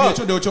the You need fuck?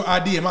 to with your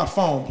ID and my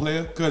phone,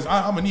 player, because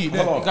I'm gonna need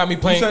that. You got me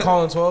playing You said-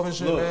 calling 12 and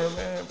shit, Look,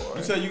 man, boy.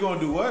 You said you gonna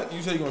do what?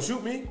 You said you gonna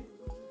shoot me?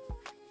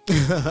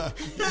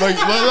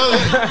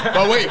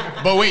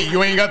 But wait,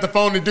 you ain't got the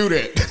phone to do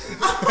that.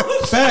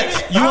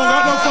 Facts. You ain't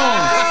got no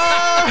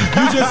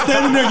phone. You just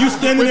standing there. You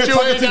standing But there you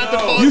talking ain't got the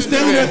to. phone You to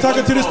standing do there that.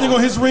 talking to this nigga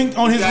on his ring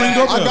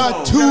doorbell. I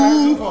got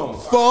two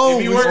phones.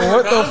 If you work What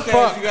for the Comcast,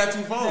 fuck? you got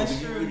two phones.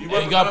 If you And work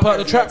you for got put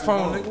the Comcast, trap you got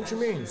phone, two nigga. What you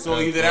mean? So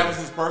either that was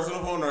his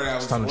personal phone or that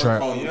was his time to work trap.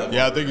 phone. Yeah.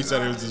 Yeah, I think he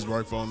said it was his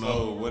work phone. So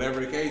No. whatever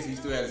the case, he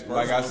still had his personal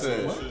Like I phone.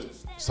 said.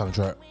 It's time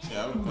to trap.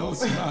 Yeah, No,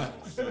 it's not.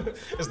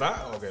 It's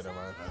not? Okay, never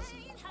mind.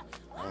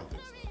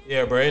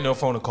 Yeah, bro, ain't no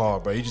phone to call,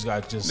 bro. You just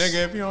got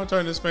Nigga, if you don't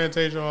turn this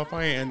Fantasia off,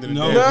 I ain't ending the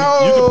No, day.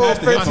 you can pass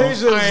the headphones.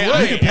 Fantasia is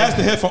I You can pass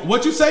the headphone.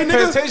 What you say,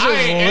 nigga? Fantasia I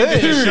ain't is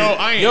ending the lit. show.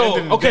 I ain't Yo,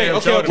 ending the okay. damn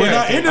show. We're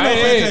not ending on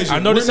Fantasia. I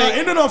know this We're not ain't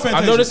ending on I know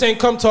Fantasia. this ain't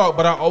come talk,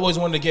 but I always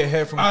wanted to get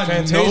head from I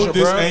Fantasia, know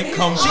this bro. ain't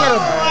come She got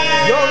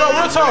a, yo, no,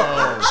 real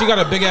talk. She got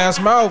a big ass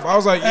mouth. I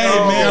was like, yo, Hey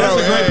man, that's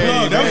a great hey,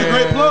 plug. That was a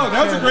great plug.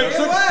 That was a great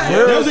second.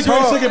 That was a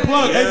great second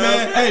plug.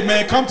 Hey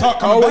man, come talk. I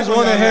Coming always back.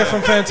 wanted head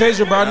from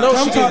Fantasia, bro. I know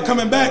Come she talk can.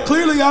 coming back.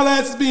 Clearly, y'all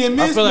ass is being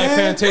missed, I feel like man.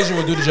 Fantasia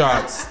would do the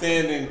job.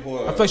 Standing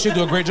plug. I feel like she'd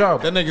do a great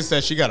job. That nigga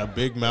said she got a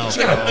big mouth.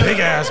 She got a big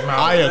ass mouth.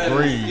 I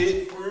agree.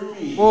 It for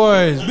me.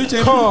 Boys, Bitch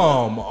ain't-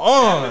 come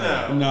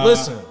on. Nah.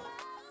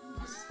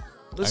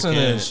 Listen to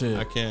I this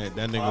shit. can't.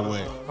 That nigga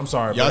went. I'm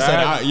sorry, Y'all but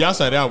said y'all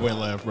said I went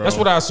left, bro. that's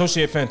what I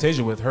associate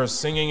Fantasia with. Her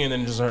singing and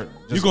then just her.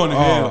 Just, You going to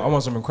hell. I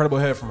want some incredible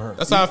head from her.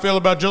 That's how I feel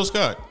about Jill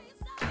Scott.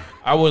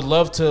 I would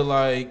love to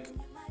like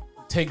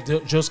take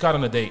Jill Scott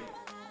on a date.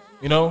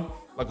 You know,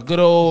 like a good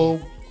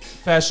old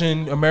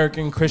fashioned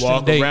American Christian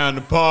Walk date. around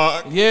the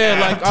park. Yeah,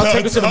 like I'll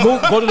take her to the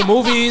go to the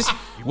movies.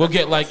 We'll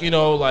get like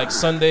like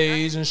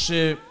Sundays and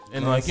shit,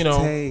 and like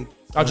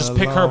I'll just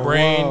pick her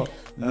brain.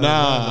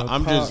 Nah,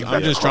 I'm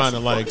just trying to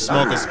like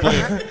smoke a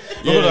spliff.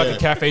 We'll go to like a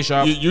cafe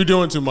shop. You're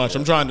doing too much.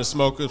 I'm trying to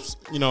smoke a,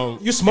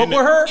 You smoke with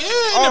her? Yeah, in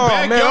Oh, the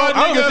man, backyard, I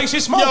don't even nigga. think she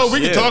smokes. Yo,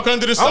 we can talk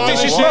under the I don't think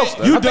she stars.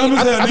 smokes. You I dumb think-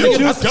 as hell. I think-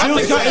 Jill I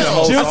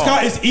think-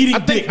 Scott is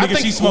eating dick, I nigga. think-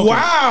 She's smoking.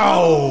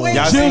 Wow. Y'all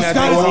Jill seen that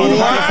Scott is thing? eating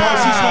dick.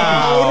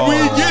 How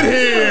did we get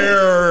here?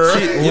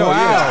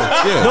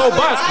 Yeah. No,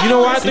 but you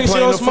know why I think she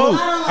playing don't the smoke?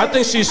 flute. I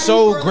think she's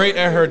so great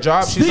at her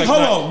job. She's like,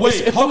 Hold on, wait.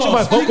 It fucks with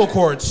my vocal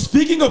cords.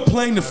 Speaking of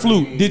playing the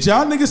flute, did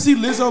y'all niggas see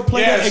Lizzo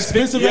play that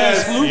expensive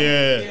ass flute?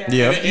 Yeah.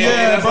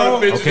 Yeah, bro.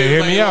 Okay,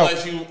 hear me out.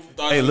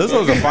 Hey,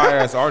 Lizzo's a fire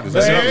ass artist.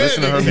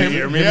 Listen to her music.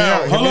 Hear me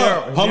out.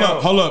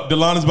 Hold up.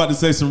 Delana's about to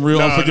say some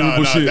real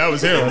unforgivable shit. That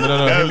was him.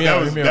 No, hear me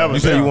out, hear me out. You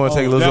say you want to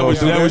take Lizzo?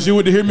 That was you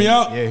with the hear me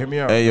out? Yeah, hear me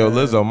out. Hey, yo,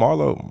 Lizzo,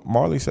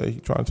 Marley say he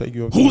trying to take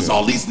you up. Who's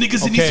all these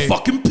niggas in Okay. these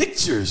fucking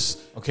pictures?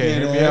 Okay,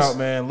 hear me Yes. out,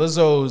 man.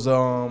 Lizzo's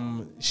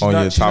she's On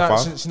not, your she's top not,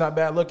 five? she's not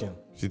bad looking.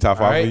 She top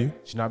All 5 right? for you?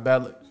 She's not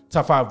bad.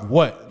 Top 5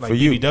 what? Like For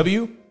you.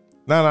 BBW?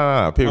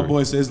 Nah. My Period.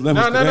 boy says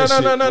levels No. to that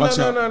shit. Watch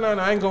out. No.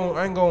 I ain't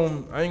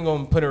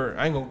gonna put her.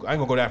 I ain't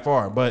gonna go that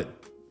far. But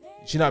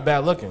she not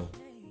bad looking.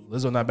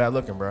 Lizzo not bad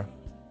looking, bro.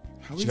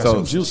 She got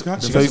some Jill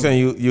Scott. So you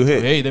saying you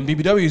hit? Hey, them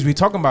BBWs, we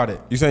talking about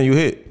it. You saying you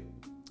hit?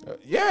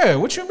 Yeah,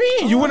 what you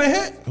mean? You wouldn't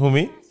hit? Who,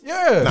 me?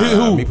 Yeah.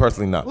 Nah, me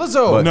personally not.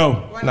 Lizzo. But-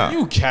 No. Nah.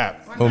 You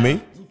cap. Who, me?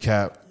 You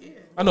cap.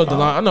 I know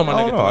Delon. I know my I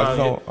nigga don't know. I just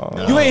Delon.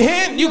 don't. You ain't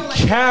hitting? You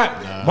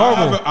cap.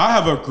 Marvel. I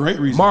have a great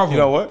reason. Marvel. You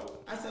know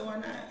what? I said, why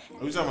not?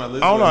 Are we talking about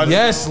Lizzo? I don't know.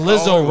 Yes,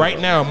 Lizzo right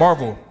now,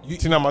 Marvel.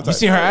 She not my type. You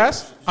seen her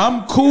ass?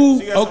 I'm cool.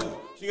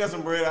 She got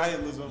some bread. I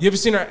hit Lizzo. You ever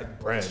seen her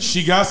bread?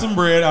 She got some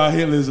bread. I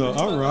hit Lizzo.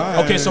 All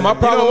right. Okay, so my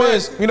problem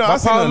is when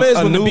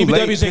the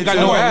BBWs ain't got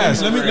no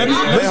ass. Let me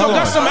Lizzo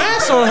got some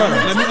ass on her.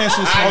 Let me ask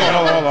you something.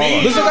 Hold on.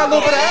 Lizzo got a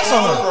little bit of ass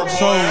on her.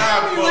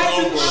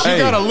 She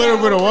got a little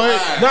bit of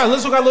what? Nah,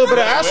 Lizzo got a little bit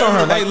of ass on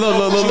her. Hey,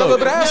 look. She got a little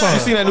bit of ass on her.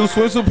 You seen that new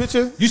swimsuit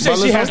picture? You say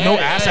she has no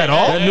ass at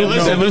all? That new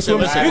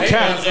swimsuit. You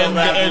cap.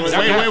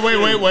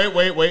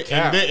 Wait.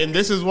 And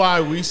this is why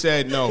we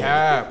said no.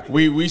 Cap.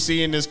 We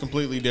seeing this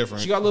completely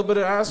different. She got a little bit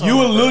of ass on her.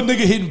 You a little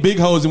nigga hitting big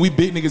hoes and we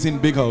big niggas hitting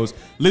big hoes.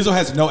 Lizzo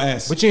has no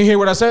ass. But you didn't hear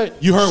what I said?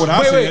 You heard what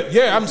I said. Wait.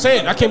 Yeah, I'm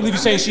saying. I can't believe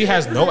you're saying she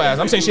has no ass.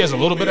 I'm saying she has a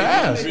little bit of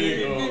ass.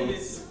 She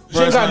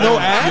ain't got no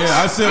ass?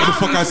 Yeah, I said what the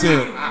fuck I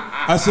said.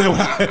 I said what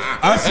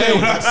I said,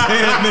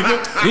 nigga.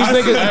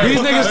 These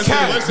niggas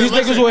cap. These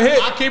niggas will hit.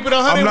 I'll keep it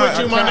 100 with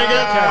you, my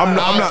nigga.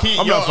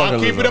 I'll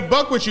keep it a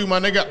buck with you, my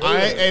nigga.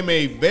 I am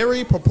a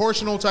very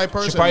proportional type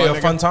person. She's probably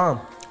a fun time.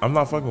 I'm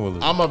not fucking with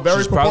her. I'm a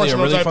very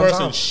proportional type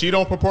person. She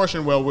don't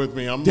proportion well with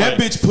me. That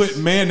bitch put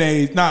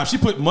mayonnaise. Nah, she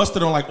put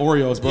mustard on like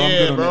Oreos, bro. I'm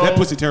good on that. That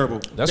pussy terrible.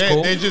 That's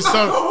cool. There's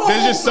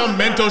just some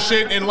mental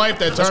shit in life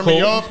that turned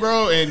me off,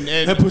 bro. And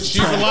that pussy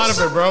she's a lot of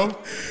it, bro.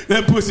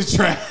 That pussy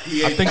trash.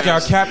 I think y'all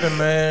capping,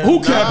 man. Who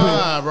capping?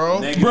 Nah,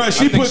 bro. Bro,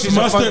 she puts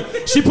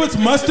mustard. She puts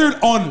mustard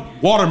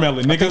on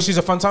watermelon, nigga. I think she's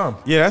a fun time.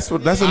 Yeah, that's a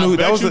new.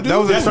 That was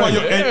that's why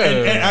you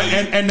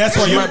and that's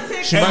why you.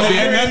 She might be.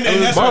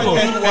 And that's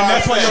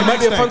why she might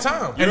be a fun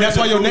time. And that's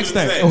why your next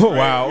thing. Oh,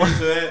 wow.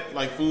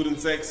 Like food and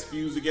sex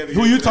fused together.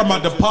 Who you talking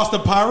about? The pasta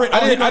pirate? I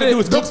didn't do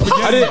is cook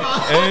spaghetti.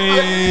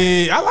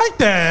 Hey, I like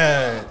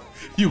that.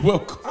 You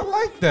welcome. I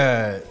like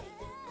that.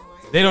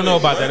 They don't know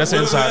about that. That's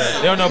inside.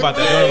 They don't know about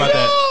that. They don't know about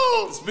that.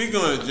 Speak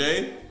on it,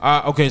 Jay.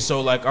 Okay,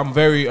 so like I'm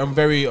very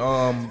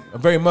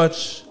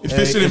much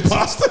efficient in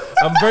pasta.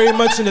 I'm very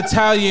much an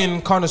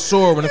Italian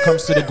connoisseur when it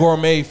comes to the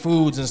gourmet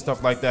foods and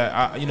stuff like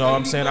that. You know what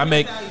I'm saying? I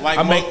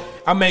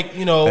make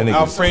you know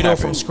Alfredo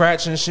from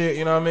scratch and shit.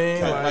 You know what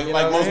I mean?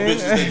 Like most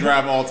bitches, they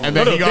drive all time.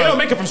 They don't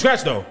make it from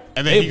scratch though.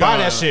 And then they buy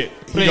that shit.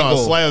 He gonna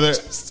slather.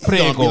 He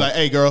gonna be like,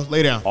 "Hey, girl,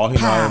 lay down." All he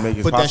know how to make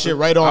is put pasta. that shit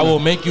right on. I will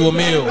make you a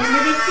meal.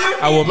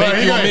 I will make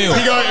you a meal.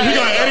 He got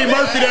Eddie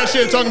Murphy that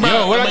shit talking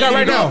about. Yo, what I got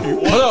right now?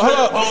 Hold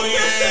up. Oh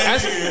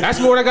yeah.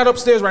 Ask me what I got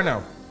upstairs right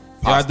now.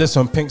 Yeah, I did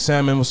some pink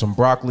salmon with some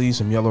broccoli,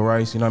 some yellow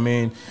rice. You know what I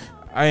mean?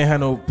 I ain't had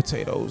no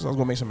potatoes. I was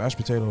gonna make some mashed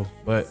potatoes,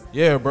 but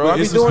yeah, bro, I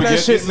be doing that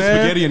shit, man.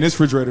 Spaghetti in this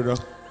refrigerator though.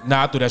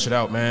 Nah, I threw that shit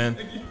out, man.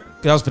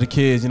 That was for the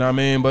kids, you know what I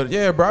mean? But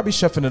yeah, bro, I be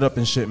chefing it up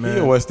and shit, man.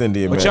 You're a West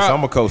Indian, man, so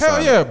I'm a co-signer.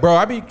 Hell yeah,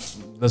 bro.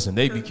 Listen,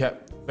 they be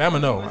kept.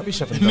 Bama know. I be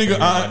chefing it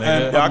up.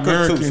 Nigga, I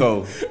cook too,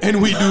 so.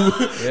 And we do.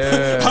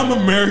 Yeah. I'm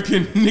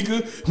American,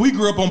 nigga. We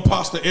grew up on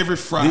pasta every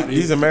Friday.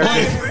 He's American.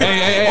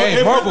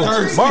 Hey, Marvel.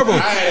 With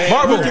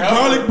the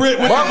garlic bread.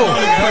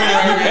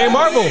 Hey,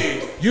 Marvel.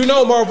 You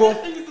know, Marvel.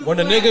 When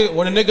a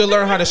nigga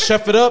learn how to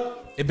chef it up,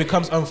 it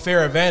becomes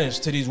unfair advantage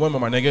to these women,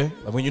 my nigga.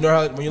 Like when you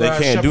learn how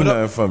to chef it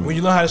up, when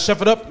you learn how to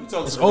chef it up,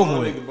 it's over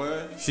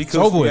with. She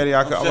cooks spaghetti.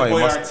 I'm like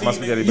my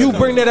spaghetti. You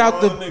bring that out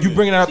the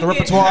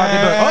repertoire. They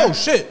be like, oh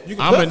shit.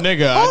 I'm a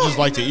nigga. I just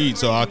like to eat,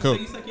 so I cook.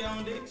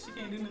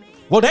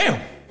 Well, damn.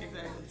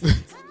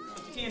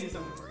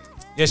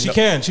 Yeah, she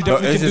can. She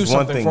definitely can do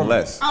something for me.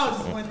 Less. Oh,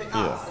 just one thing.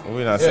 Yeah,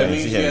 we're not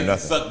saying she can't do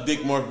nothing. Suck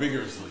dick more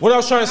vigorously. What I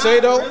was trying to say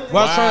though,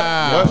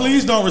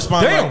 please don't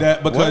respond like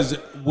that because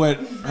what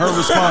her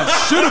response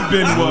should have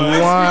been was,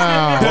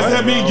 does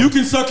that mean you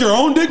can suck your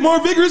own dick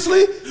more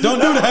vigorously? Don't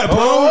do that,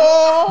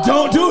 bro.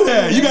 Don't do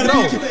that. You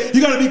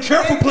gotta be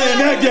careful playing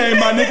that game,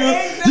 my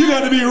nigga. You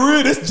gotta be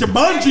real. That's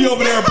Jumanji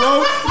over there,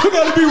 bro. You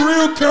gotta be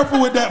real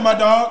careful with that, my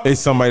dog. It's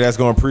somebody that's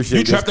gonna appreciate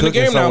you trapped in the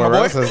game now, my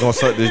boy. That's gonna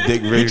suck this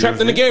dick you trapped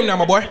in the game now,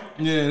 my boy.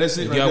 Yeah, that's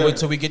it. You gotta wait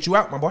till we get you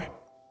out, my boy.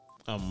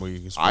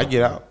 I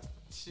get out.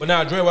 But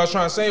now, Dre, what I was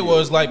trying to say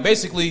was like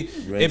basically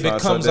it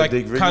becomes like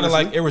kind of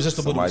like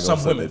irresistible to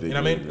some women. You know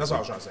what I mean? That's what I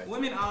was trying to say.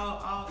 Women,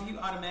 you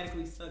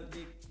automatically suck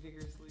dick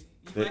vigorously.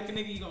 You like a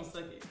nigga, you gonna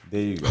suck it.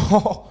 There you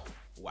go.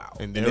 Wow.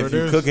 And if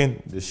you're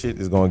cooking, the shit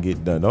is gonna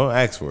get done. Don't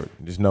ask for it.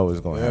 Just know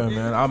it's gonna happen.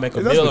 Man, I'll make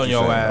a meal on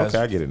your ass.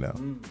 Okay, I get it now.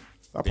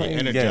 Stop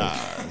playing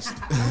games.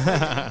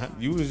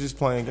 You was just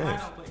playing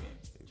games.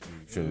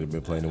 You shouldn't have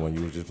been playing the one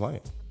you was just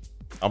playing.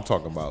 I'm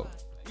talking about.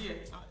 Yeah,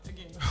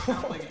 again, I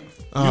don't play games.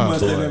 You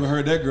must have never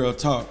heard that girl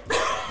talk.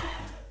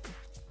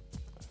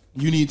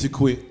 You need to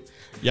quit.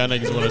 Y'all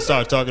niggas want to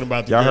start talking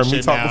about the y'all heard shit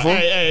me talk now. before?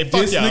 Hey,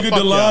 fuck this y'all, nigga fuck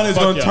DeLon is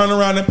y'all, gonna turn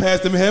around and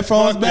pass them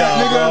headphones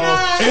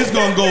back, nigga. It's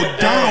gonna go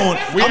down.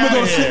 I'm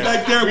gonna sit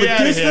back there with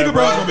this nigga,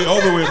 bro. It's gonna be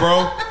over with,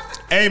 bro.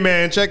 Hey,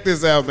 man, check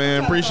this out,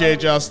 man.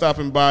 Appreciate y'all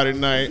stopping by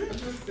tonight.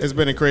 It's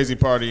been a crazy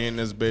party in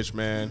this bitch,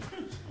 man.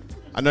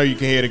 I know you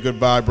can hear the good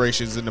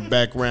vibrations in the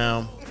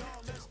background.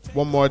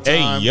 One more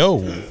time. Hey,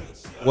 yo.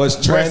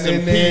 What's Rest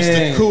in peace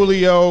to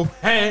Coolio.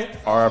 Hey.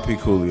 R.I.P.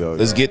 Coolio.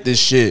 Let's get this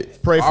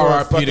shit. Pray for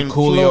R.I.P. to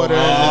Coolio.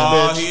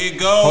 Oh, here it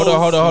goes.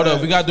 Hold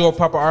up. We gotta do a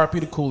proper R.I.P.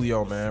 to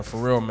Coolio, man. For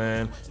real,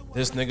 man.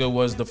 This nigga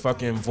was the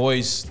fucking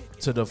voice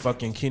to the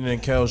fucking Keenan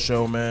and Kel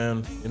show,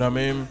 man. You know what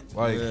I mean?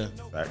 Like,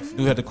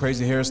 dude had the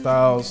crazy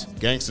hairstyles.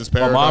 Gangsta's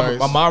Paradise.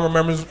 My mom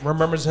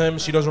remembers him.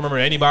 She doesn't remember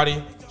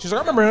anybody. She's like,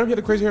 I remember him. He had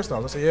the crazy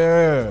hairstyles. I said,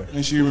 yeah.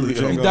 And she remembers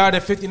He died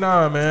at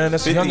 59, man.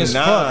 That's young as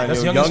fuck.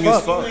 That's young as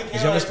fuck.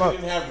 He's young as fuck.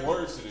 Didn't have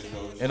words to this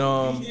show.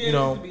 And you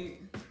know,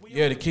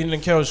 yeah, the Keenan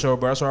and Kel show,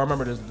 bro. That's where I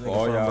remember this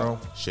nigga from, bro.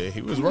 Shit,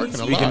 he was working a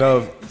lot. Speaking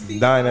of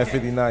dying at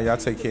 59, y'all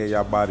take care of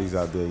y'all bodies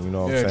out there. You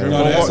know what I'm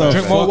saying?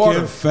 Drink more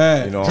water.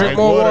 Fact. You know, Drink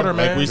more water,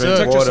 man.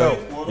 Protect yourself.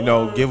 You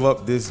know, give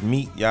up this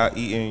meat y'all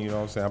eating. You know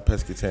what I'm saying? I'm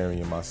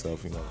pescatarian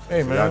myself. You know.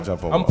 Hey, man. Y'all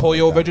jump over I'm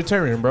polio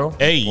vegetarian, bro.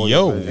 Hey,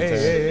 yo.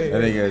 Hey.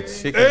 That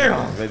nigga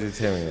chicken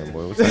vegetarian,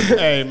 boy. What's up?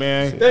 Hey,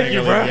 man. Thank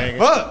you, bro.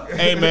 Fuck.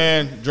 Hey,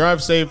 man.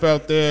 Drive safe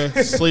out there.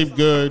 Sleep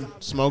good.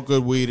 Smoke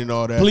good weed and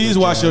all that. Please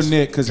wash your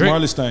neck, because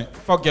Marley stank.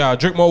 Fuck y'all.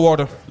 Drink more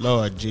water.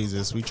 Lord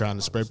Jesus, we trying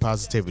to spread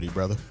positivity,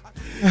 brother.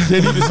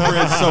 They need to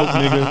spread soap,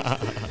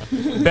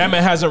 nigga.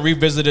 Batman hasn't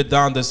revisited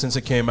Donda since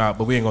it came out,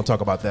 but we ain't gonna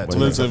talk about that.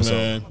 Listen,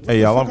 man.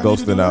 Hey, y'all, I'm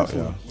ghosting out.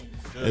 Yo.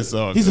 It's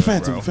all He's good, a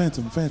phantom, bro.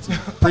 phantom.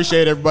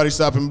 Appreciate everybody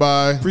stopping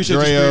by. Appreciate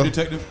you, Spirit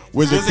Detective.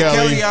 Wizard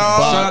Kelly, y'all.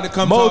 Bob. Shout out to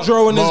Come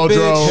Modro in this Modro.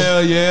 bitch.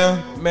 Hell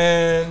yeah.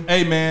 Man.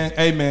 Hey,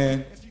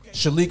 man.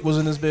 Shalik was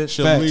in this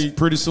bitch. Facts.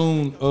 Pretty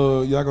soon,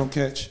 y'all gonna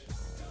catch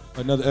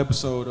another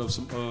episode of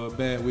some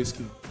bad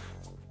whiskey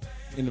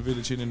in the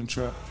Village Hidden in the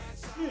Trap.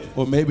 Yeah.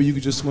 Or maybe you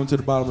could just swim to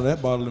the bottom of that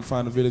bottle and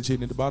find the Village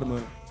Hidden at the bottom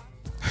of it.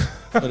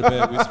 Of the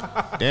bad whiskey.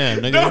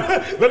 Damn,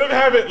 nigga. Let him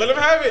have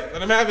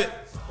it.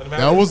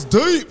 That was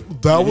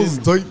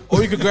deep.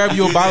 Or you could grab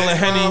you a bottle of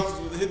Henny.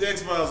 Hit the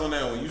X-Files on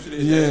that one. You should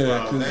have hit the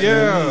X-Files.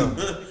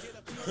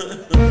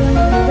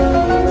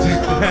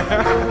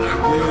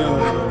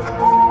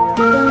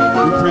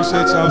 We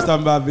appreciate y'all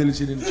stopping by Village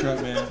Hidden in the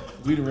Trap, man.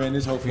 We done ran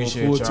this whole for a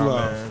full 2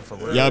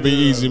 hours. Y'all be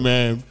easy,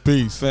 man.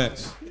 Peace.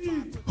 Facts.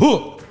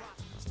 Hook.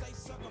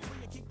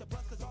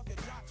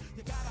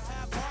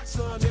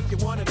 If you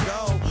wanna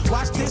go,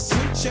 watch this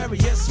sweet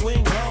chariot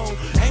swing low.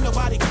 Ain't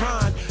nobody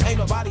crying, ain't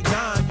nobody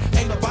dying,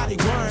 ain't nobody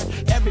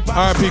worrying. Everybody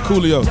R.I.P.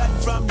 Coolio.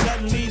 Nothing from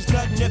nothing leaves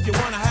nothing. If you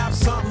wanna have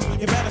something,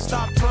 you better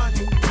stop.